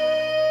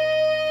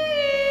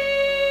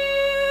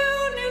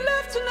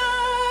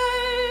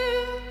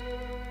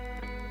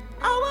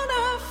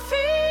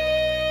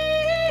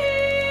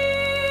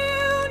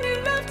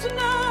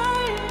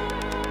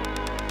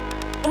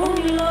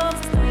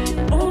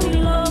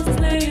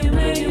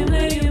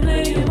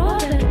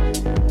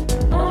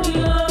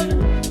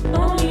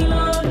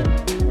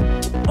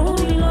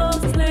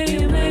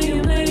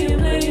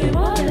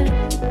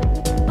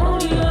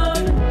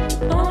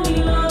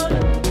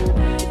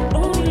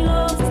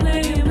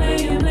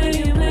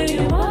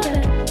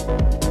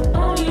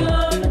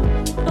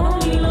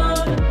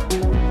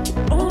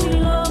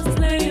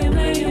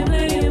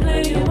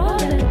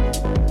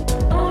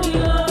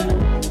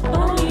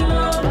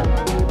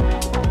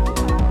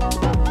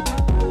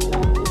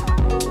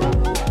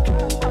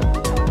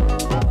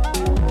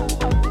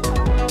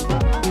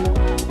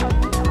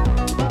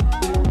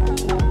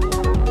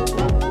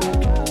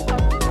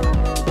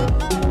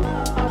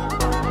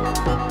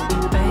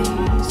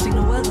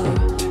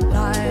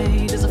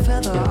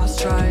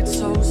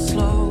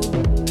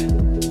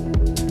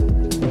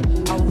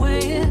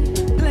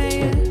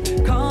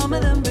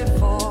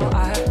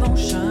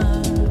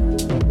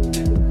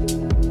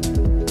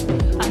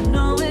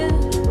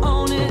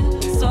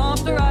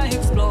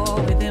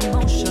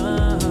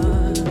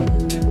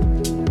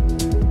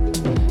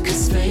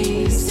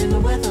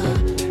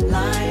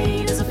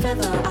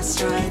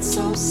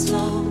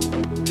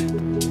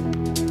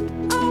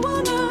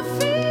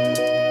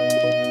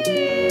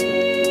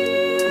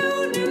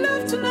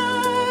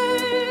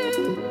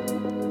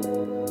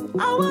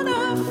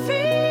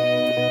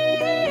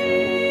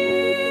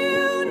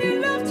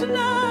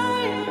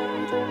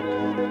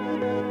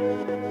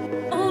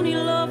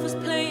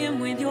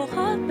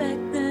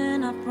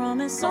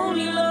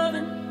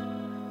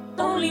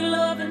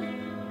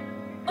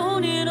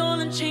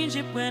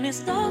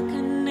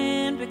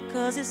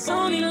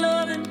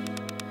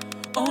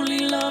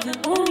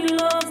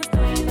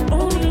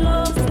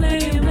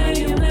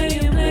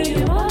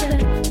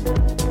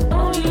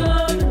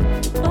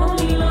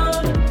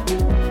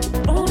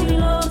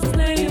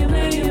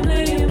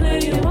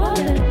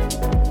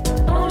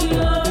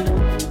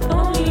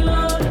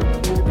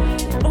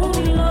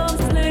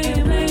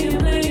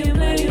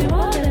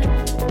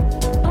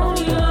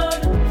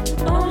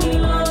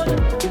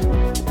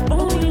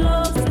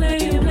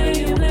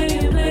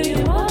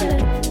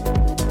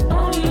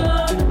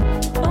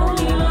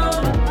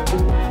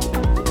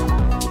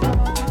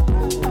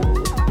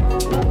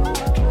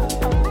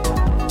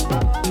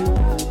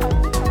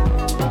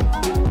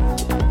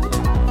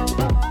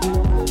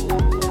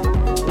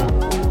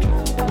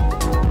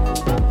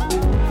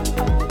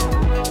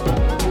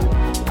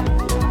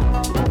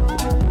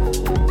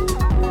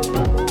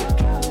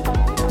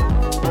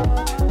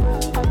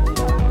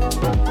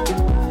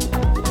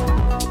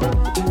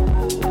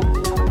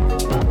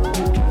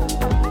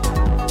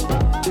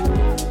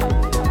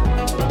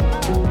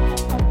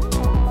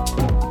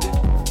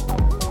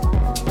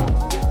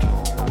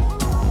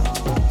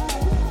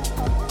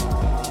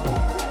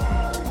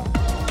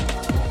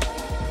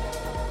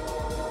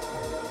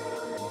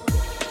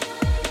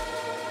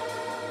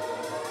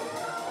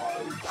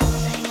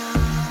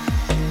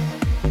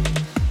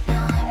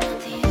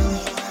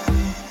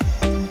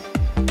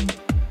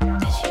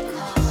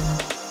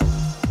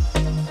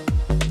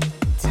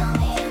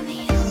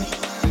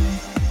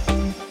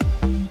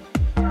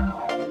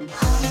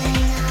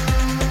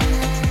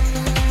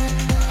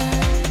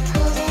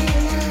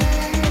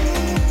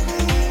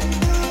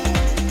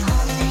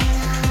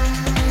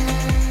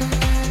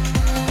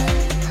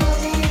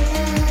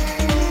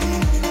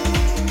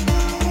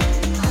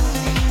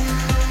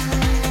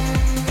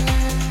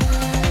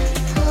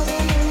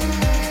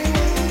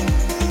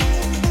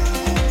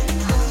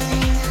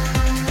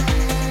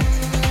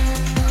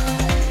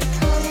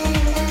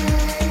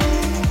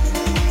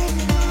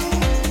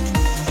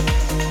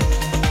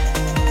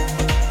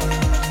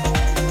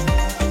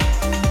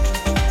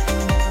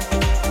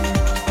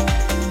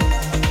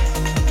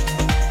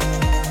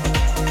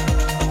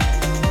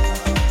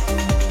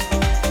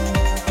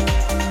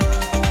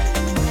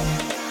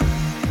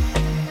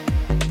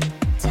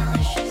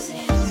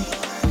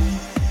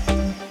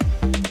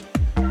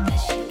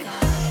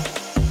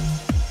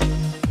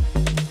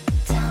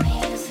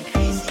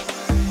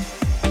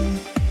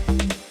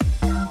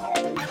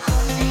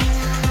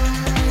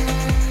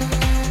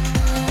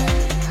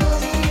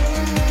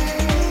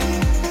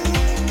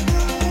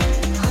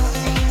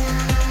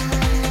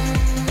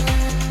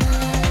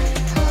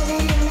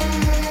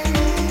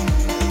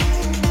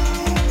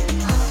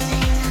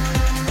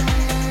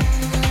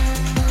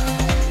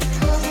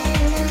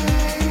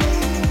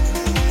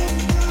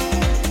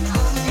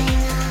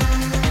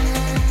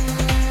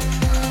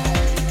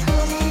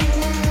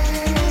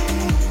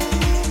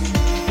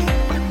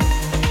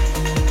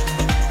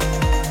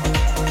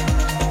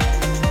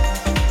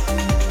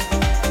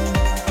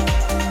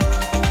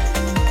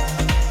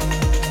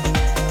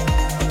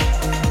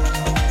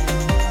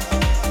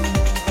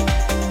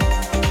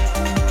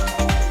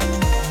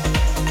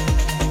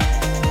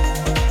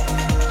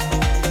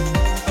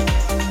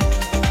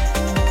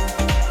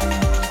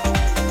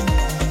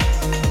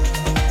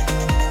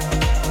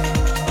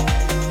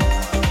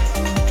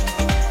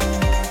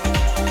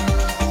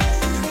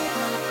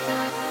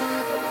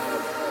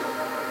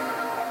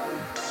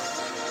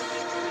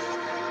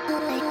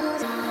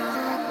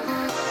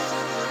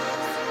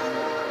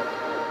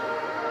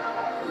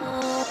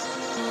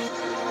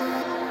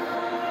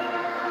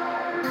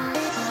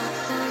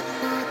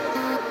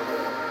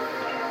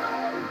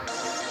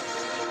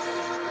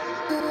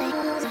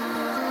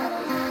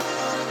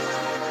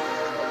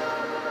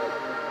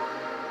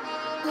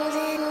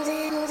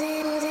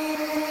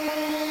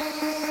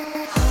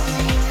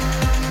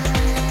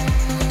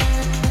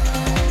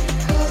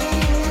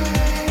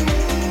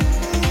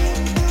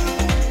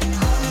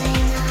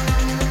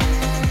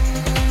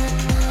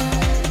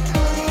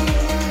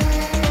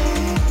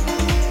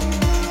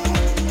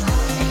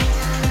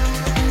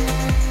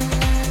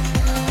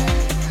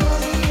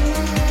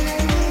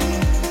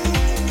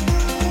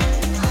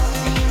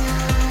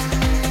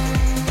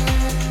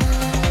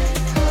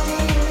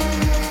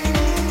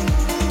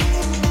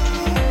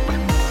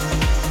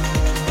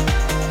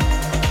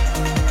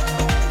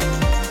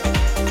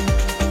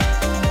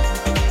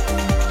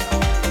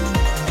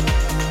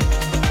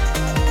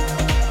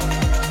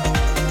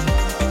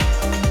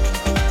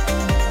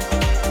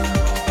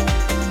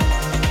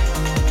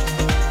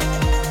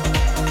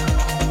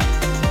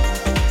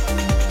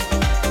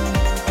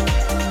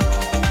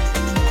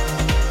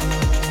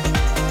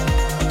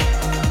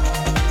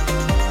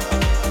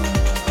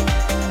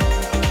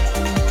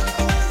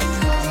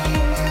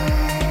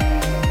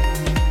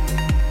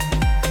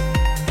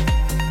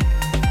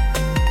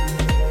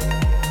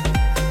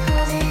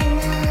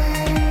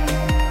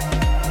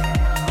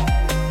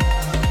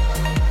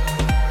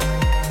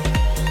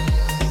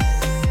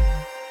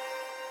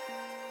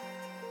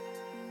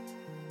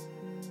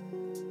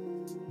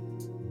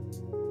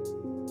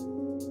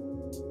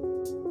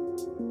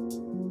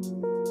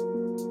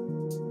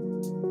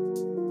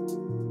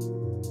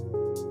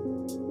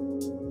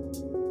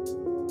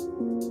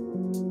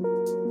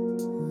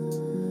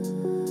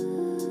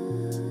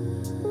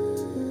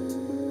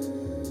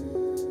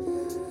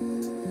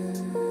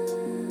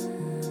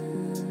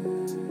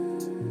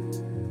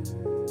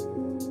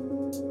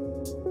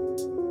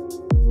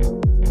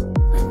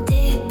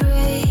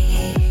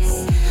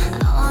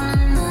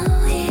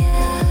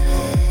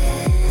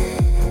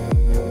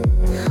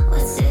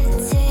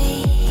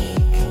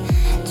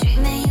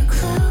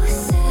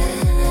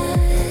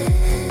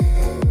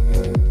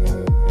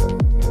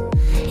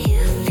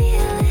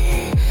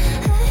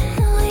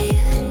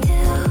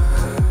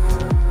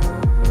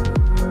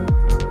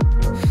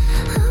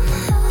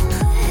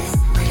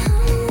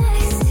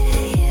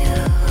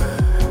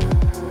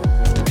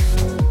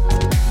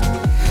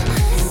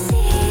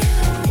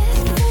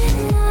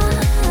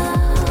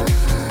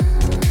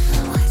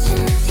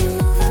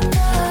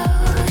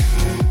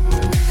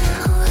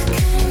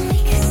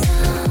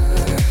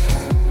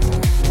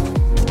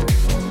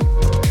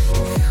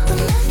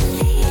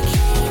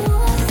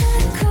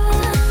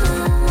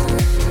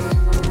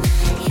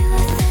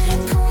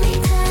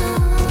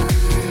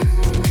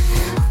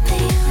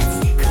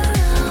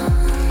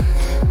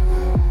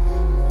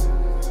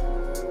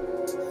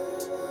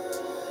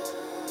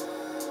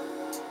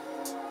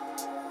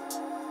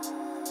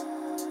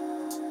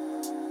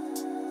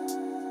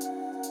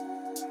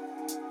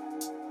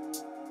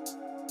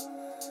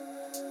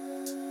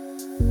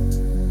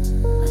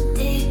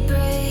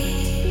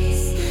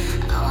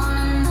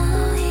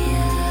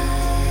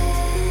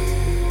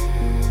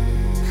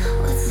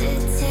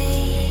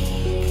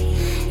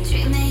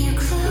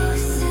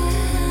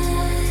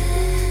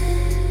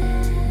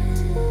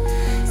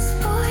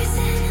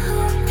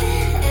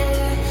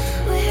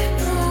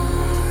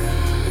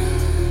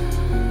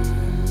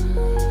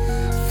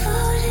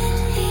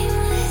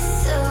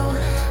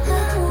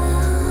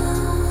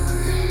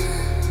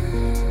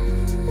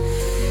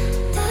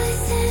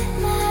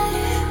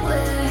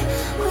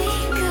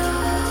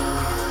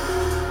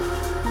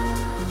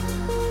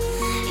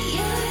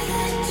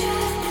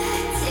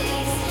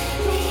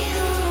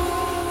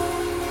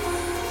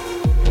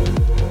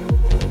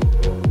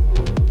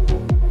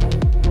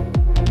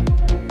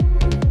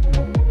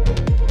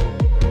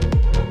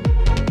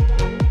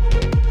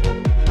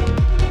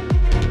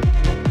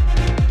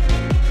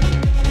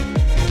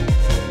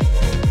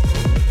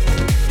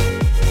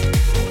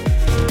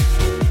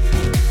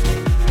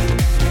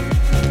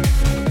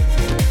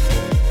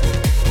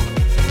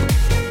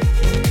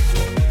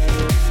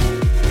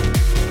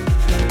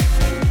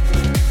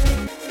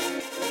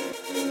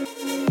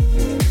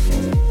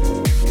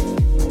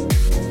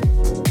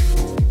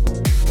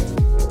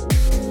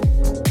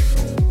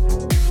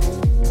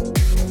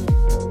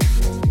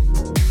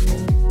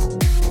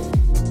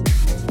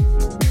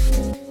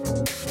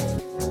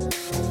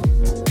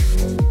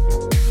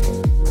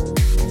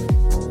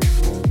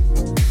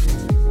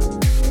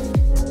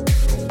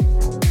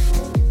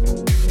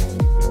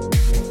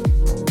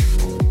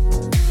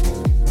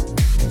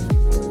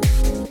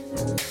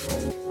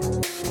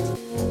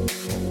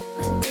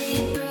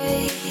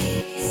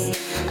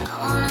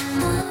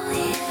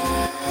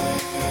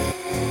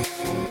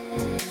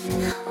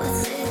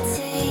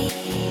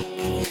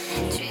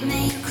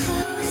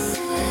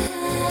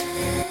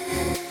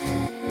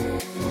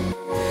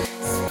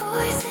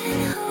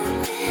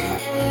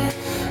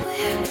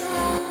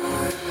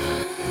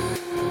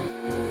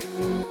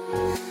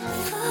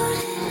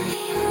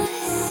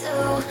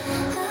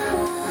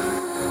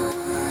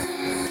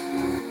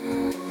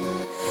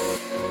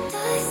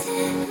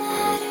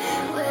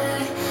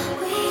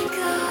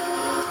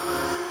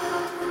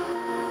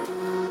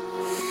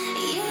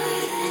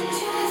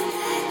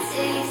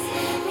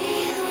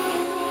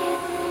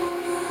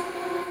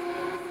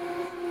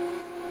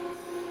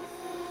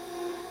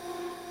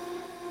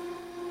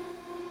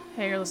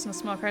listening to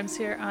Small Crimes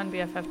here on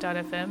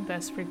BFF.FM,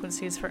 Best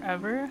Frequencies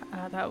Forever.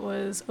 That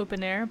was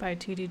Open Air by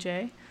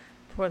TDJ.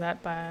 Before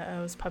that,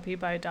 was Puppy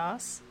by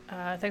DOS.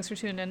 Thanks for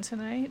tuning in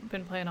tonight.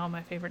 Been playing all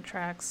my favorite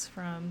tracks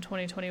from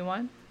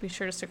 2021. Be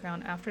sure to stick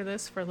around after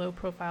this for Low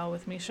Profile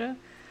with Misha.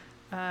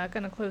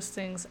 Gonna close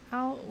things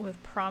out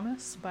with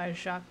Promise by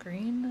Jacques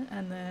Green,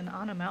 and then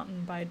On a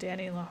Mountain by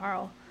Danny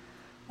Laharl.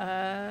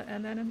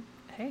 And then,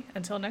 hey,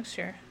 until next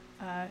year,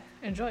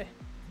 enjoy.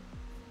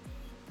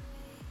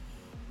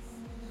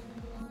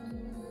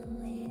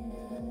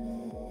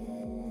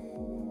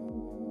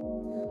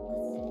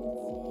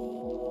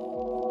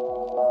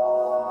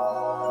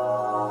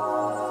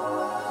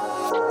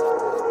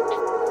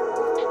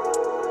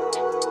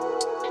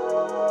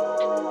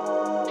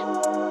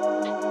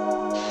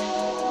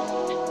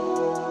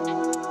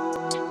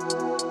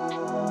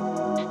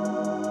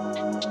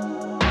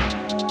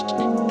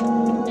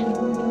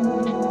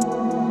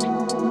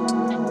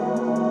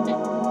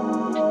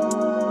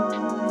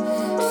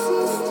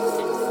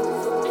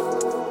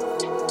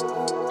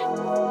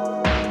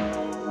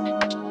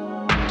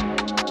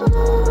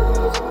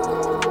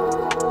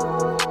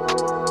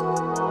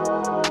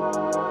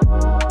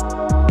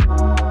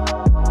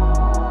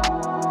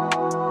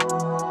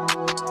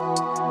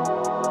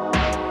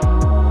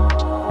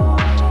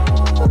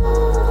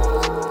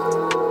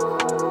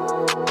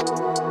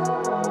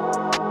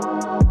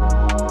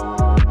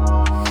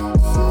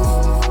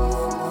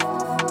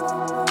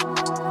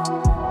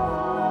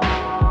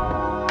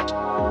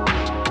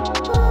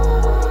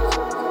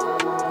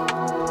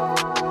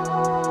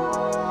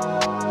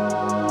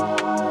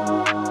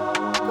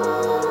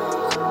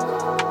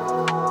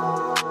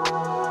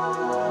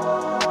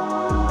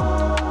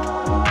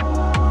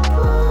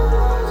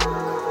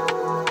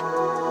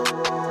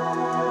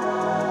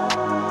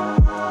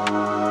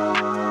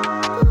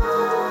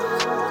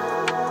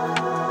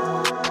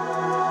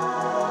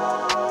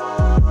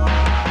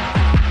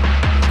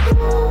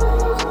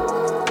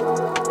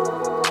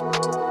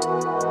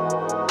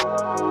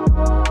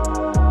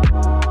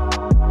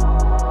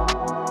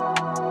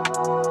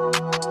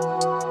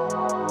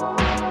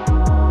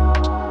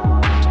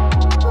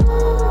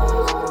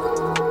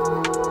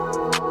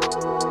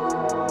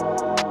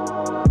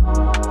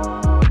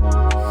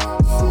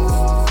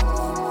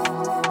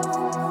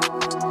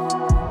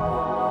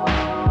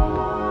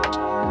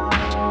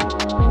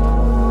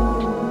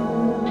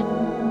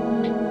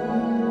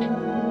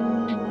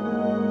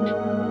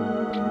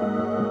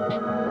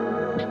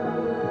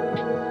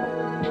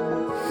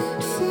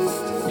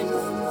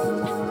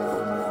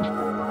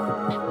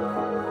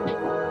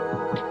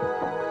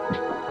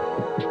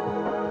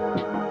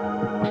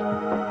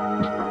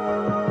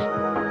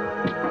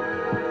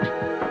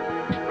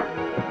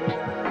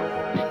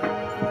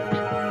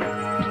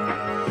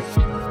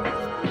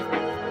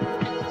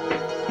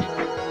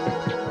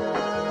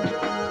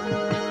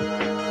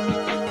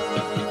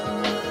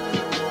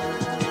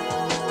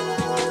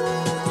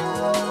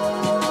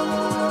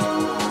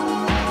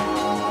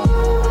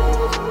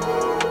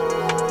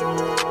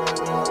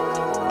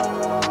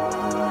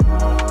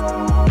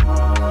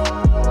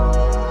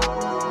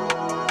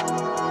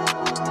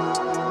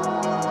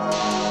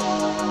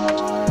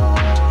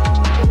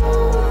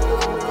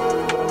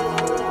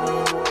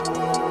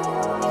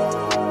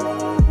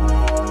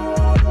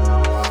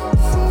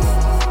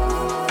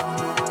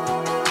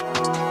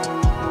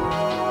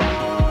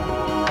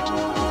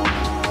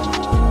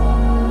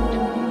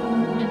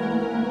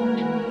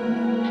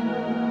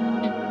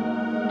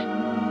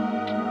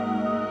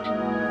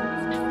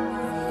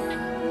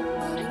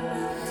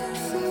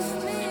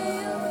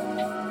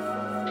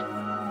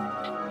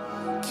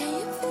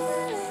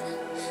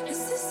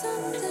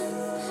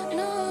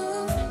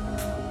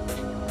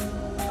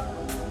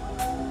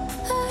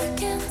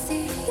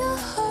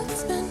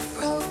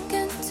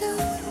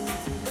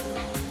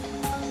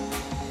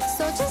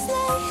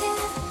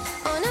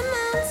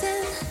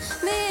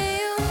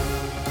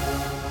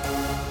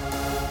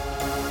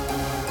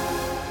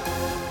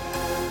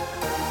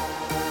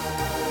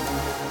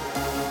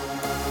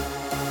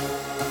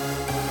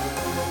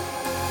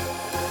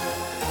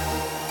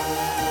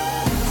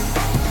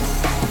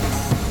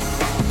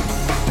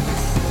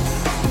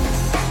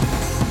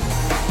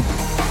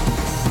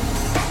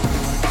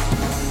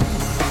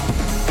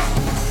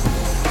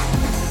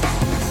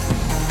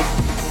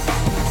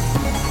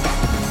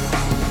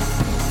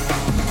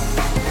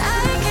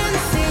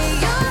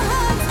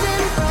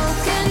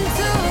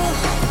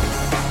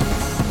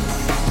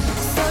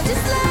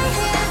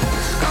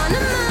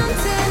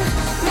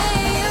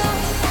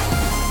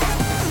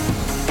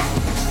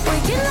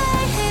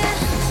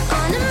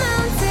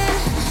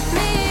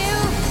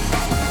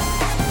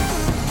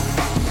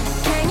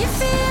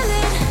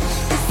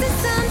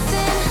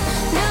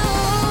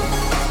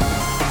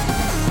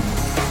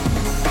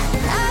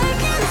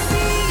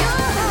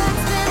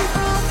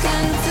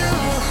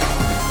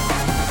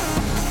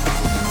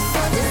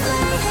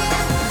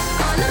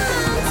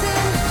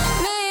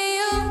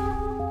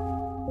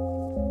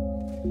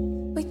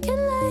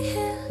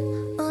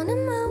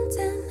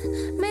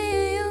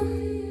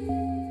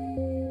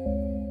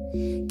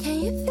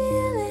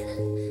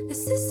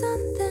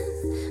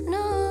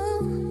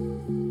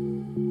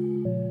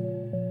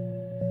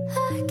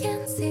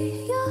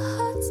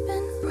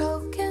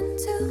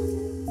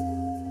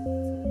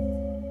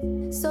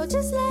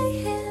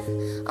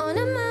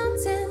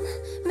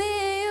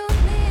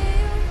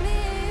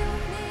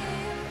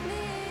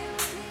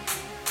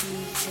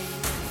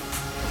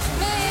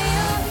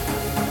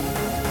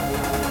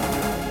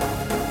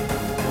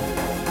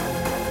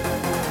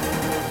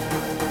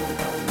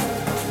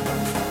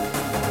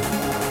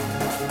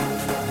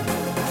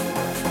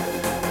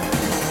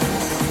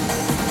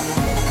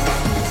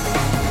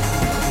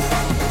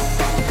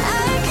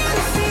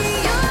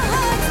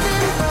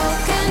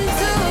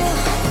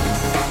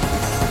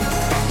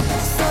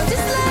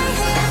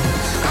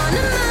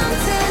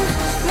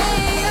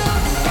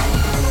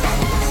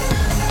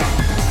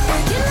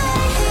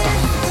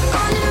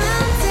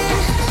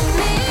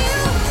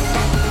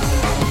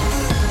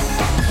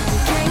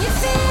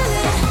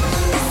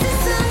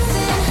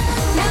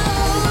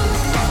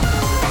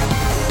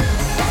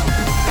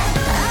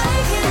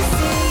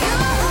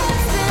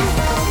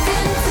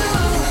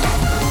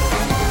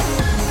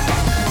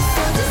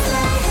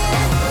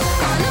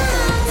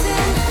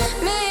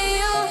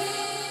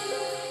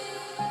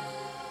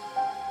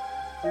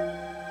 Thank